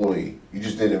other employee. You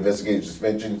just did investigative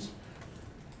suspensions,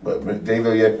 but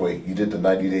McDavid Oyekwe, you did the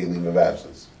 90-day leave of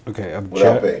absence. Okay,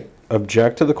 Without pay.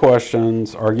 object to the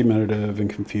questions, argumentative and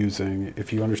confusing.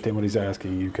 If you understand what he's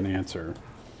asking, you can answer.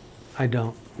 I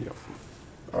don't. Yep.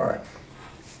 All right.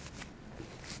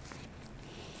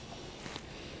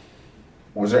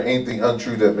 Was there anything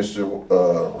untrue that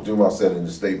Mr. Dumas said in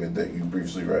the statement that you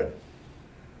previously read?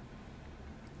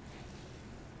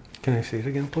 Can I see it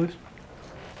again, please?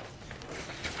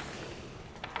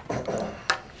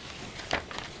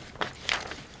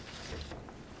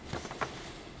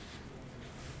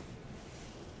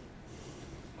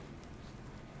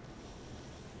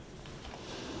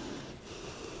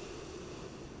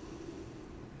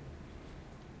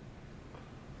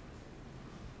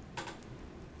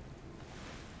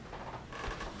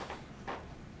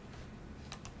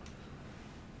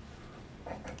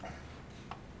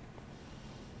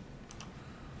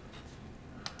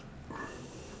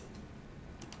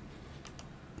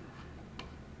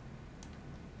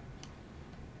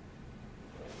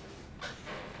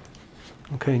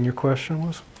 Okay, and your question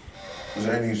was? Was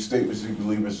there any statements you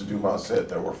believe Mr. Dumas said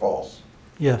that were false?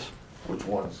 Yes, Which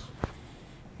ones?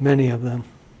 many of them.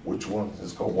 Which ones?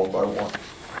 Let's go one by one.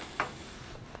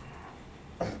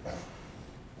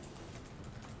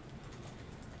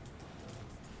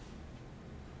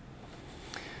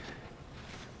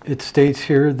 It states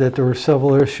here that there were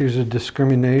several issues of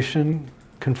discrimination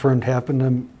confirmed happened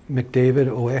to McDavid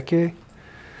Oyekwe.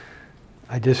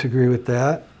 I disagree with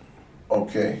that.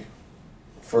 Okay.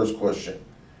 First question.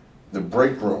 The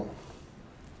break room.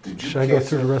 Did you Should I go cancel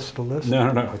through the rest of the list?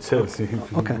 No, it's his. You can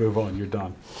Okay. move on. You're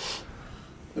done.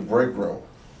 the break room?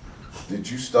 Did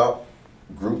you stop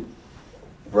group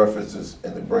references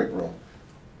in the break room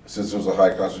since there was a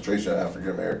high concentration of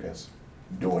African Americans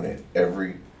doing it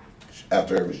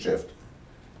after every shift?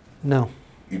 No,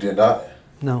 You did not?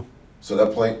 no, So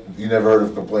you never heard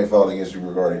of complaint filed against you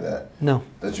regarding that? no,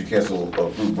 That you canceled a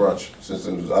group brunch since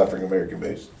it was African American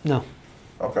based? no.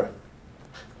 Okay.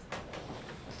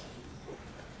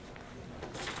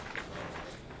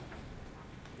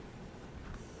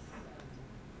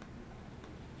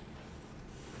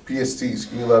 PSTs,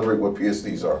 can you elaborate what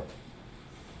PSTs are?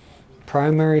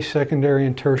 Primary, secondary,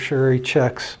 and tertiary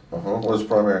checks. What is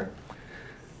primary?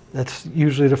 That's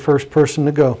usually the first person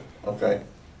to go. Okay.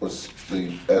 What's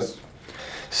the S?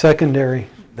 Secondary,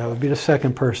 that would be the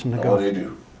second person to And what do go. they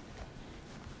do?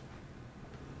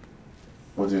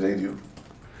 What do they do?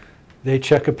 They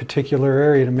check a particular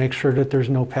area to make sure that there's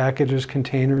no packages,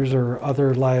 containers, or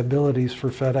other liabilities for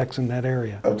FedEx in that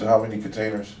area. Up to how many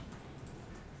containers?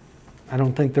 I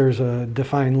don't think there's a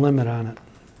defined limit on it.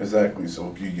 Exactly,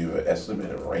 so if you give an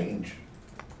estimated range,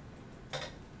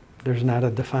 There's not a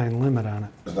defined limit on it.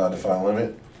 there's not a defined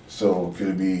limit, so could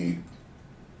it be,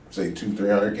 say,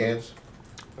 200-300 cans?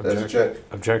 That's a check?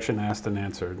 Objection asked and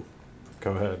answered.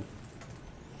 Go ahead.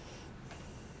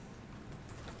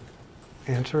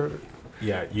 Answer?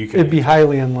 Yeah, you can. It'd be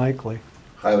highly unlikely.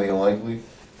 Highly unlikely,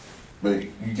 but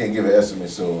you can't give an estimate,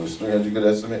 so is 300 a good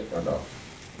estimate or no?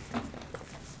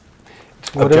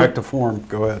 It's whatever, Object to form.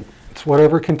 Go ahead. it's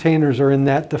whatever containers are in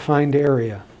that defined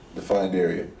area. Defined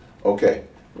area. Okay,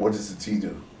 what does the T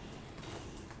do?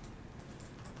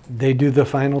 They do the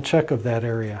final check of that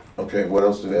area. Okay, what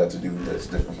else do they have to do that's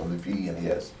different from the P and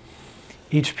the S?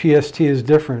 Each PST is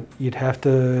different. You'd have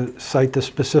to cite the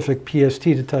specific PST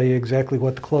to tell you exactly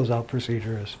what the closeout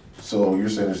procedure is. So you're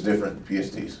saying there's different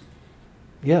PSTs?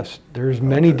 Yes, there's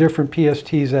many Okay. different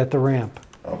PSTs at the ramp.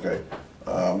 Okay,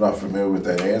 I'm not familiar with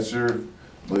that answer.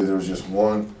 I believe there was just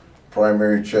one.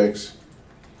 Primary checks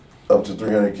up to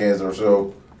 300 cans or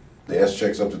so. The S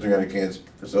checks up to 300 cans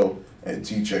or so, and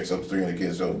T checks up to 300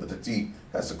 cans or so. But the T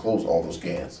has to close all those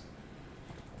cans,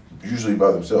 usually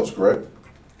by themselves, correct?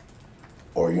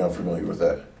 Or are you unfamiliar with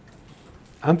that?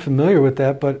 I'm familiar with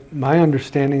that, but my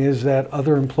understanding is that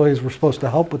other employees were supposed to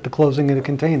help with the closing of the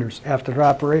containers after the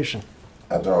operation.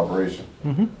 After operation?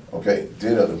 Mm-hmm. Okay,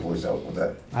 did other employees help with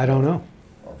that? I don't know.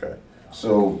 Okay,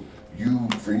 so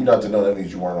for you not to know, that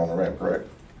means you weren't on the ramp, correct?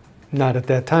 Not at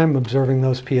that time observing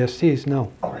those PSTs,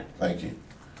 no. All right, thank you.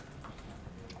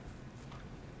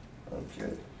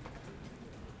 Okay.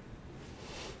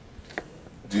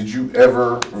 Did you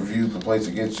ever review complaints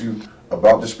against you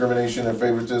about discrimination and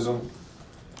favoritism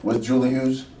with Julie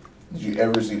Hughes? Did you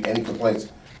ever receive any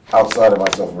complaints outside of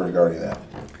myself regarding that?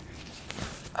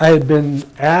 I had been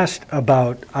asked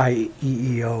about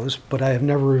IEEOs, but I have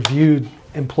never reviewed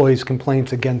employees'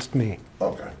 complaints against me.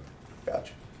 Okay,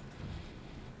 gotcha.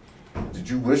 Did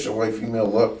you wish a white female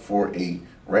luck for a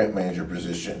ramp manager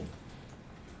position?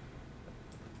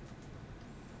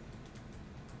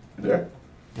 You there?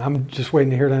 I'm just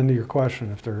waiting to hear the end of your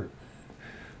question. If they're,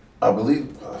 I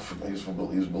believe, he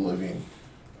was Bolivian.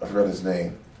 I forgot his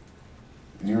name.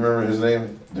 Do you remember his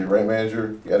name? The ramp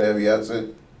manager? He had a heavy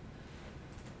outfit?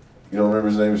 You don't remember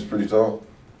his name? He's pretty tall?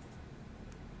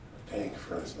 Dang, I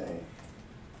forgot his name.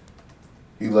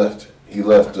 He left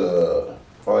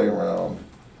probably around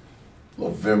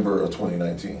November of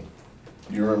 2019.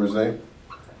 Do you remember his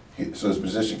name? So his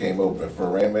position came open for a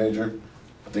ramp manager.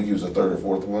 I think he was the third or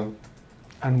fourth one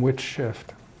on which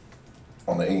shift?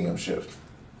 on the AM shift.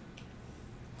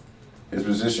 His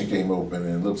position came open,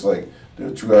 and it looks like there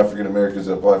are 2 African Americans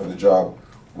that applied for the job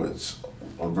with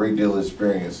a great deal of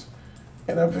experience.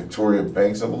 And Victoria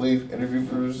Banks, I believe, interviewed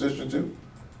for the position too.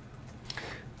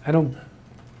 I'm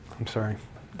sorry.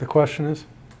 The question is?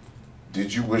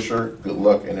 Did you wish her good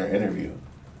luck in her interview?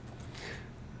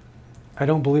 I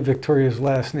don't believe Victoria's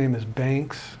last name is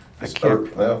Banks. I It's can't.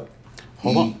 Earp now.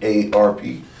 Hold on.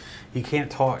 EARP. He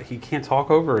can't talk. He can't talk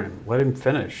over him. Let him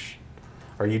finish.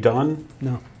 Are you done?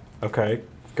 No. Okay.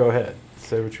 Go ahead.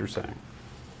 Say what you're saying.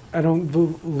 I don't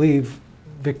believe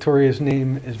Victoria's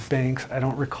name is Banks. I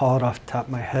don't recall it off the top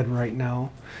of my head right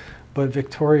now. But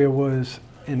Victoria was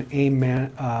an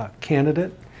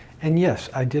candidate. And yes,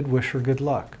 I did wish her good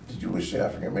luck. Did you wish the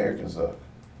African Americans luck?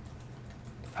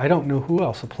 I don't know who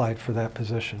else applied for that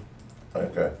position.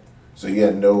 Okay. So you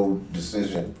had no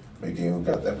decision making who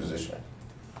got that position?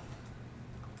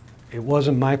 It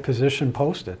wasn't my position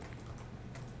posted.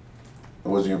 It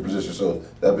wasn't your position, so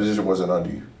that position wasn't under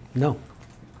you? No.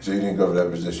 So you didn't go for that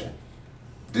position?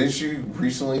 Didn't she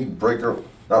recently break her,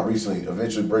 not recently,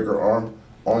 eventually break her arm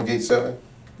on gate 7?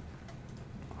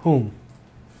 Whom?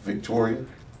 Victoria?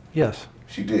 Yes.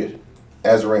 She did.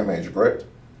 As a ramp manager, correct?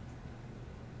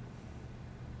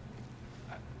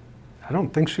 I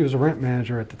don't think she was a ramp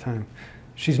manager at the time.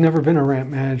 She's never been a ramp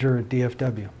manager at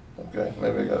DFW. Okay,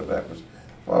 maybe I got it backwards.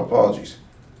 My apologies.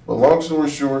 But long story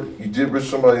short, you did wish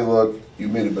somebody luck, you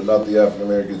made it, but not the African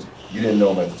Americans. You didn't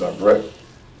know them at the time, correct?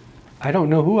 I don't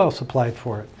know who else applied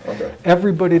for it. Okay.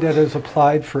 Everybody that has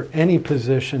applied for any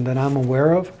position that I'm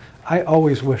aware of, I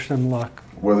always wish them luck.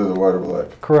 Whether they're white or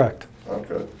black? Correct.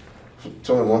 Okay. So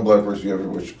tell me one black person you ever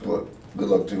wish good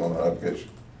luck to on the application.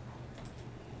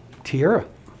 Tierra,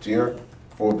 Tier,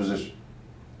 for what position?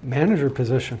 manager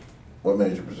position. What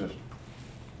manager position?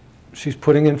 She's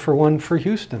putting in for one for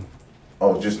Houston.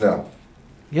 Oh, just now?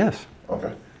 Yes.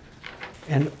 Okay.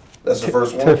 And That's the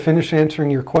first one? to finish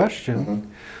answering your question, Mhm.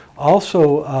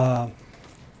 also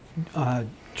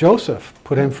Joseph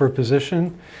put in for a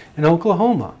position in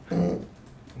Oklahoma. Mhm.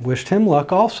 Wished him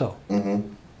luck also. Mhm.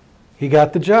 He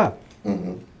got the job.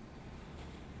 Mhm.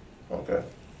 Okay.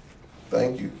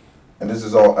 Thank you. And this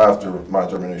is all after my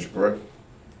termination, correct?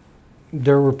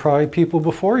 There were probably people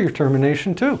before your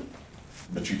termination too.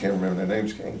 But you can't remember their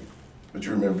names, can you? But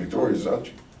you remember Victoria's, don't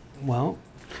you? Well,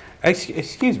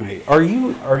 Excuse me, are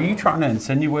you trying to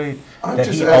insinuate I'm that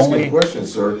just he asking only...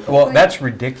 questions, sir. Well, that's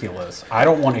ridiculous. I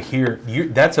don't want to hear,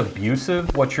 that's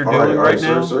abusive, what you're doing right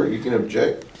now. Sir, you can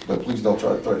object, but please don't try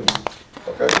to threaten me,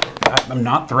 okay? I'm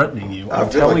not threatening you. I I'm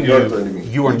feel like telling you are you, threatening me.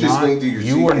 you are just not, leaned to your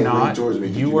you seat are and leaned not, towards me.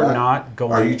 Did you are not Are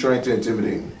going, you trying to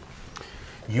intimidate me?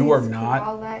 you are Please, not,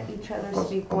 I'll let each other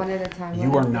speak one at a time.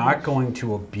 you are not going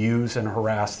to abuse and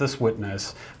harass this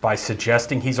witness by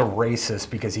suggesting he's a racist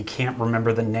because he can't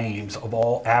remember the names of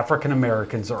all African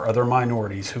Americans or other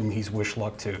minorities whom he's wished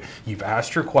luck to. You've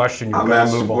asked your question, you're I'm going to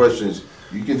asking move on. questions.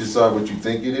 You can decide what you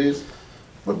think it is,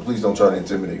 but please don't try to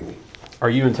intimidate me. Are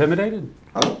you intimidated?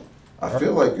 I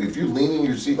feel like if you lean in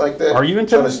your seat like that, Are you trying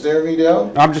to intimidated? stare me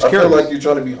down, I'm just I curious. feel like you're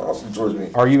trying to be hostile towards me.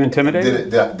 Are you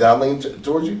intimidated? Did I lean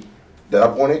towards you? Did I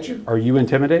point at you? Are you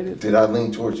intimidated? Did I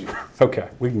lean towards you? Okay,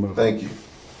 we can move on. Thank you.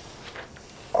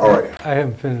 All right. I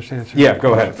haven't finished answering. Yeah,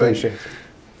 go ahead, Thank finish you. answering.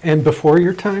 And before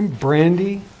your time,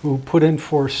 Brandy, who put in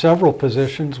for several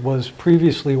positions, was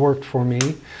previously worked for me,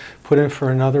 put in for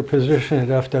another position at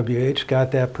FWH,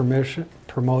 got that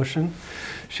promotion.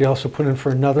 She also put in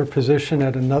for another position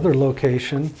at another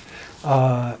location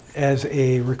as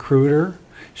a recruiter.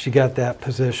 She got that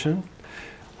position.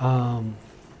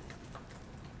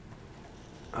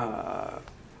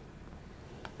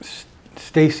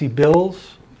 Stacy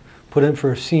Bills put in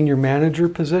for a senior manager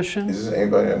position. Is this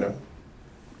anybody I know?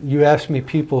 You asked me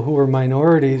people who were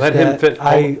minorities Let him that fit-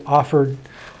 I offered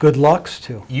good lucks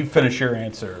to. You finish your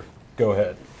answer. Go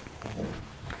ahead.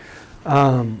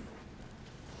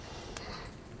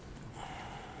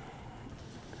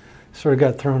 Sort of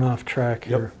got thrown off track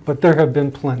Yep. here, but there have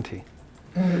been plenty.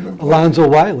 Alonzo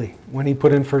Wiley, when he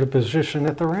put in for the position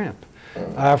at the ramp,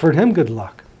 I offered him good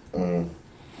luck.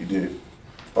 You did.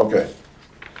 Okay.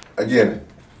 Again,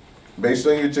 based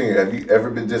on your tenure, have you ever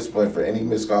been disciplined for any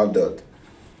misconduct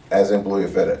as an employee of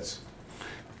FedEx?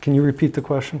 Can you repeat the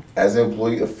question? As an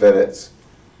employee of FedEx,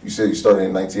 you said you started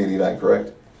in 1989,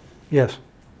 correct? Yes.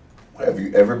 Have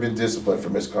you ever been disciplined for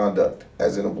misconduct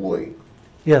as an employee?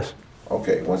 Yes.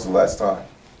 Okay, when's the last time?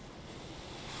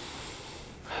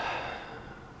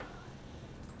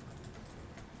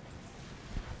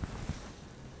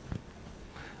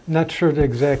 Not sure the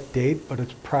exact date, but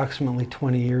it's approximately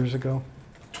 20 years ago.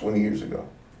 20 years ago.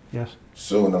 Yes.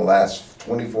 So in the last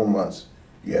 24 months,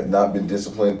 you have not been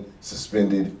disciplined,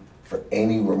 suspended for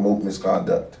any remote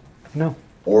misconduct No.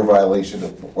 or violation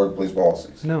of workplace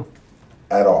policies No.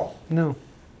 at all? No.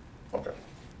 Okay.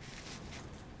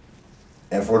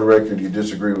 And for the record, you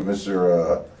disagree with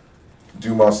Mr.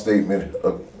 Dumas' statement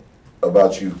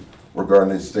about you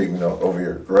regarding his statement over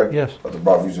here, correct? Yes. Of the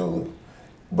Bravo Zulu.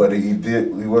 But he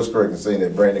was correct in saying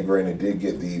that Brandon Grannon did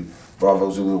get the Bravo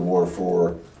Zulu Award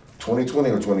for 2020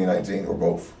 or 2019, or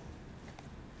both.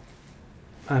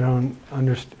 I don't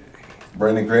understand.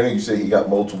 Brandon Grannon, you said he got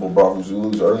multiple Bravo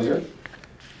Zulus earlier?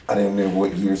 I didn't know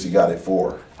what years he got it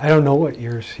for. I don't know what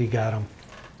years he got them.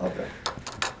 Okay,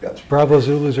 gotcha. Bravo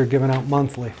Zulus are given out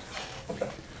monthly. Okay,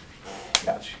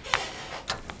 gotcha.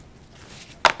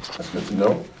 That's good to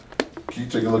know. Can you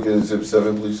take a look at Exhibit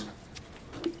 7, please?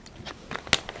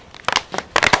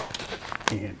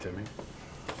 Can you hand it to me?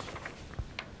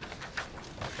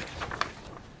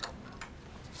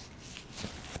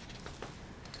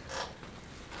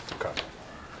 Okay.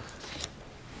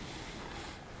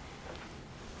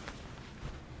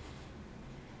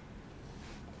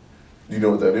 Do you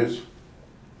know what that is?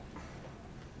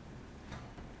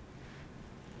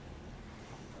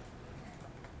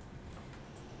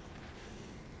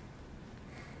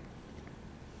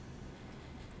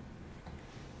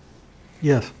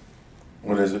 Yes.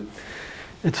 What is it?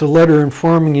 It's a letter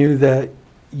informing you that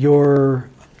your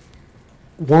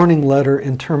warning letter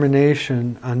and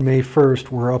termination on May 1st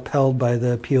were upheld by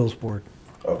the appeals board.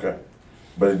 Okay.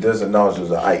 But it does acknowledge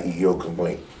there's an IEO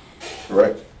complaint,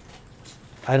 correct?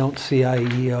 I don't see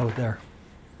IEO there.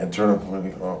 Internal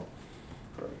complaint, oh,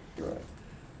 correct, you're right.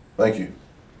 Thank you.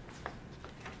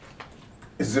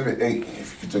 Exhibit 8,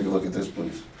 if you could take a look at this,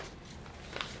 please.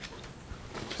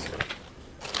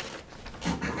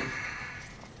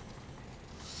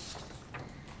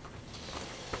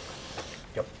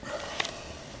 Yep.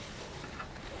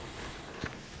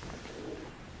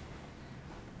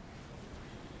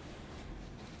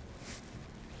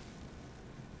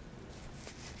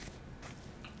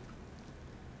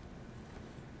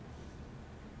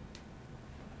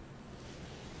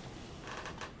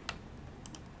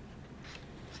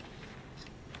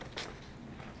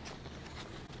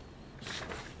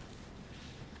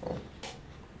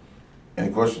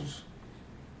 Any questions?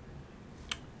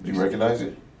 Do you recognize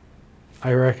it?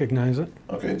 I recognize it.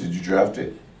 Okay, did you draft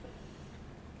it?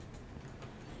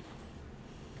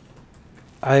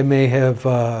 I may have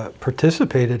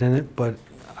participated in it, but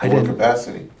I In what didn't.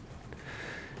 capacity?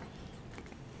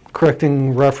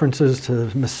 Correcting references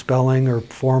to misspelling or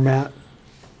format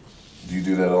Do you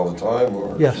do that all the time,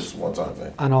 or Yes. just one time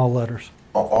thing? on all letters.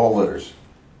 All letters.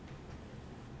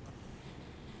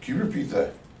 Can you repeat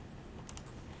that?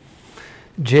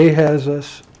 Jay has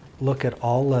us look at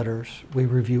all letters. We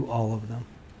review all of them.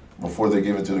 Before they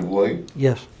give it to the employee?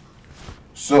 Yes.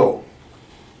 So,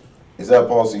 is that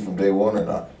policy from day one or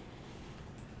not?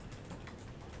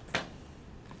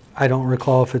 I don't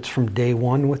recall if it's from day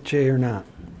one with Jay or not.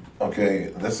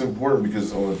 Okay, that's important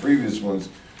because on the previous ones,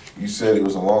 you said it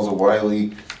was Alonzo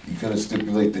Wiley. You couldn't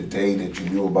stipulate the day that you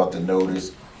knew about the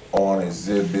notice on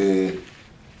Exhibit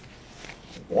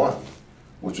 1,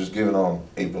 which was given on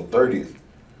April 30th.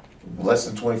 Less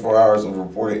than 24 hours of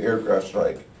reported aircraft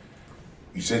strike.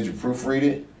 You said you proofread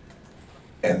it,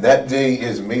 and that day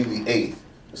is May the 8th.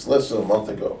 It's less than a month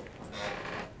ago.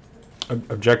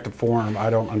 Objective form,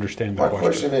 I don't understand the My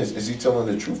question. question is he telling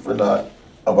the truth or not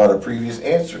about a previous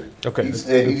answer? Okay. He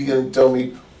said he didn't tell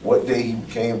me what day he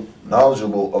became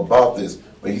knowledgeable about this,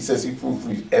 but he says he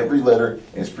proofreads every letter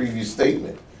in his previous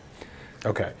statement.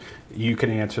 Okay, you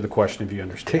can answer the question if you To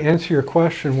understand. answer your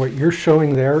question, what you're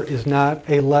showing there is not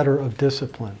a letter of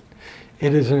discipline.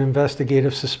 It is an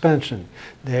investigative suspension.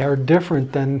 They are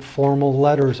different than formal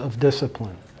letters of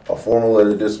discipline. A formal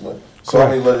letter of discipline. So how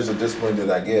many Correct. letters of discipline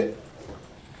did I get?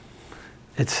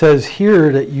 It says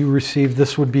here that you received,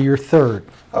 this would be your third.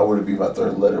 How would it be my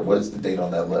third letter? What is the date on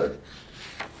that letter?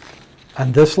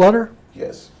 On this letter,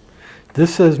 Yes.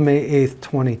 this says May 8th,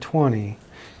 2020.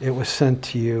 It was sent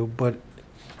to you, but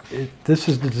this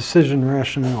is the decision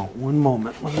rationale. One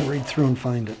moment, let me read through and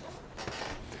find it.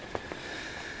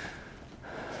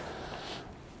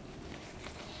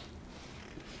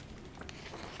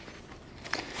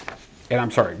 And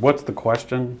I'm sorry, what's the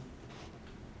question?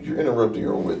 You're interrupting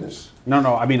your own witness.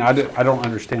 No, I mean, I don't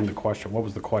understand the question. What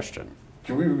was the question?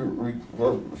 Can we,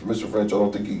 for Mr. French, I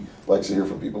don't think he likes to hear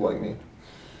from people like me.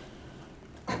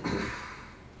 Okay,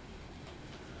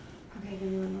 give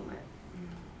me one moment.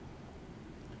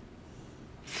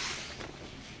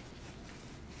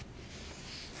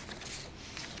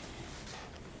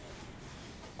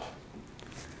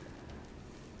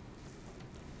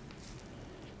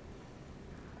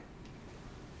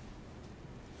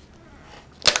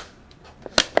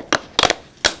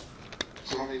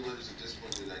 So how many letters of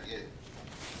discipline did I get? It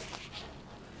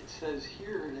says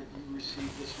here that you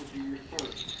received, this would be your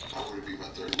third. How would it be my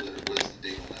third letter? What is the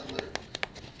date on that letter?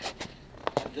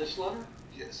 This letter,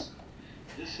 Yes.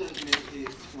 this says May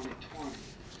 8th, 2020.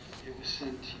 It was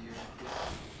sent to you.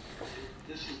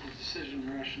 This is the decision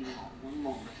rationale. One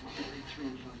moment, let me read through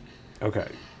and find it. Okay,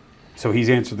 so he's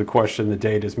answered the question, the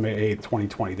date is May 8th,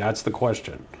 2020. That's the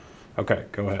question. Okay,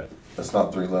 go ahead. That's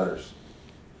not 3 letters.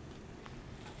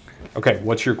 Okay,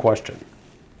 what's your question?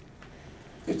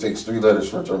 It takes 3 letters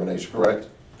for a termination, correct?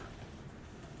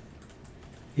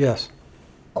 Yes,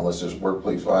 Unless there's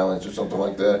workplace violence or something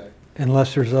like that?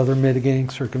 unless there's other mitigating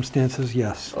circumstances,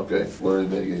 yes. Okay, what are the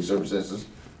mitigating circumstances?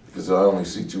 Because I only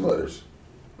see 2 letters,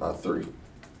 not 3.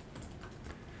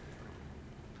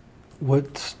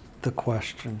 What's the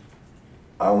question?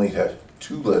 I only have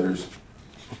 2 letters,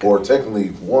 or technically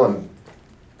 1.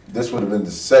 This would have been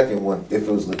the second one if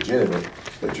it was legitimate,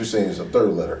 but you're saying it's a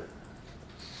 3rd letter.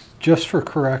 Just for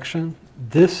correction,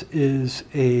 this is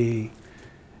a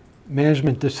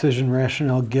management decision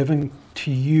rationale given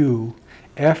to you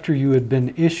after you had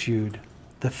been issued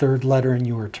the 3rd letter and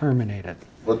you were terminated.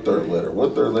 What 3rd letter?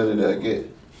 What 3rd letter did I get?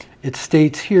 It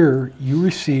states here you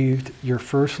received your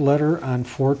first letter on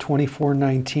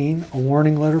 4/24/19, a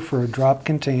warning letter for a drop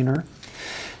container.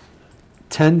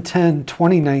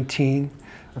 10/10/2019,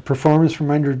 a performance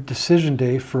reminder decision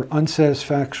day for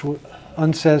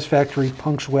unsatisfactory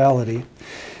punctuality,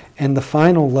 and the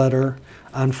final letter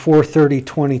on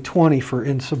 4/30/2020 for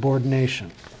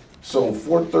insubordination. So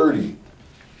 430,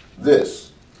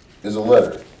 this is a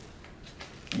letter.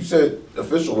 You said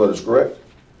official letters, correct?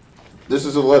 This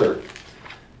is a letter.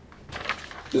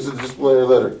 This is a disciplinary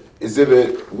letter.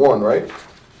 Exhibit 1, right?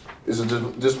 Is a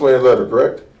disciplinary letter,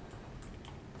 correct?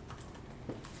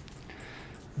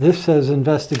 This says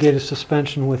investigative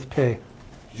suspension with pay.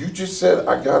 You just said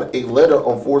I got a letter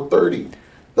on 430.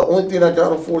 The only thing I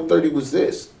got on 430 was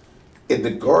this. In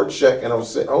the guard shack, and I was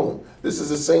saying, oh, this is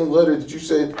the same letter that you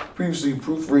said previously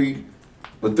proofread,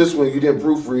 but this one you didn't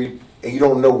proofread, and you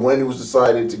don't know when it was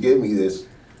decided to give me this,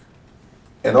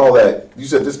 and all that. You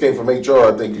said this came from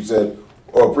HR, I think you said,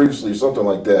 or previously, or something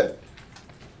like that.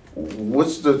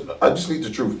 I just need the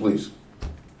truth, please.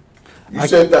 You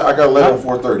said that I got a letter on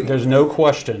 4:30. There's no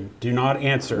question. Do not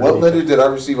answer. What letter did I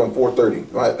receive on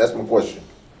 4:30? Right, that's my question.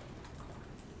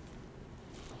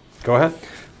 Go ahead.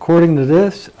 According to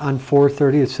this, on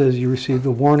 4:30, it says you received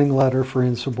a warning letter for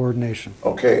insubordination.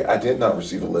 Okay, I did not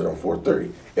receive a letter on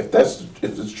 4:30. If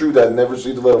it's true that I never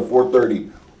received a letter on 4:30,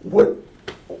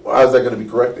 how is that going to be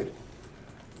corrected?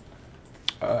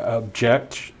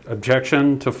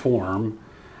 Objection to form.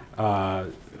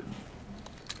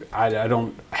 I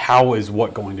don't. How is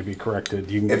what going to be corrected?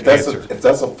 You can answer. If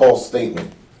that's a false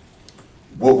statement,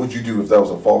 what would you do if that was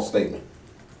a false statement?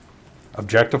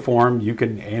 Object to form. You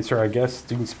can answer. I guess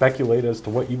you can speculate as to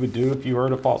what you would do if you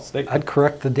heard a false statement. I'd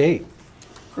correct the date.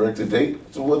 Correct the date?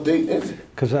 So what date is it?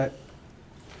 Because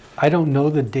I don't know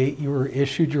the date you were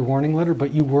issued your warning letter,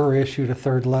 but you were issued a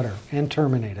third letter and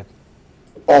terminated.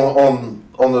 On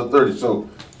the 30th. So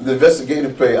the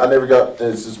investigative pay, I never got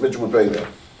suspension with pay then.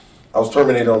 I was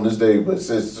terminated on this day, but it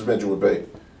says suspension with pay.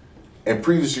 And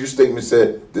previously, your statement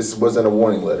said this wasn't a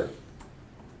warning letter.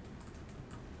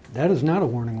 That is not a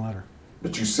warning letter.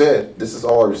 But you said this is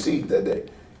all I received that day.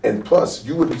 And plus,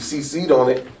 you would be CC'd on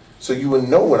it, so you would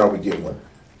know when I would get one.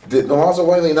 Did DONALDSON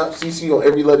Wiley not CC on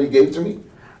every letter he gave to me?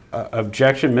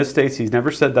 Objection misstates. He's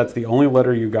never said that's the only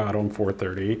letter you got on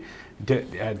 4:30.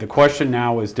 The question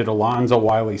now is, did Alonzo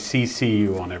Wiley CC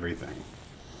you on everything?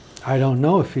 I don't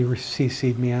know if he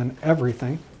CC'd me on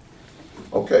everything.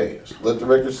 Okay, so let the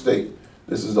record state,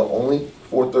 this is the only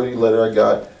 4:30 letter I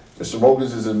got. Mr.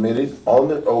 Mogans has admitted on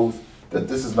the oath that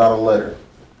this is not a letter.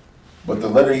 But the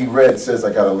letter he read says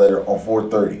I got a letter on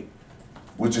 4:30,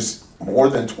 which is more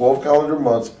than 12 calendar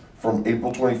months from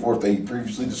April 24th that he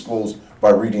previously disclosed by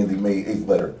reading the May 8th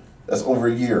letter. That's over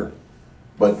a year.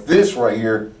 But this right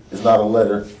here is not a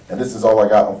letter, and this is all I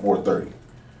got on 4:30.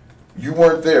 You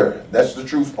weren't there. That's the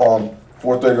truth on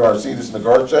 4:30. I see this in the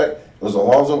guard check. It was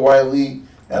Alonzo Wiley,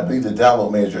 and I believe the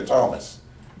download manager, Thomas.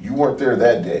 You weren't there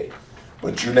that day,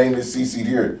 but your name is CC'd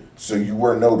here, so you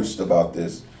were noticed about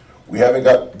this. We haven't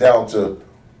got down to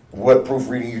what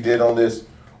proofreading you did on this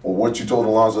or what you told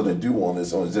Alonzo to do on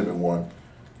this on Exhibit 1,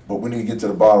 but we need to get to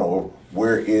the bottom of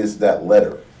where is that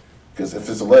letter. Because if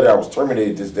it's a letter I was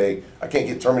terminated this day, I can't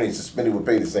get terminated, suspended with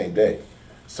pay the same day.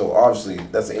 So obviously,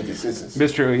 that's an inconsistency.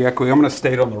 Mr. Erik, I'm going to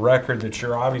state on the record that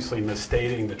you're obviously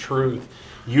misstating the truth.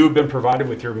 You have been provided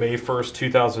with your May 1st,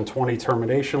 2020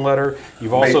 termination letter.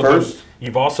 You've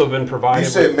also been provided.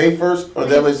 You said May 1st, or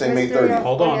that was say May 30th?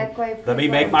 Hold on. Let me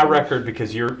make my record,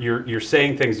 because you're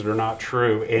saying things that are not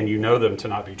true, and you know them to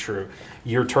not be true.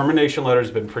 Your termination letter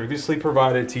has been previously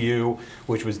provided to you,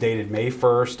 which was dated May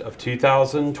 1st of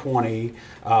 2020.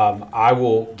 I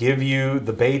will give you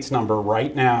the Bates number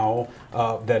right now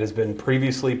that has been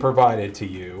previously provided to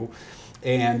you.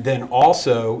 And then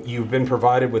also, you've been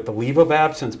provided with the leave of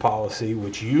absence policy,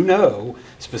 which you know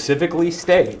specifically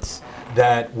states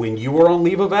that when you are on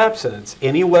leave of absence,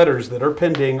 any letters that are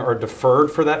pending are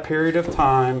deferred for that period of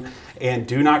time and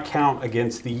do not count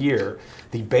against the year.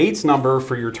 The Bates number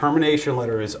for your termination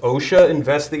letter is OSHA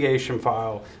investigation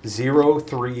file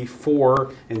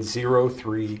 034 and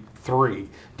 033.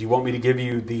 Do you want me to give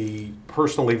you the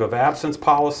personal leave of absence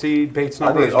policy Bates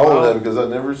number? I need all of that because I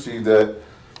never received that.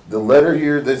 The letter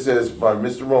here that says by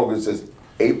Mr. Morgan says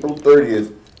April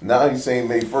 30th. Now he's saying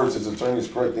May 1st. His attorney is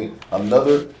correcting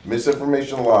another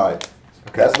misinformation lie.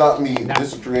 Okay. That's not me.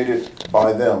 This is created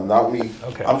by them, not me.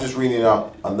 Okay. I'm just reading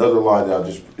out another lie that I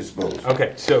just exposed.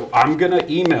 Okay, so I'm going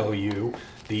to email you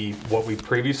what we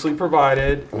previously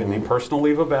provided with the personal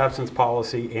leave of absence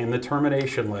policy and the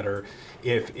termination letter.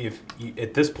 If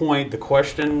at this point the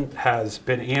question has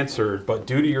been answered, but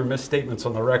due to your misstatements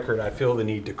on the record, I feel the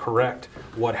need to correct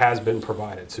what has been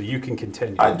provided. So you can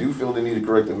continue. I do feel the need to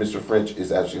correct that Mr. French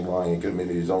is actually lying and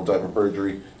committed his own type of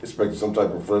perjury, expecting some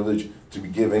type of privilege to be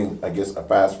giving, I guess, a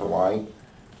pass for lying.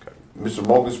 Okay. Mr.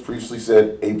 Mogans previously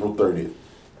said April 30th.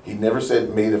 He never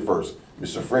said May the 1st.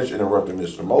 Mr. French interrupted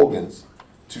Mr. Mogans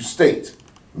to state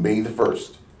May the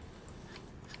 1st.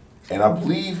 And I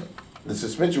believe the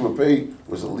suspension with pay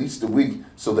was at least a week,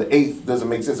 so the 8th doesn't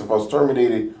make sense. If I was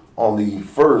terminated on the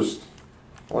 1st,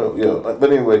 well, yeah,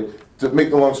 but anyway, to make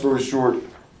the long story short,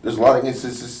 there's a lot of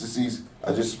inconsistencies.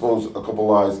 I just suppose a couple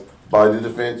lies by the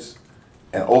defense,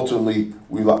 and ultimately,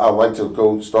 I'd like to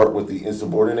go start with the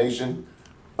insubordination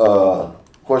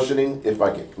questioning, if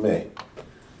I may.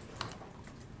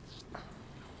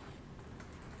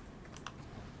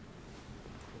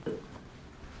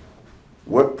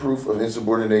 What proof of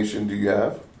insubordination do you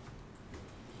have?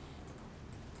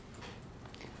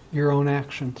 Your own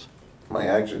actions. My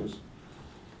actions.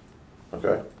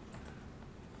 Okay.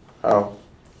 How?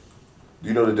 Do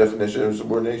you know the definition of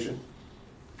insubordination?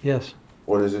 Yes.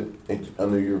 What is it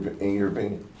in your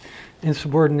opinion?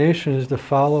 Insubordination is to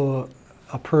follow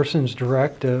a person's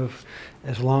directive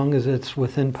as long as it's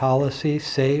within policy,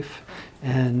 safe,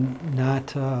 and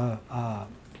not,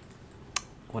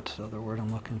 what's the other word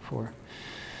I'm looking for?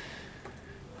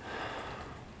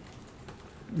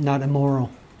 Not immoral.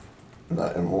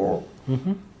 Not immoral.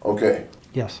 Mm-hmm. Okay.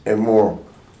 Yes. Immoral.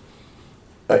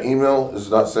 An email is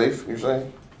not safe, you're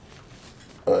saying?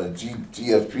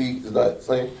 GTFP is not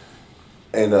safe?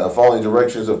 And following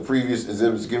directions of previous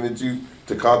exhibits given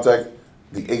to contact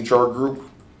the HR group,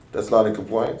 that's not in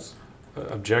compliance?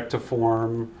 Objective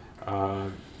form,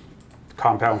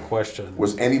 compound question.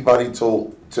 Was anybody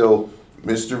told, tell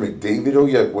Mr. McDavid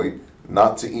Oyekwe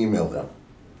not to email them?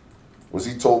 Was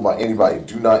he told by anybody,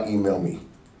 do not email me?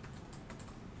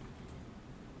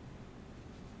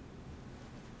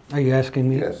 Are you asking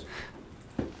me? Yes.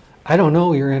 I don't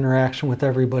know your interaction with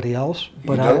everybody else,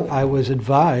 but I was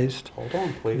advised Hold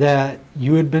on, please. that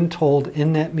you had been told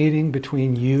in that meeting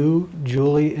between you,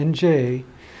 Julie, and Jay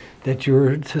that you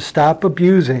were to stop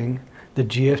abusing the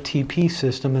GFTP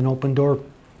system and open door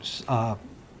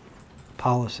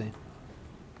policy.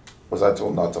 Was I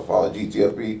told not to follow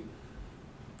GTFP?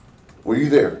 Were you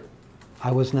there?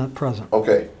 I was not present.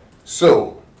 Okay.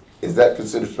 So, is that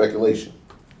considered speculation?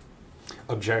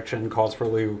 Objection, calls for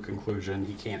legal conclusion.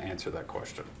 He can't answer that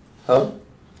question. Huh?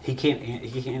 He can't answer.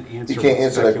 He can't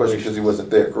answer that question because he wasn't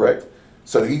there, correct?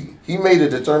 So he made a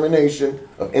determination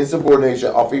of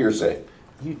insubordination off of hearsay.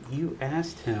 You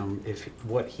asked him if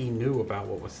what he knew about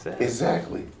what was said.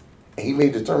 Exactly. And he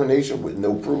made a determination with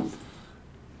no proof.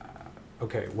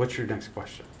 Okay, what's your next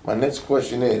question? My next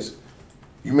question is,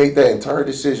 you made that entire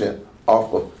decision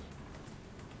off of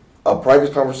a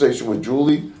private conversation with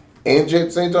Julie and Jay at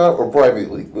the same time, or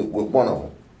privately with one of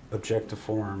them? Objective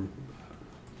form.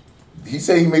 He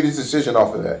said he made his decision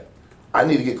off of that. I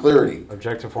need to get clarity.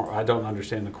 Objective form. I don't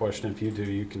understand the question. If you do,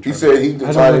 you can. He said he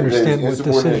decided that understand his what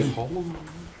insubordination. decision. Hold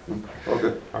on.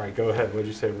 Okay. All right, go ahead. What'd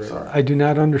you say, Rick? Sorry. I do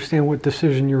not understand what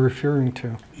decision you're referring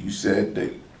to. You said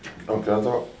that. Oh, can I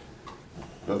talk?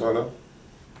 Can I talk now?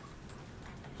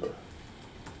 Sorry.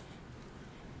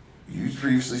 You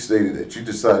previously stated that you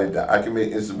decided that I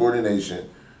commit insubordination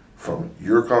from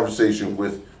your conversation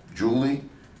with Julie,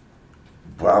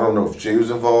 but I don't know if Jay was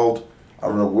involved. I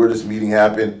don't know where this meeting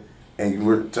happened, and you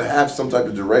were to have some type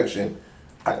of direction.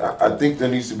 I think there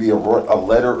needs to be a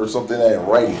letter or something like that in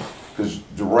writing, because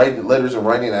the letters in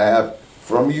writing I have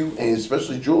from you, and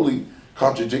especially Julie,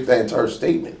 contradict that entire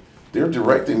statement. They're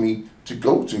directing me to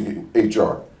go to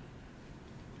HR.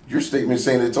 Your statement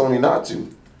saying they told me not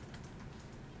to.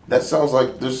 That sounds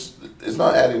like it's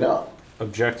not adding up.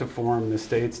 Objective form,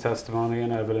 misstates testimony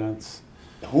and evidence.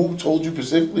 Who told you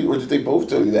specifically, or did they both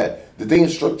tell you that? Did they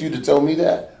instruct you to tell me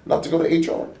that, not to go to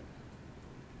HR?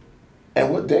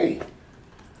 And what day?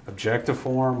 Objective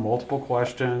form, multiple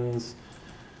questions.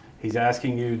 He's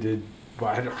asking you,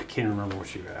 I can't remember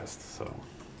what you asked, so.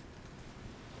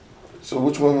 So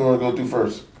which one we want to go through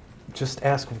first? Just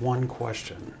ask one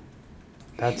question.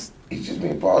 That's. He's just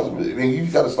being positive. I mean,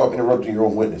 you got to stop interrupting your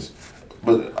own witness.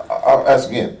 But I'll ask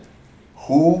again.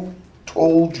 Who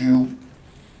told you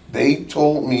they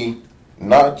told me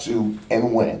not to,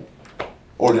 and when?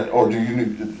 Or do you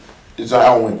need, it's an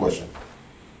how-when question.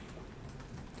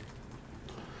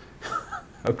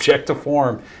 Objective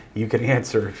form, you can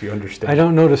answer if you understand. I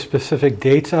don't know the specific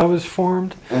dates I was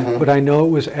formed, but I know it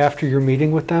was after your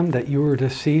meeting with them that you were to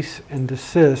cease and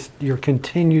desist your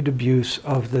continued abuse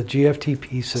of the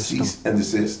GFTP system. Cease and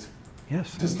desist.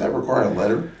 Yes. Does that require a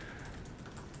letter?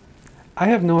 I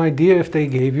have no idea if they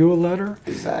gave you a letter,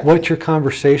 Exactly. what your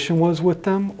conversation was with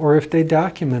them, or if they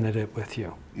documented it with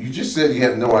you. You just said you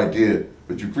have no idea,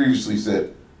 but you previously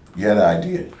said you had an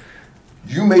idea.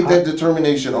 You made that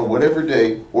determination on whatever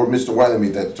day, or Mr. Wiley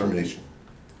made that determination.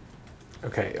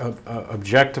 Okay,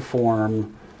 objective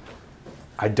form,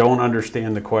 I don't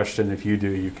understand the question. If you do,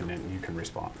 you can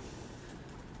respond.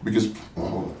 Because,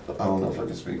 I don't know if I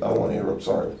can speak. I don't want to interrupt,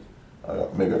 sorry.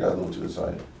 Maybe I got a little too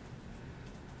excited.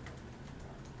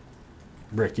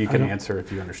 Rick, you can answer if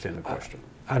you understand the question.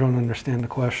 I don't understand the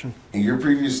question. In your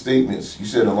previous statements, you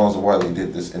said Alonzo Wiley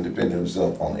did this independent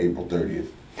himself on April 30th.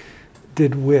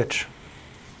 Did which?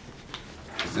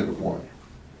 Exhibit 1.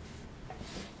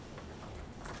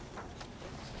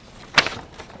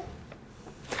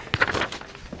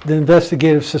 The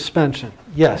investigative suspension.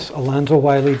 Yes, Alonzo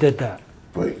Wiley did that.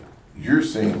 But you're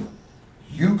saying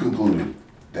you concluded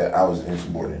that I was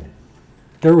insubordinate.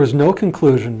 There was no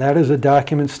conclusion. That is a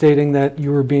document stating that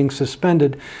you were being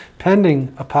suspended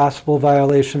pending a possible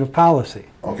violation of policy.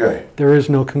 Okay. There is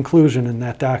no conclusion in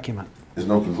that document. There's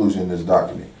no conclusion in this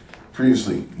document.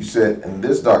 Previously, you said in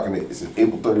this document, it said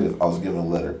April 30th, I was given a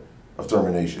letter of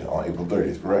termination on April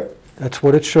 30th, correct? That's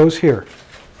what it shows here.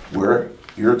 Where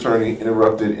your attorney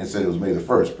interrupted and said it was May the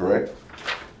 1st, correct?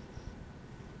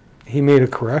 He made a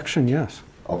correction, yes.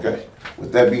 Okay.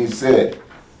 With that being said,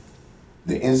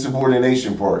 the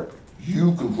insubordination part,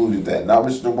 you concluded that, not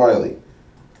Mr. Wiley.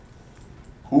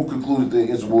 Who concluded the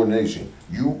insubordination?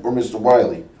 You or Mr.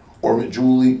 Wiley? Or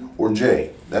Julie or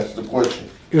Jay? That's the question.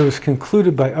 It was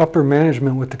concluded by upper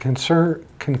management with the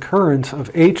concurrence of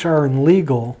HR and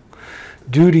legal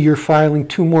due to your filing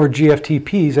 2 more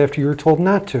GFTPs after you were told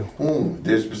not to. Whom?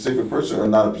 There's a specific person or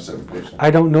not a specific person? I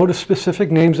don't know the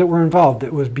specific names that were involved.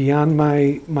 It was beyond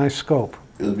my scope.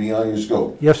 It was beyond your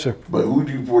scope. Yes, sir. But who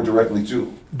do you report directly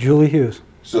to? Julie Hughes.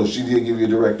 So she did give you a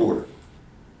direct order?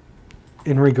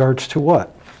 In regards to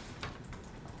what?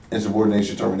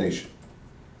 Insubordination termination.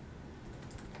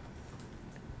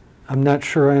 I'm not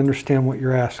sure I understand what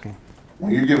you're asking.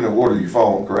 When you're given an order, you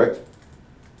follow them, correct?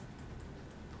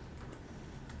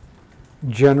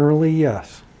 Generally,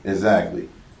 yes. Exactly.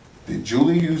 Did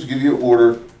Julie Hughes give you an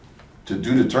order to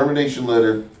do the termination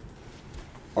letter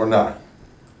or not?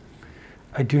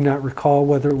 I do not recall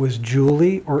whether it was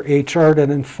Julie or HR that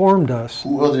informed us.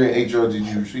 Who other than HR did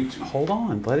you speak to? Hold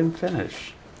on, let him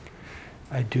finish.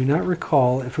 I do not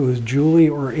recall if it was Julie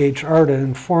or HR that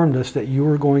informed us that you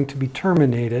were going to be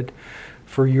terminated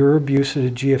for your abuse of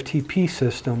the GFTP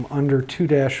system under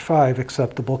 2-5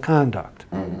 acceptable conduct.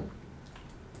 Mm-hmm.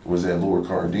 Was that Lord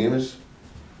Cardenas?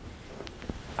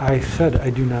 I said I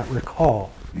do not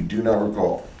recall. You do not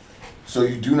recall. So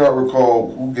you do not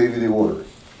recall who gave you the order.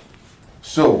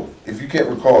 So if you can't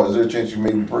recall, is there a chance you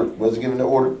maybe wasn't given the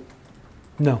order?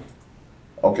 No.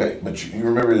 Okay, but you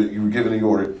remember that you were given the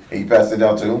order and you passed it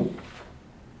down to whom?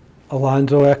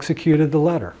 Alonzo executed the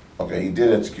letter. Okay, he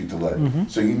did execute the letter. Mm-hmm.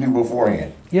 So you knew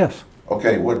beforehand. Yes.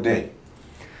 Okay, what day?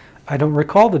 I don't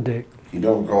recall the date. You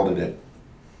don't recall the day.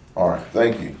 All right,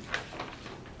 thank you.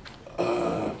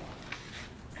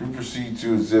 Can we proceed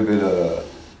to exhibit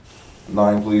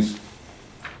 9, please?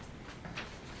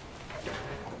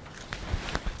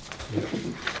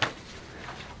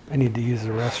 I need to use the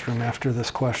restroom after this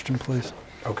question, please.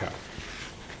 Okay.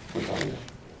 What time is it?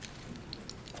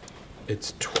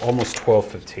 It's almost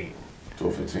 12:15.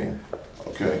 12:15.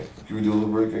 Okay, can we do a little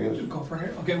break, I guess? Go for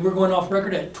it. Okay, we're going off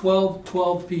record at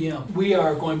 12:12 p.m. We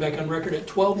are going back on record at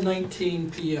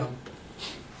 12:19 p.m.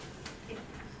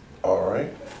 All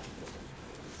right.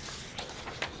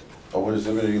 Oh, what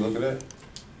exhibit are you looking at?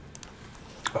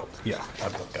 Oh, yeah,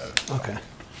 I'd look at it. Okay.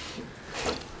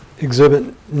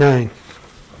 Exhibit 9.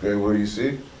 Okay, what do you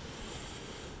see?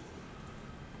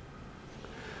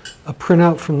 A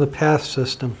printout from the PATH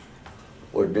system.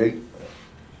 What date?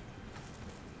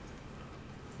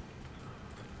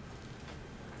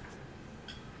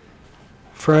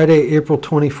 Friday, April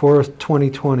 24th,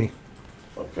 2020.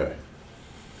 Okay.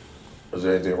 Is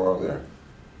there anything wrong there?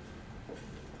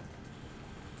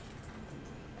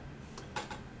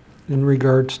 In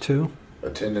regards to?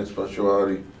 Attendance,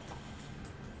 punctuality?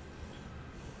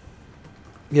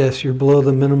 Yes, you're below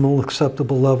the minimal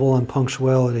acceptable level on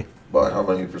punctuality. By how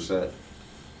many percent?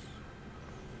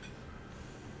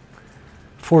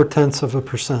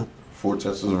 0.4%.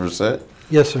 0.4%?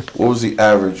 Yes, sir. What was the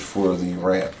average for the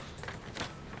ramp?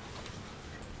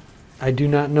 I do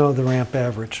not know the ramp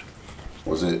average.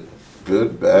 Was it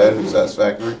good, bad,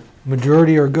 satisfactory?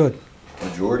 Majority are good.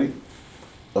 Majority?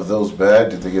 Of those bad,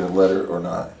 did they get a letter or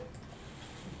not?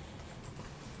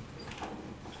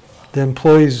 The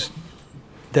employees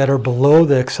that are below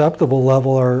the acceptable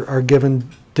level are given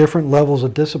different levels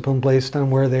of discipline based on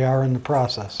where they are in the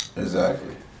process.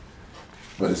 Exactly.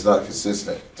 But it's not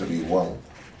consistent to be one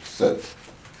set.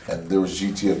 And there was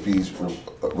GTFPs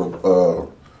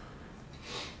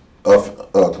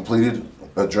completed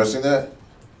addressing that?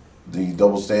 The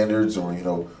double standards or,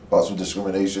 possible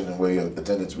discrimination in way of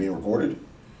attendance being recorded?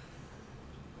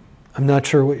 I'm not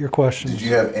sure what your question is. Did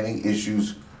you have any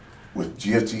issues with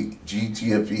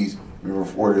GTFPs being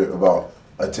reported about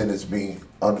attendance being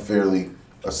unfairly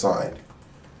assigned?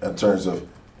 In terms of,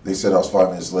 they said I was 5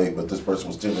 minutes late, but this person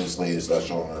was 10 minutes late, it's not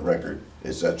showing on the record,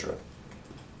 etc.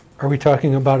 Are we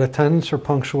talking about attendance or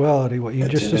punctuality? What you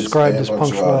just described as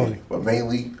punctuality. But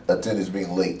mainly attendance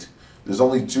being late. There's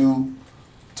only 2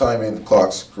 time-in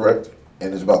clocks, correct?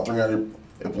 And there's about 300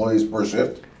 employees per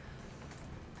shift?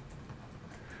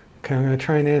 Okay, I'm going to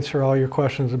try and answer all your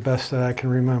questions the best that I can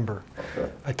remember.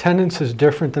 Okay. Attendance is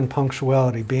different than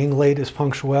punctuality. Being late is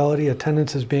punctuality.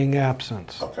 Attendance is being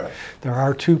absent. Okay. There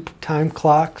are 2 time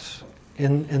clocks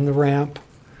in the ramp,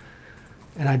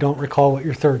 and I don't recall what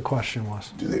your third question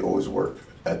was. Do they always work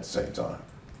at at the same time?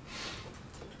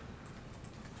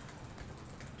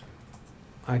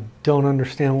 I don't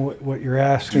understand what you're Do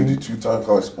asking. the two time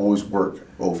clocks always work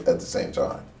both at the same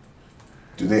time?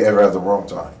 Do they ever have the wrong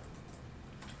time?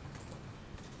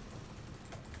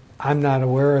 I'm not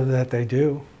aware that they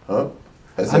do. Huh?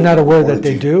 Has I'm that not been aware reported that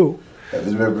they to you? do. Has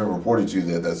it ever been reported to you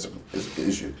that that's an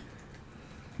issue?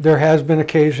 There has been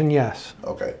occasion, yes.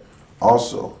 Okay.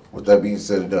 Also, with that being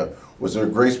said and done, was there a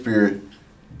grace period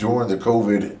during the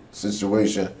COVID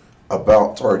situation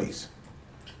about tardies?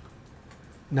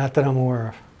 Not that I'm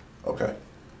aware of. Okay.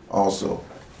 Also,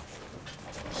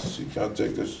 let's see, can I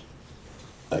take this?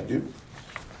 Thank you.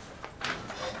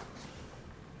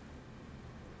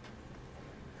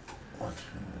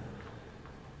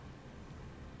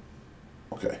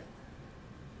 Okay.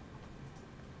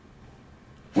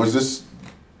 Was this,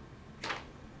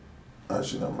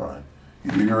 actually, never mind.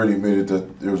 You already admitted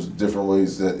that there was different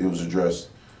ways that it was addressed,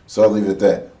 so I'll leave it at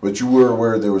that. But you were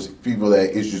aware there was people that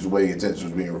had issues the way attendance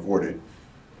was being recorded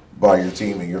by your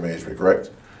team and your management, correct?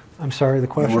 I'm sorry, the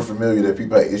You question? were familiar that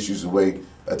people had issues the way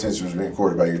attendance was being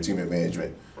recorded by your team and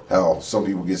management, how some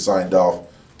people get signed off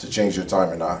to change their time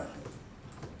or not,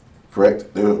 correct?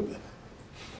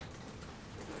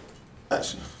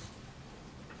 Actually,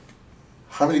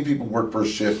 how many people work per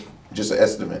shift, just an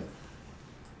estimate,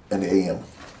 in the AM?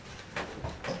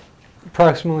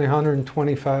 Approximately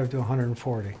 125 to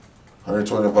 140.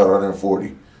 125,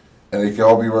 140. And they can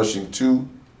all be rushing two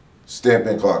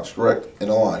stamp-in clocks, correct? In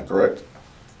a line, correct?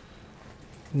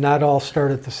 Not all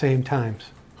start at the same times.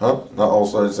 Huh? Not all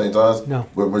start at the same times? No.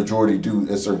 But majority do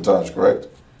at certain times, correct?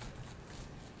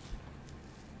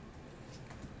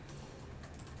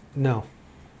 No.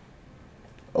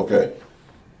 Okay.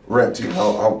 Ramp team,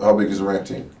 how big is the ramp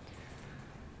team?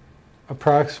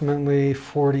 Approximately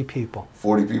 40 people.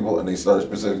 40 people, and they start at a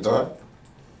specific time?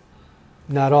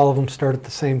 Not all of them start at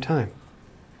the same time.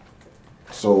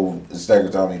 So it's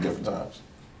staggered to how many different times?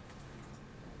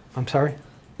 I'm sorry?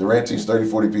 The ramp team's 30,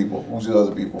 40 people. Who's the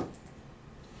other people?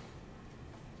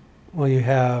 Well, you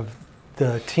have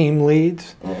the team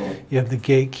leads, Uh-huh. you have the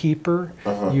gatekeeper,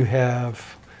 Uh-huh. you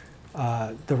have,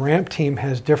 the ramp team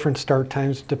has different start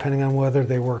times depending on whether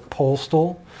they work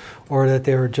postal or that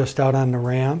they were just out on the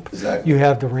ramp. Exactly. You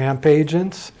have the ramp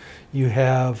agents, you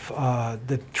have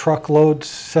the truckload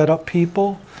setup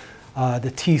people,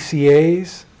 the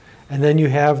TCAs, and then you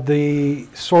have the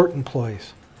sort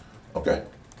employees. Okay.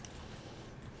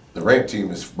 The ramp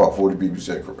team is about 40 people, you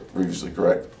said previously,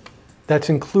 correct? That's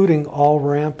including all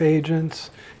ramp agents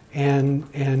and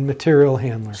material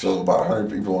handlers. So about 100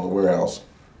 people in the warehouse.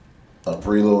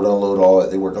 Preload, unload, all that,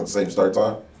 they work on the same start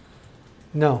time?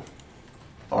 No,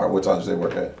 All right, what times do they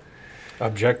work at?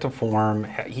 Objective form,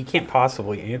 he can't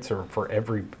possibly answer for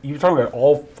every, you're talking about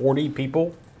all 40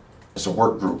 people? It's a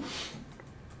work group.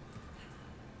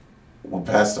 We'll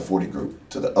pass the 40 group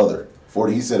to the other.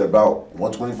 40, he said about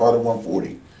 125 to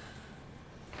 140.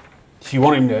 So you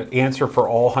want him to answer for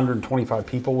all 125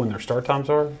 people when their start times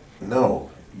are? No,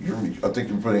 I think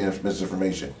you're putting in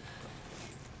misinformation.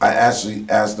 I actually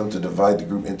asked them to divide the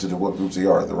group into what groups they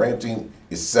are. The ramp team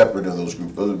is separate of those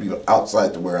groups. Those are people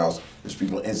outside the warehouse. There's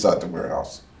people inside the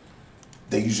warehouse.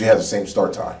 They usually have the same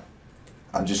start time.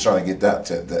 I'm just trying to get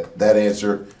that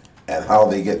answer and how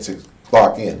they get to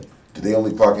clock in. Do they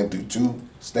only clock in through two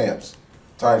stamps,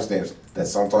 time stamps that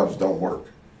sometimes don't work?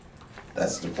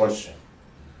 That's the question.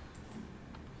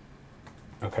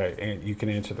 Okay, and you can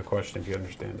answer the question if you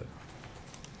understand it.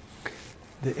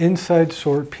 the inside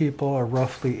sort people are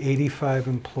roughly 85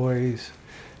 employees,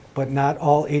 but not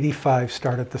all 85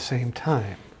 start at the same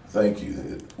time. Thank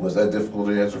you. Was that difficult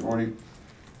to answer for you?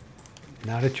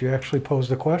 Now that you actually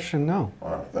posed the question, no. All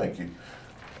right, thank you.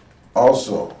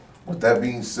 Also, with that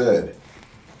being said,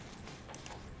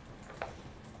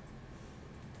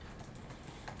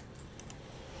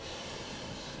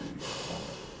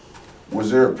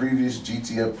 was there a previous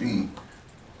GTFP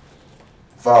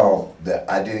file that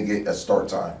I didn't get a start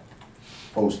time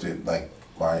posted, like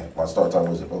my start time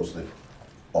wasn't posted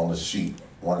on the sheet,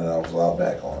 one that I was allowed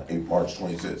back on March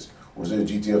 26th? Was there a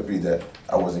GTFP that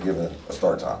I wasn't given a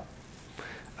start time?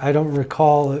 I don't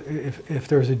recall if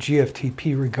there's a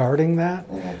GFTP regarding that.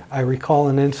 Mhm. I recall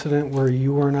an incident where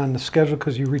you weren't on the schedule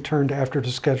because you returned after the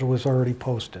schedule was already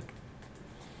posted.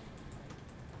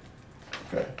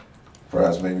 Okay,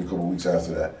 perhaps maybe a couple weeks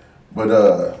after that. But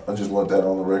I just want that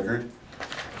on the record.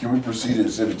 Can we proceed to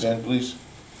Exhibit 10, please?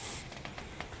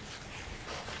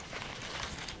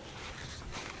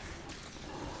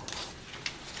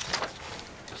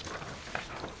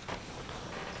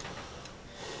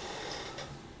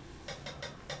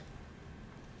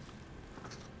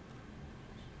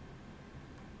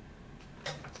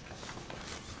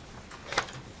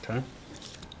 Okay.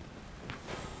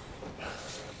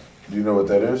 Do you know what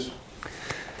that is?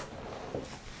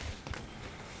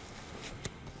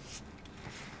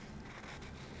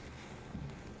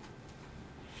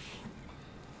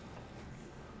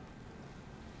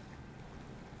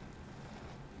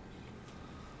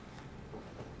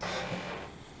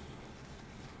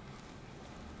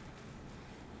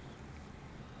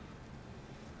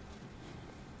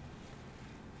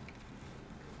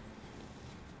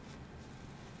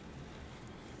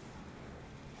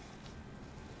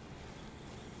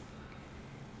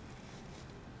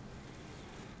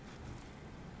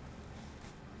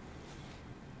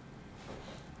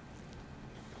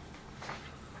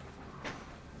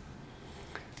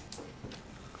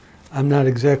 I'm not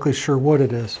exactly sure what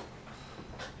it is.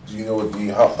 Do you know what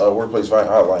the workplace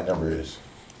hotline number is?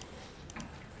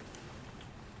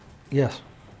 Yes.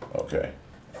 Okay.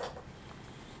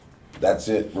 That's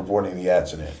it, reporting the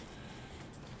accident.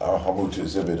 I'll move to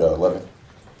exhibit 11.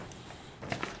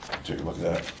 Take a look at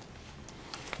that.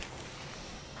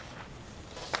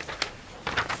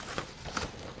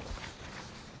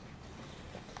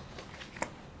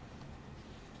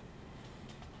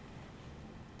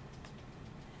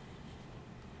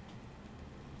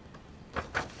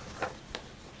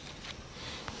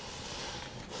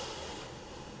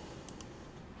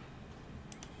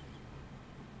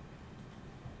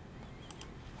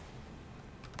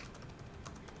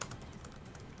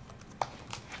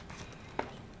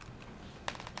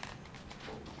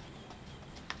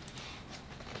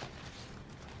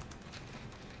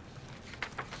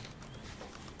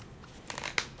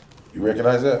 You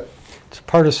recognize that? It's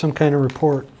part of some kind of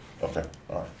report. Okay,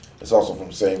 all right. It's also from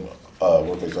the same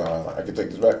workplace hotline. I can take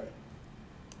this back?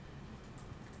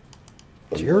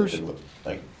 It's yours. Take a look.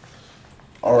 Thank you.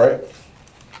 All right.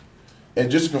 And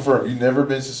just to confirm, you've never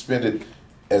been suspended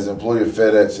as an employee of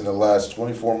FedEx in the last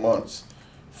 24 months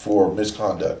for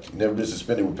misconduct. You've never been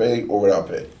suspended with pay or without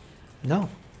pay? No.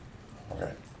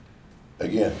 Okay.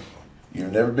 Again,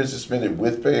 you've never been suspended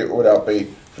with pay or without pay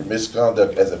for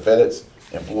misconduct as a FedEx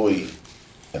employee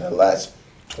in the last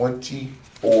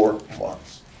 24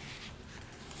 months.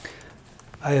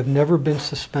 I have never been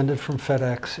suspended from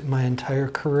FedEx in my entire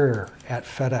career at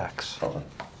FedEx. Okay,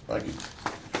 thank you.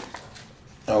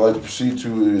 I'd like to proceed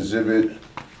to exhibit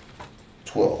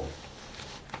 12.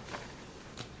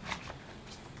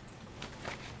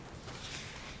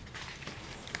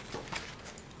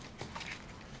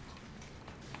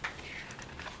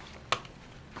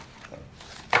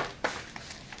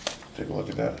 Take a look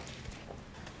at that.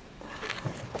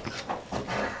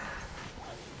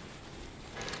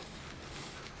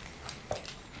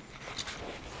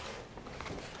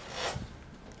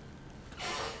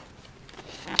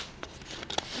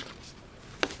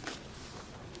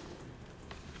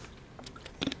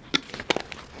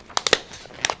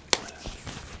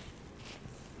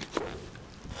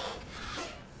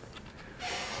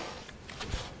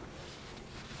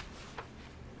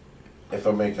 If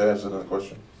I may, can I ask another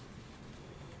question?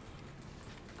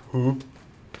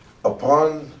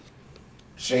 Upon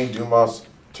Shane Dumas'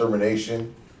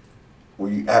 termination, were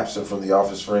you absent from the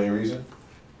office for any reason?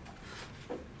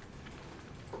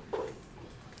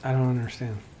 I don't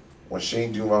understand. When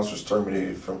Shane Dumas was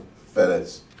terminated from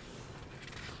FedEx,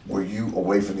 were you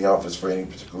away from the office for any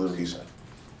particular reason?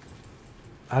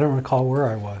 I don't recall where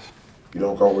I was. You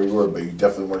don't recall where you were, but you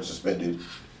definitely weren't suspended.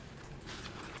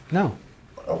 No.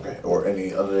 Okay, or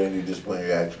under any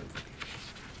disciplinary action.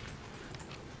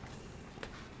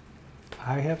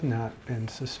 I have not been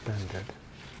suspended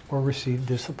or received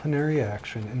disciplinary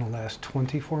action in the last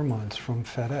 24 months from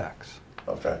FedEx.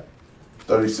 Okay,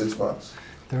 36 months.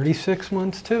 36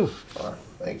 months too. All right,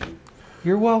 thank you.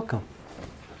 You're welcome.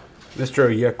 Mr.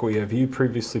 Oyekwe, have you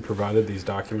previously provided these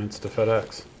documents to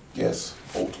FedEx? Yes,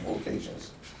 multiple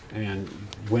occasions. And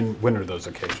when are those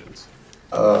occasions?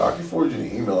 I can forward you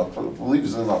the email. I believe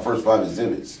it's in my first 5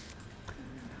 exhibits.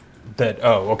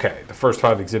 Oh, okay. The first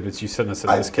 5 exhibits you sent us in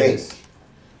I this think, case?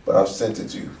 but I've sent it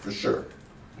to you for sure.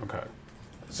 Okay.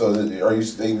 So are you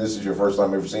stating this is your first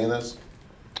time ever seeing this?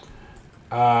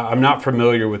 I'm not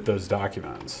familiar with those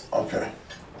documents. Okay.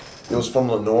 It was from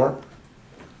Lenore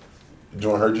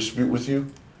during her dispute with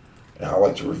you, and I'd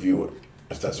like to review it,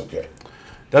 if that's okay.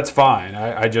 That's fine.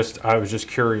 I was just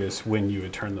curious when you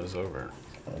would turn those over.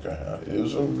 Okay. It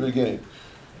was from the beginning.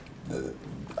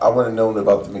 I wouldn't have known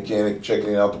about the mechanic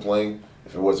checking out the plane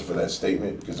if it wasn't for that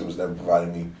statement, because it was never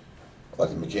providing me like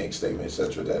the mechanic statement,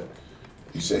 etc. that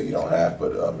you said you don't have,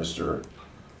 but Mr.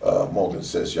 Morgan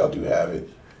says y'all do have it.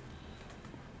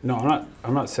 No,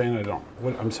 I'm not saying I don't.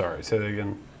 I'm sorry. Say that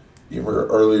again. You remember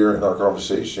earlier in our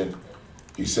conversation,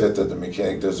 he said that the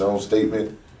mechanic does his own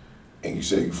statement, and you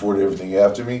said you forwarded everything you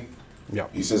have to me. Yeah.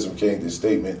 He says I'm carrying this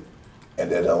statement,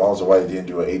 and that Alonzo White didn't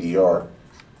do an ADR.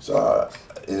 So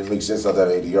it makes sense not to have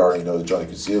ADR. You know, they're trying to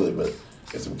conceal it, but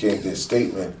if I'm carrying this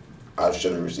statement, I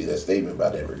should have received that statement,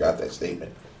 but I never got that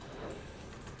statement.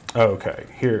 Okay,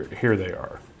 here they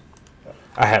are.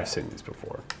 I have seen these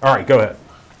before. All right, go ahead.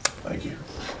 Thank you.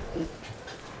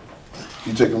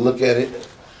 You take a look at it.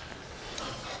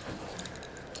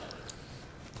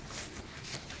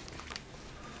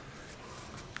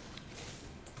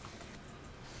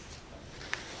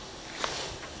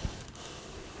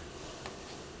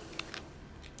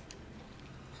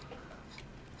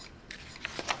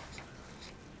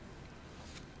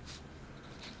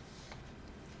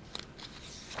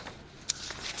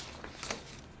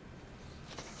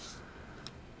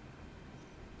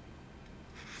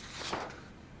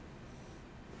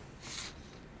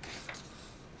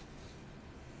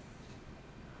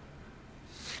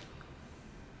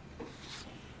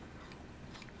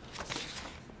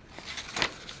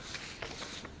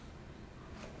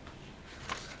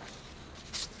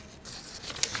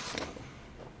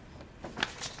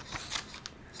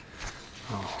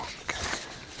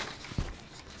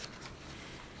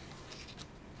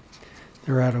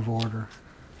 They're out of order,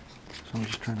 so I'm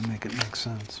just trying to make it make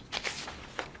sense.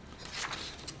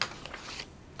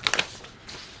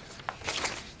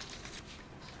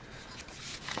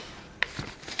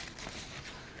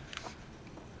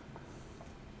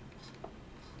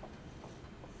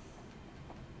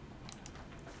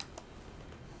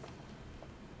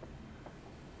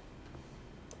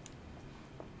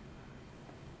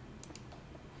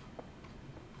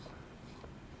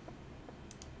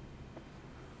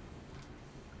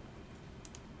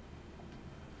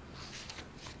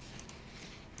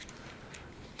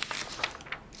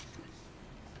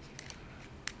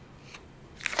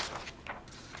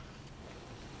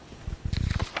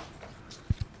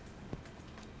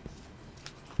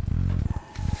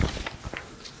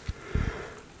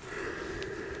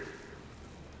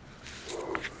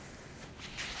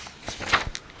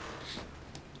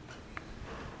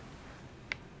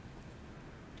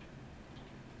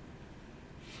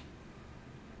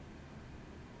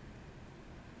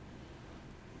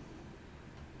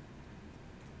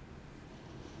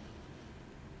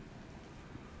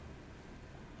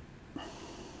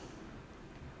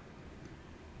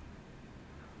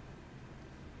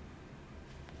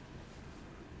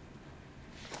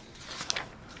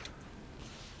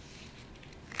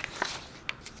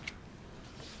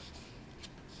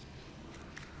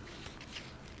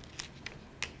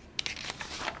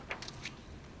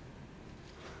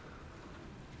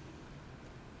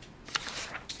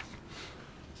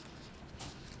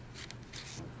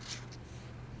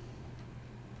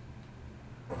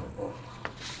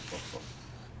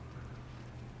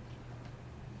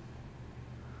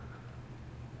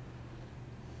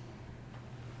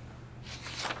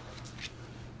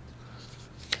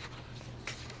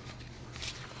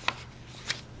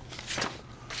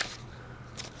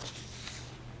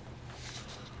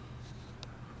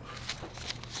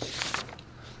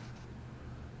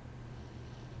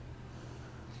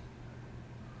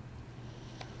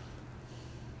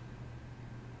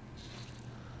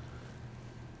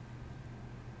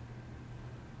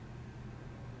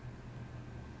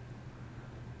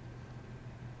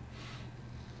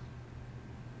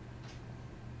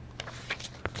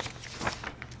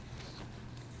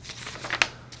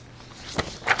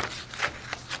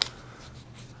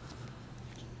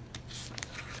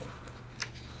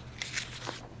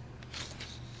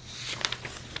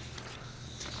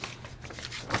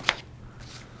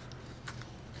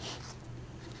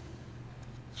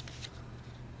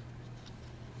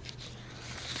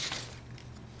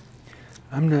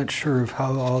 I'm not sure of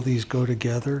how all these go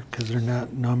together because they're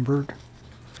not numbered.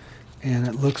 And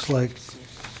it looks like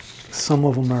some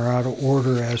of them are out of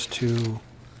order as to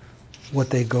what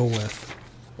they go with.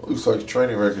 Looks like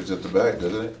training records at the back,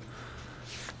 doesn't it?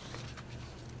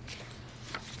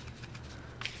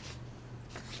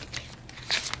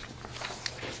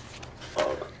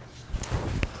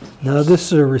 Now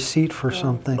this is a receipt for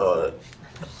something. Oh,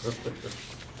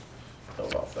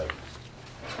 well, thank you.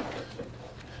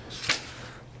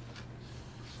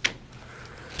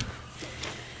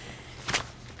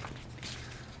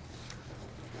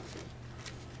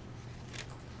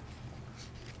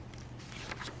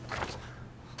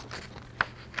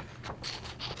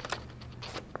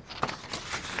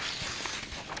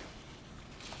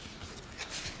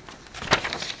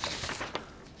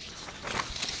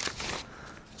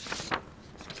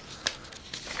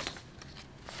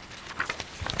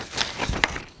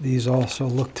 These also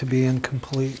look to be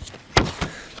incomplete.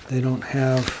 They don't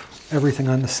have everything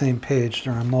on the same page.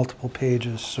 They're on multiple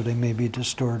pages, so they may be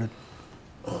distorted.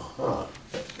 Uh-huh.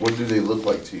 What do they look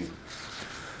like to you?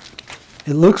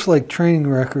 It looks like training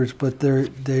records, but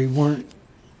they weren't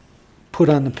put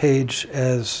on the page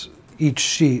as each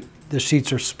sheet. The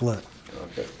sheets are split.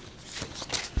 Okay.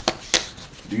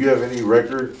 Do you have any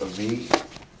record of me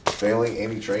failing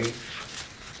any training?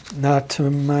 Not to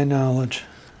my knowledge.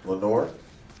 Lenore?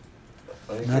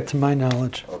 Okay. Not to my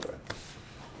knowledge. Okay.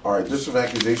 All right, there's some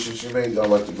accusations you made that I'd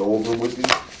like to go over with you,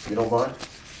 if you don't mind.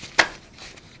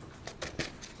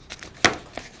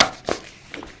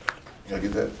 Can I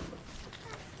get that?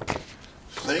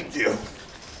 Thank you.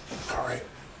 All right.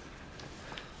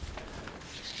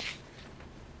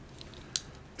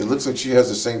 It looks like she has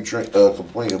the same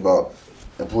complaint about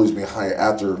employees being hired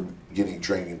after getting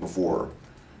training before.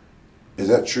 Is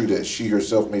that true that she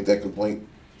herself made that complaint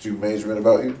to management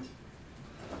about you?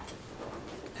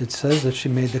 It says that she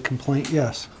made the complaint,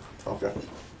 yes. Okay.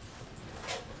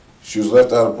 She was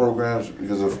left out of programs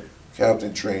because of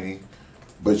captain training,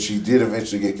 but she did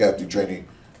eventually get captain training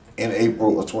in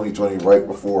April of 2020, right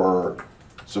before her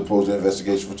supposed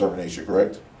investigation for termination,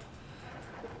 correct?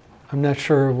 I'm not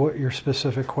sure what your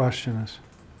specific question is.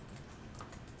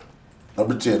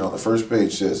 Number 10 on the first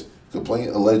page says,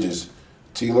 complaint alleges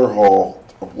Taylor Hall,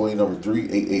 employee number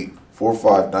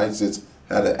 3884596,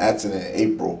 had an accident in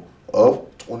April of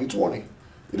 2020.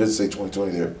 It doesn't say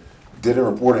 2020 there. Didn't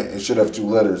report it and should have 2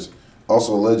 letters.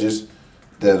 Also alleges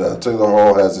that Taylor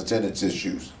Hall has attendance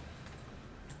issues.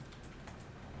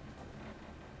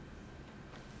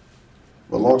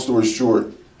 But long story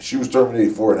short, she was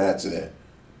terminated for an accident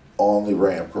on the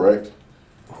ramp, correct?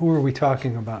 Who are we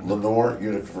talking about now? Lenore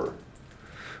Unifer.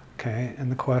 Okay, and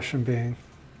the question being?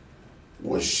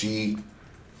 Was she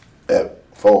at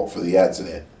fault for the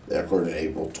accident that occurred in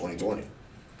April 2020?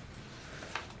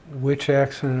 Which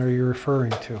accident are you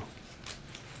referring to?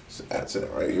 It's an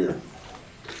accident right here.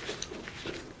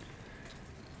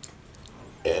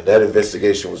 And that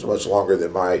investigation was much longer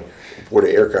than my reported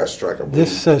aircraft strike, I believe.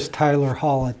 This says Tyler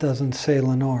Hall. It doesn't say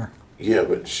Lenore. Yeah,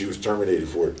 but she was terminated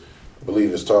for it. I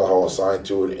believe it's Tyler Hall assigned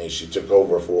to it, and she took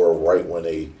over for her right when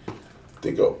a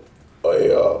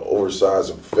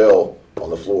oversized fell on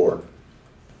the floor.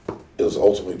 It was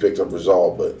ultimately picked up,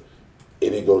 resolved, but it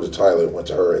didn't go to Tyler. It went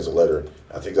to her as a letter.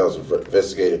 I think that was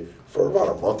investigated for about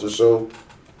a month or so,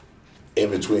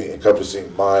 in between,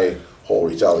 encompassing my whole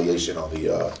retaliation on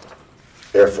the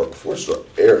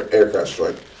aircraft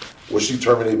strike. Was she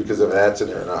terminated because of an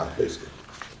accident or not, basically?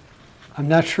 I'm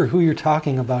not sure who you're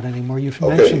talking about anymore. You've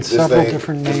mentioned several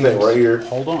different names. This thing right here.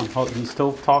 Hold on, he's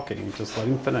still talking. Just let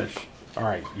him finish. All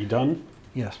right, you done?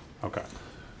 Yes. Okay.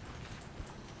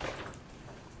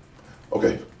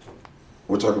 Okay.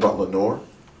 We're talking about Lenore.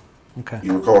 Okay.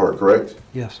 You recall her, correct?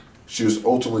 Yes. She was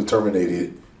ultimately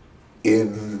terminated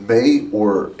in May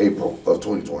or April of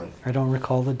 2020. I don't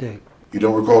recall the date. You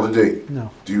don't recall the date?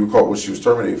 No. Do you recall what she was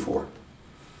terminated for?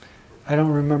 I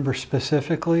don't remember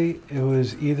specifically. It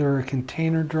was either a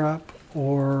container drop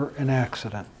or an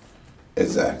accident.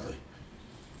 Exactly.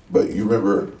 But you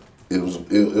remember it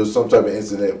was some type of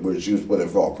incident where she was put at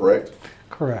fault, correct?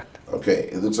 Correct. Okay.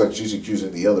 It looks like she's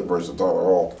accusing the other person, Tyler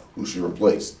Hall, who she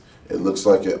replaced. It looks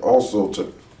like it also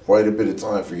took quite a bit of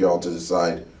time for y'all to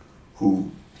decide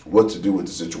what to do with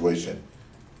the situation.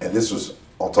 And this was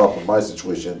on top of my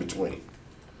situation in between.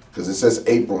 Because it says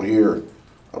April here.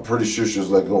 I'm pretty sure she was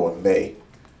let go in May.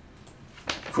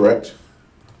 Correct?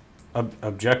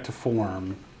 Object to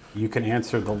form. You can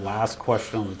answer the last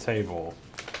question on the table.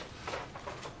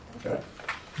 Okay.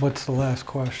 What's the last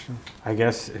question? I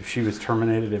guess if she was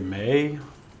terminated in May.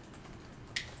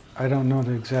 I don't know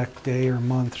the exact day or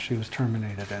month she was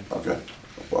terminated in. Okay.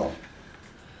 No problem.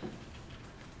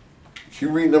 Can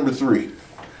you read number 3?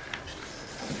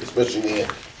 Especially the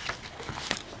end.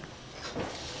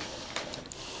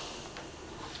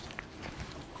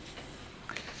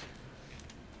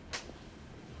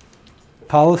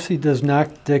 Policy does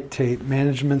not dictate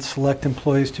management select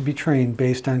employees to be trained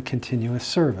based on continuous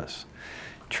service.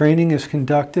 Training is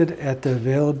conducted at the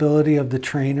availability of the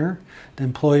trainer, the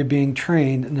employee being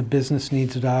trained, and the business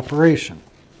needs of the operation.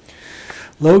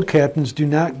 Load captains do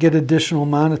not get additional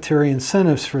monetary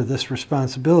incentives for this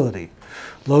responsibility.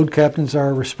 Load captains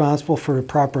are responsible for the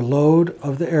proper load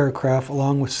of the aircraft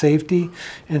along with safety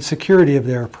and security of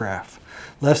the aircraft.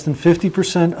 Less than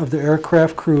 50% of the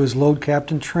aircraft crew is load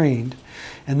captain trained,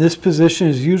 and this position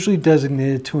is usually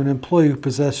designated to an employee who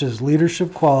possesses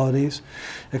leadership qualities,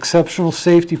 exceptional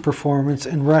safety performance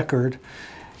and record,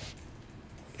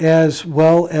 as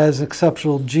well as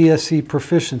exceptional GSE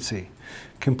proficiency.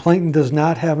 Complainant does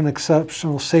not have an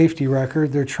exceptional safety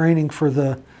record. Their training for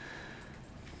the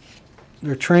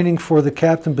their training for the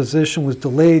captain position was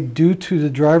delayed due to the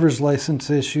driver's license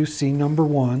issue, see number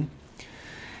 1,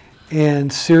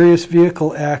 and serious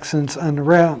vehicle accidents on the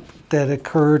route that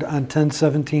occurred on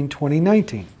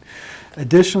 10/17/2019.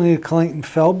 Additionally, Clayton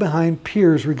fell behind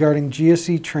peers regarding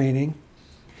GSE training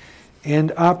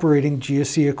and operating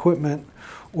GSE equipment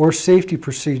or safety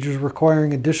procedures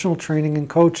requiring additional training and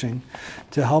coaching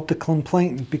to help the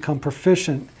complainant become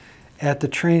proficient at the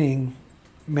training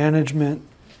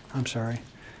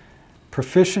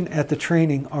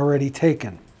already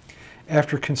taken.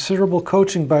 After considerable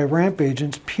coaching by ramp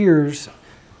agents, peers,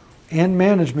 and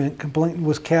management, complainant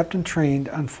was captain trained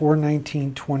on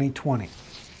 4/19/2020.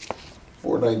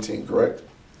 4/19, correct?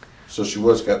 So she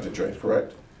was captain trained,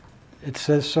 correct? It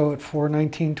says so at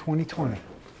 4/19/2020.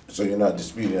 So you're not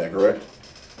disputing that, correct?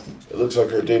 It looks like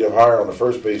her date of hire on the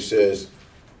first page says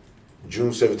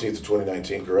June 17th of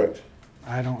 2019, correct?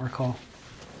 I don't recall.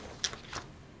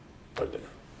 Right there.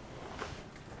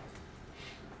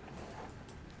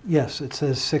 Yes, it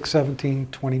says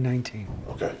 6/17/2019.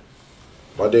 Okay.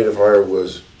 My date of hire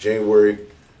was January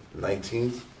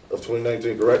 19th of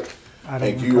 2019, correct? I don't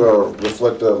And can recall. you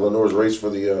reflect Lenore's race for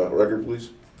the record, please?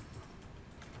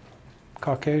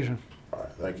 Caucasian. All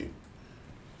right, thank you.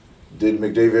 Did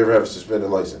McDavid ever have a suspended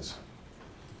license?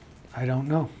 I don't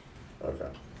know.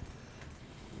 Okay.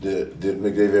 Did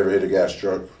McDavid ever hit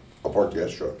a parked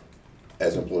gas truck,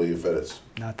 as employee of FedEx?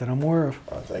 Not that I'm aware of.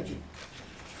 All right, thank you.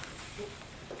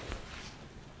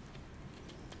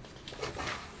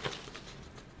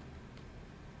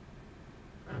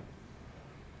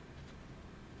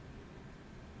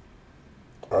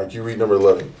 All right, can you read number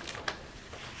 11?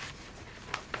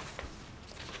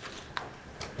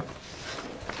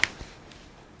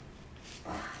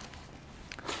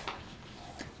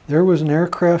 There was an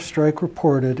aircraft strike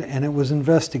reported and it was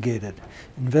investigated.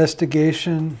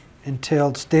 Investigation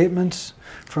entailed statements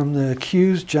from the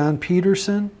accused, John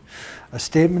Peterson, a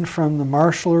statement from the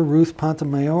marshaller, Ruth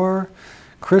Pontemayor,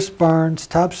 Chris Barnes,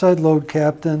 topside load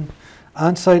captain,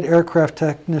 on-site aircraft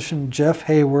technician Jeff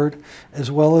Hayward, as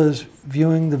well as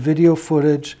viewing the video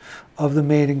footage of the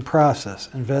mating process.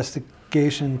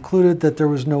 Investigation included that there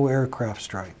was no aircraft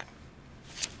strike.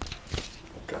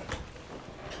 Okay.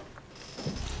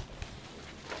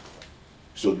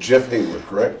 So Jeff Hayward,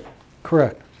 correct?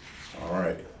 Correct. All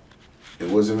right. It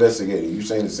was investigated. You're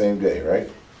saying the same day, right?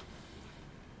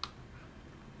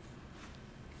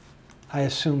 I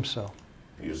assume so.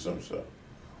 You assume so.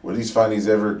 Were these findings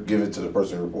ever given to the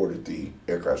person who reported the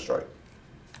aircraft strike?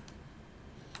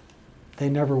 They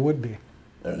never would be.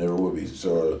 There never would be.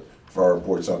 So if I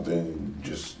report something,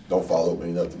 just don't follow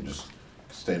me, nothing. Just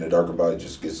stay in the dark about it.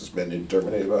 Just get suspended and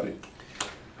terminated about it.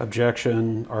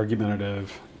 Objection,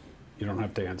 argumentative. You don't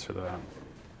have to answer that.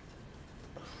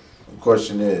 The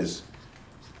question is,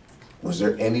 was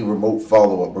there any remote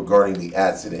follow-up regarding the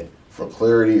accident for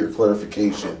clarity or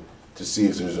clarification to see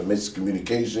if there's a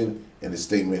miscommunication in the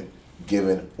statement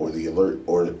given or the alert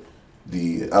or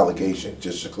the allegation,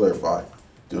 just to clarify?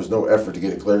 There was no effort to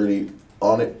get a clarity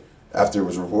on it after it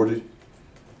was reported?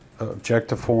 Object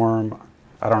to form.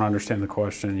 I don't understand the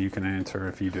question. You can answer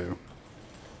if you do.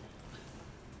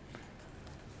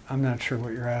 I'm not sure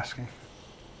what you're asking.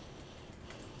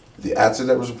 The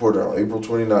accident was reported on April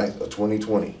 29th of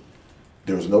 2020.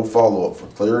 There was no follow-up for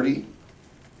clarity,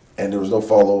 and there was no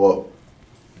follow-up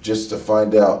just to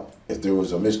find out if there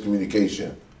was a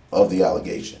miscommunication of the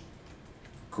allegation.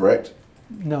 Correct?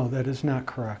 No, that is not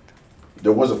correct.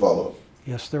 There was a follow-up.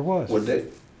 Yes, there was. What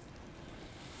date?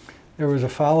 There was a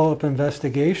follow-up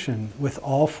investigation with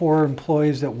all 4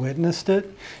 employees that witnessed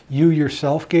it. You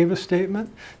yourself gave a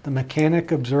statement. The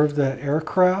mechanic observed the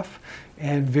aircraft,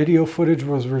 and video footage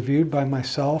was reviewed by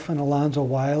myself and Alonzo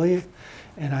Wiley.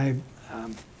 And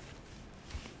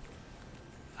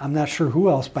I'm not sure who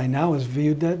else by now has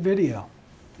viewed that video.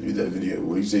 Viewed that video.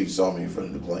 Well, you said you saw me in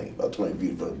front of the plane, about 20 feet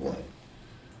in front of the plane.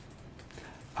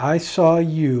 I saw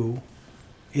you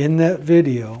in that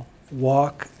video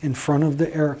walk in front of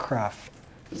the aircraft.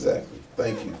 Exactly.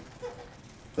 Thank you.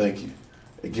 Thank you.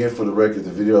 Again, for the record,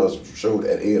 the video that was showed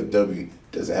at AFW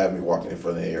doesn't have me walking in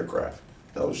front of the aircraft.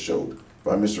 That was showed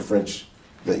by Mr. French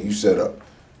that you set up.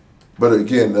 But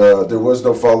again, there was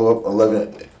no follow-up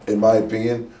 11, in my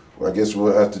opinion. Or I guess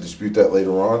we'll have to dispute that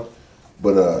later on.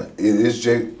 But it is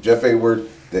Jeff Hayward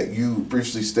that you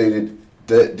previously stated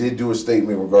that did do a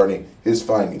statement regarding his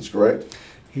findings, correct?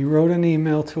 He wrote an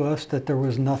email to us that there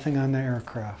was nothing on the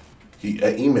aircraft.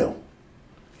 An email?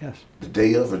 Yes. The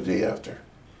day of or the day after?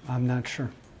 I'm not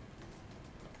sure.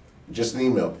 Just an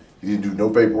email. He didn't do no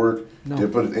paperwork? No.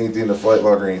 Didn't put anything in the flight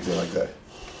log or anything like that?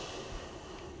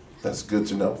 That's good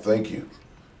to know. Thank you.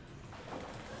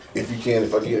 if you can,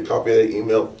 if I can get a copy of that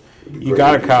email. it'd be You great.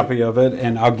 got a copy of it,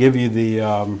 and I'll give you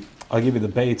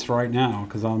the Bates right now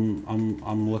because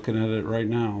I'm looking at it right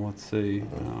now. Let's see.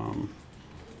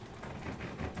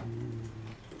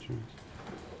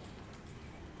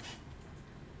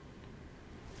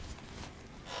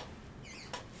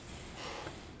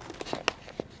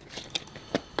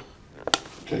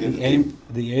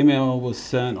 The email was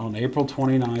sent on April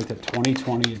 29th at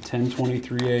 2020 at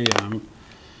 10:23 a.m.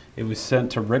 It was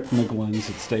sent to Rick Miglans.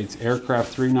 It states,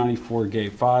 aircraft 394,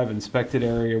 gate 5, inspected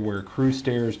area where crew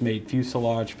stairs made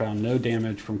fuselage, found no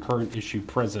damage from current issue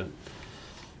present.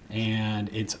 And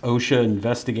it's OSHA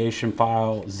investigation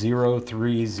file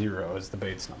 030 is the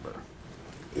Bates number.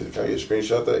 Can I get a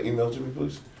screenshot of that email to me,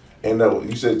 please? And no,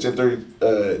 you said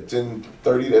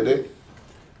 10:30 that day?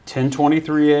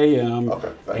 10:23 a.m.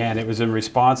 Okay, thank and you. it was in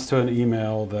response to an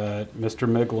email that Mr.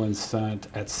 Miglans sent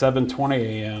at 7:20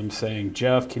 a.m. saying,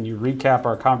 Jeff, can you recap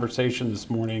our conversation this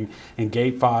morning in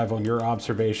Gate 5 on your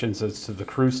observations as to the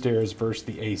crew stairs versus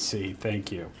the AC?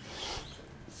 Thank you.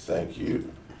 Thank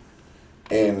you.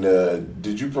 And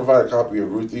did you provide a copy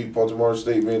of Ruthie Baltimore's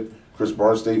statement, Chris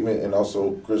Barnes' statement, and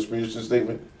also Chris Peterson's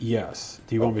statement? Yes.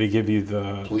 Do you want me to give you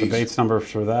the Please. Bates number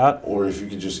for that? Or if you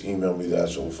could just email me the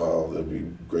actual file, that'd be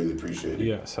greatly appreciated.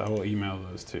 Yes, I will email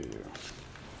those to you.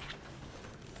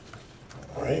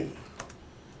 All right.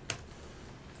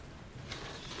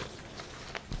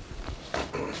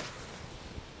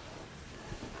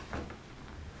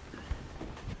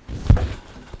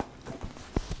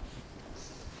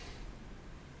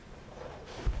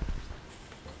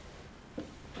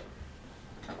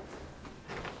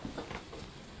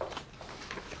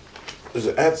 There's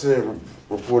an accident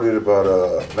reported about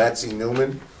Maxie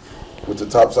Newman with the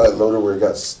topside loader where it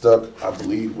got stuck, I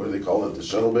believe, what do they call it, the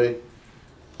shuttle bay?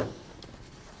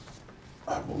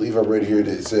 I believe I read here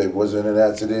that it said it wasn't an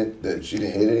accident, that she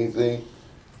didn't hit anything.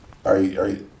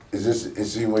 Is this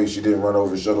insinuating she didn't run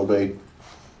over the shuttle bay,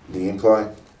 the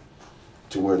incline,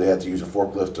 to where they had to use a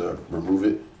forklift to remove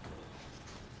it?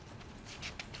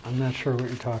 I'm not sure what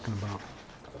you're talking about.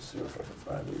 Let's see if I can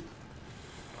find it.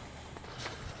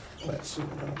 Let's see.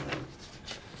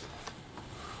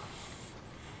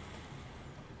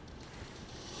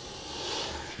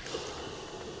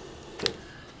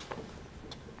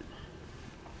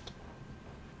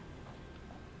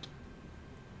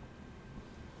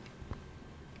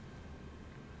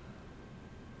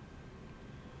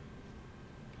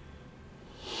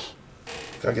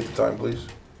 Can I get the time, please?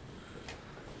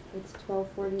 It's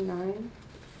 12:49.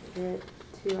 We're at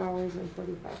 2 hours and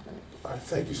 45 minutes. All right,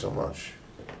 thank you so much.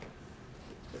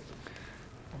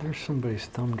 There's somebody's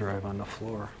thumb drive on the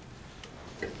floor.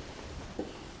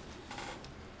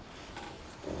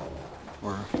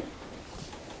 Or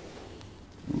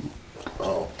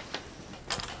Oh.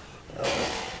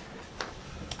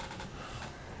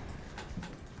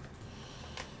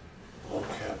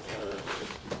 Okay.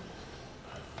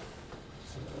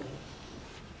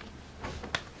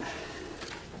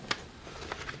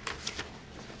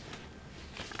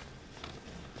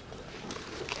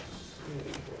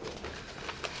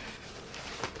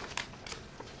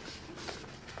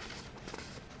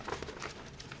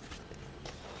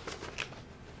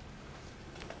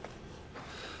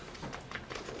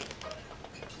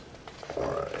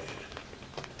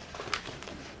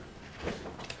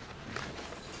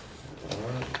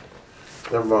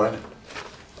 Never mind.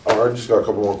 I just got a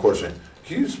couple more questions.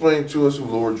 Can you explain to us who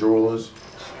Laura Jewell is?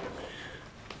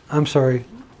 I'm sorry,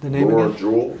 the name Laura again?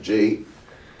 Jewell, Jewell,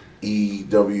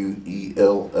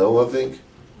 I think.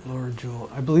 Laura Jewell.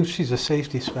 I believe she's a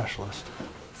safety specialist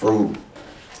For who?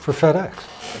 for FedEx.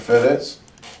 FedEx?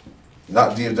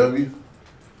 Not DFW?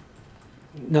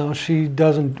 No, she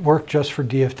doesn't work just for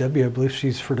DFW. I believe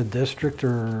she's for the district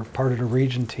or part of the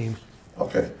region team.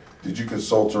 Okay. Did you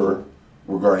consult her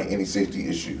regarding any safety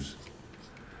issues?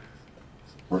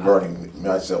 Regarding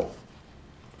myself?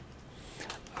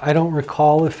 I don't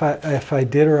recall if I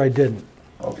did or I didn't.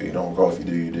 Okay, you don't recall if you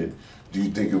did or you did. Do you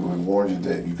think it would be warranted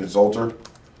that you consult her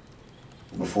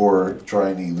before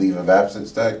trying the leave of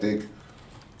absence tactic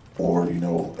or,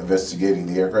 investigating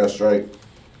the aircraft strike?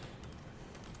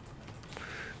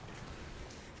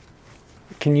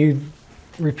 Can you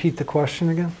repeat the question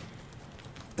again?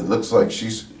 It looks like she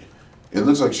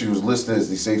was listed as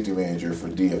the safety manager for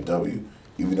DFW,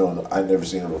 even though I'd never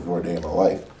seen her before a day in my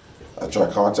life. I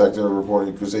tried contacting her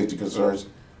reporting safety concerns,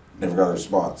 never got a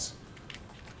response.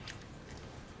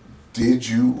 Did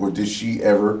you or did she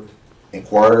ever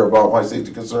inquire about my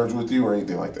safety concerns with you or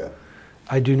anything like that?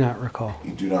 I do not recall.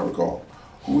 You do not recall.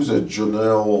 Who's a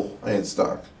Janelle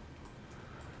Handstock?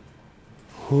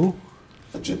 Who?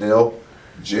 A Janelle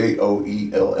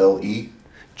Joelle.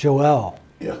 Joelle.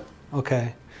 Yeah.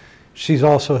 Okay. She's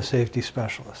also a safety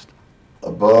specialist.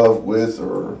 Above, with,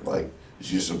 or like, is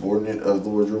she a subordinate of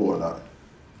Laura Drew or not?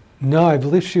 No, I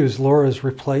believe she was Laura's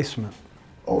replacement.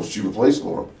 Oh, she replaced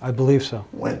Laura? I believe so.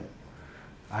 When?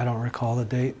 I don't recall the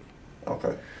date.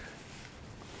 Okay.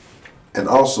 And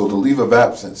also, the leave of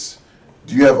absence.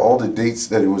 Do you have all the dates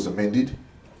that it was amended?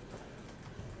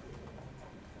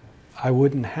 I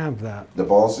wouldn't have that. The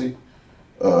policy?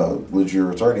 Would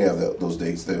your attorney have those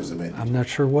dates that it was amended? I'm not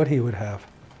sure what he would have.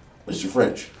 Mr.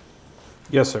 French,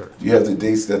 Yes, sir. do you have the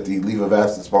dates that the leave of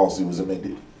absence policy was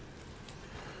amended?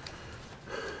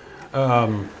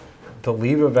 The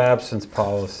leave of absence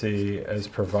policy as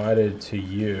provided to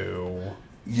you.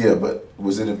 Yeah, but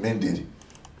was it amended?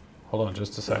 Hold on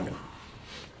just a second.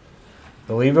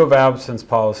 The leave of absence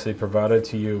policy provided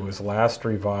to you was last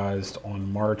revised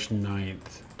on March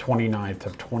 29th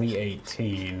of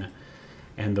 2018,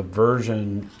 and the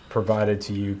version provided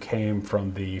to you came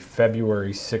from the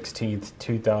February 16th,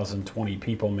 2020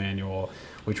 People Manual,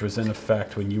 which was in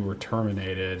effect when you were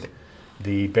terminated.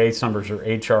 The base numbers are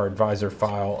HR Advisor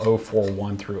File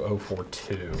 041 through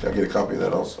 042. Can I get a copy of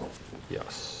that also?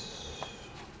 Yes.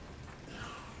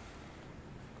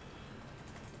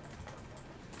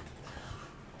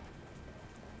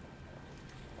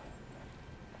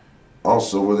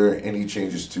 Also, were there any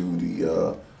changes to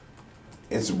the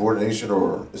insubordination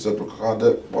or acceptable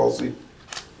conduct policy?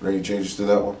 Were there any changes to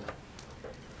that one?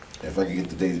 If I can get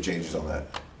the data changes on that.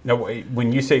 Now, wait,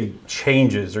 when you say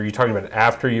changes, are you talking about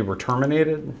after you were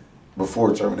terminated?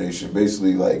 Before termination,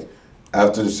 basically like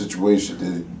after the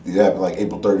situation, it happened like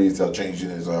April 30th, they'll change it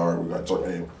and say, all right, we're going to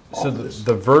terminate him off So of this.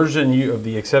 the version of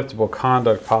the acceptable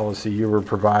conduct policy you were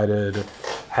provided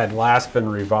had last been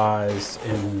revised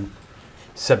in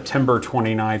September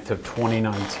 29th of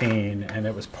 2019, and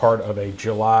it was part of a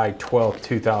July 12th,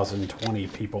 2020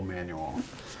 People Manual.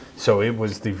 So it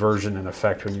was the version in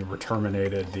effect when you were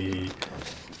terminated. The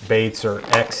Bates are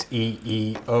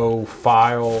XEEO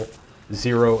file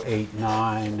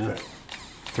 089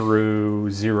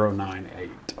 through 098.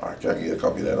 All right, can I get a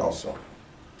copy of that also?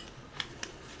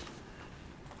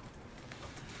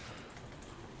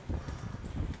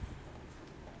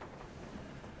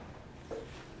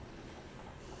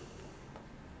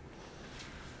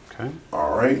 Okay.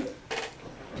 All right.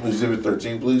 Exhibit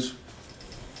 13, please.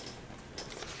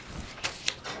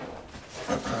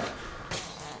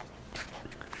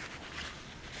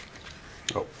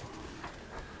 Oh.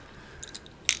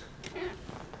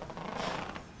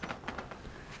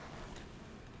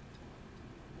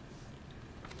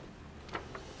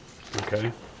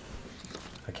 Okay.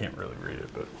 I can't really read it,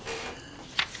 but.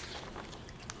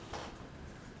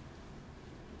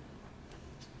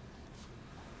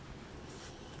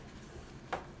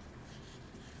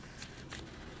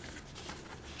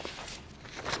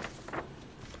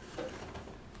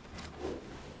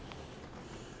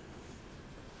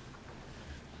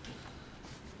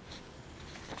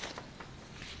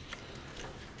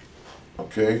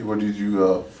 Okay, what did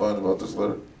you find about this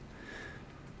letter?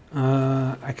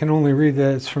 I can only read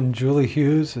that it's from Julie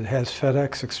Hughes. It has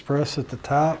FedEx Express at the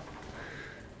top,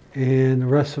 and the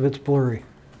rest of it's blurry.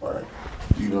 All right.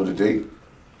 Do you know the date?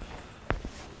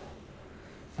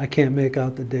 I can't make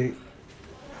out the date.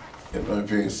 In my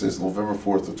opinion, it says November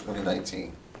 4th of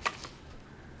 2019.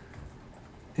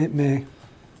 It may.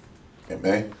 In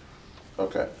May?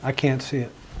 Okay. I can't see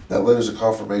it. That letter is a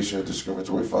confirmation of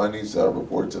discriminatory findings that are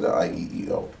reported to the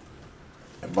IEEO,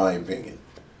 in my opinion.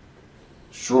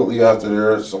 Shortly after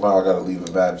there, somehow I got a leave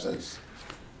of absence.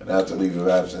 And after leave of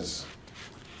absence,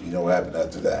 you know what happened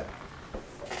after that.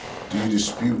 Do you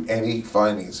dispute any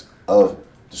findings of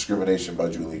discrimination by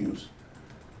Julie Hughes?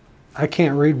 I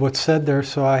can't read what's said there,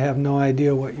 so I have no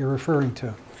idea what you're referring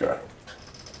to. Okay.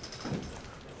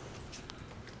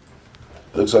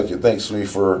 Looks like you thanks me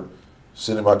for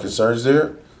sending my concerns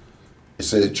there. It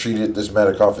said it treated this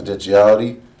matter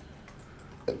confidentiality,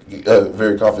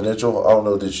 very confidential. I don't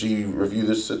know, did she review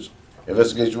this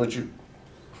investigation with you?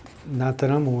 Not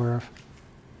that I'm aware of.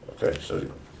 Okay, so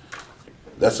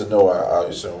that's a no, I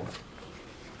assume.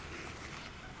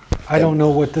 I don't know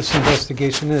what this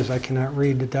investigation is. I cannot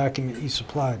read the document you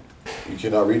supplied. You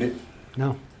cannot read it?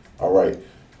 No. All right.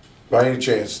 By any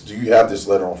chance, do you have this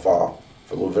letter on file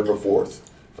for November 4th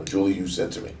from Julie Hughes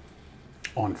sent to me?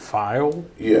 On file?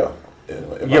 Yeah.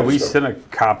 Yeah, we sent a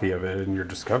copy of it in your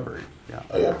discovery. Yeah.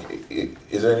 Oh, yeah.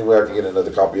 Is there any way I can get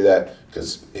another copy of that?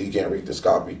 Because he can't read this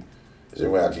copy. Is there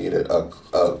any way I can get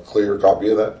a clear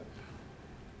copy of that?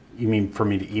 You mean for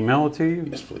me to email it to you?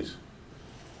 Yes, please.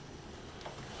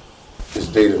 It's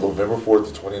dated November 4th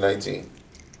of 2019.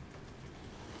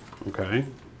 Okay.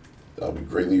 That would be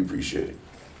greatly appreciated.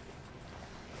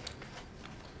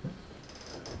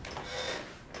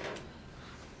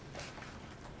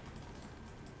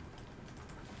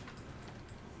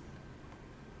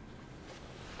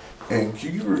 And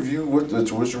can you review what the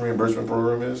tuition reimbursement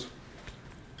program is?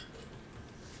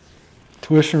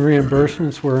 Tuition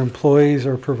reimbursements where employees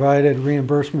are provided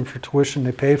reimbursement for tuition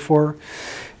they pay for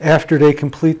after they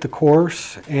complete the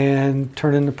course and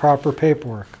turn in the proper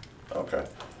paperwork. Okay.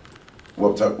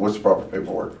 What's the proper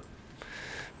paperwork?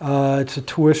 It's a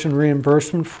tuition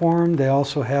reimbursement form. They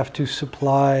also have to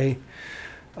supply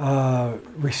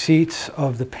receipts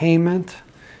of the payment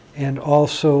and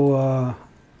also,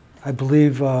 I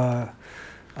believe,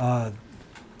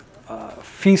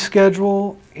 fee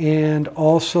schedule and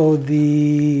also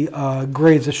the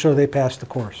grades that show they passed the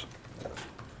course.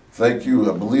 Thank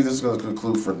you. I believe this is going to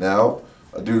conclude for now.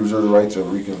 I do reserve the right to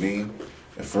reconvene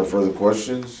and for further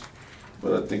questions,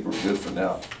 but I think we're good for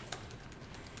now.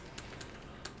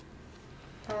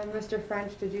 Mr.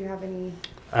 French, did you have any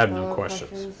I have no follow-up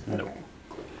questions. No. Okay.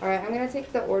 All right, I'm going to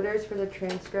take the orders for the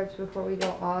transcripts before we go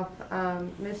off.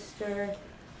 Mr.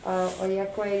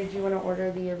 Oyekwe, did you want to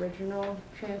order the original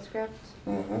transcript?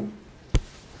 Mm-hmm.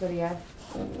 So yes.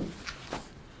 Mm-hmm.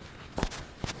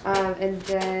 And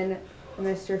then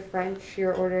Mr. French,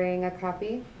 you're ordering a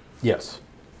copy? Yes.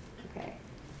 Okay.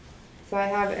 So I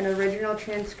have an original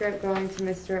transcript going to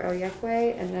Mr.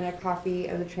 Oyekwe and then a copy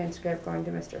of the transcript going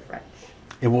to Mr. French.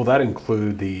 And will that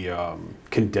include the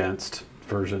condensed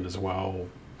version as well,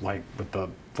 like with the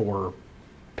 4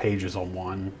 pages on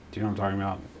one? Do you know what I'm talking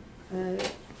about?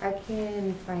 I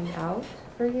can find out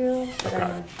for you, but Okay. I'm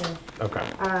not sure.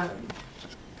 Okay.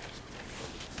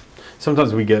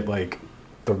 Sometimes we get like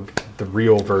the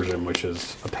real version, which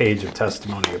is a page of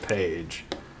testimony a page,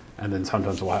 and then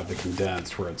sometimes we'll have the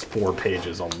condensed where it's 4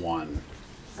 pages on one.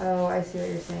 Oh, I see what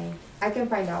you're saying. I can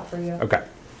find out for you. Okay.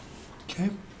 Okay.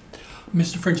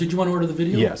 Mr. French, did you want to order the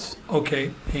video? Yes.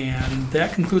 Okay, and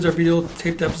that concludes our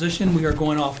videotape deposition. We are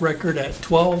going off record at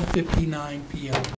 12:59 p.m.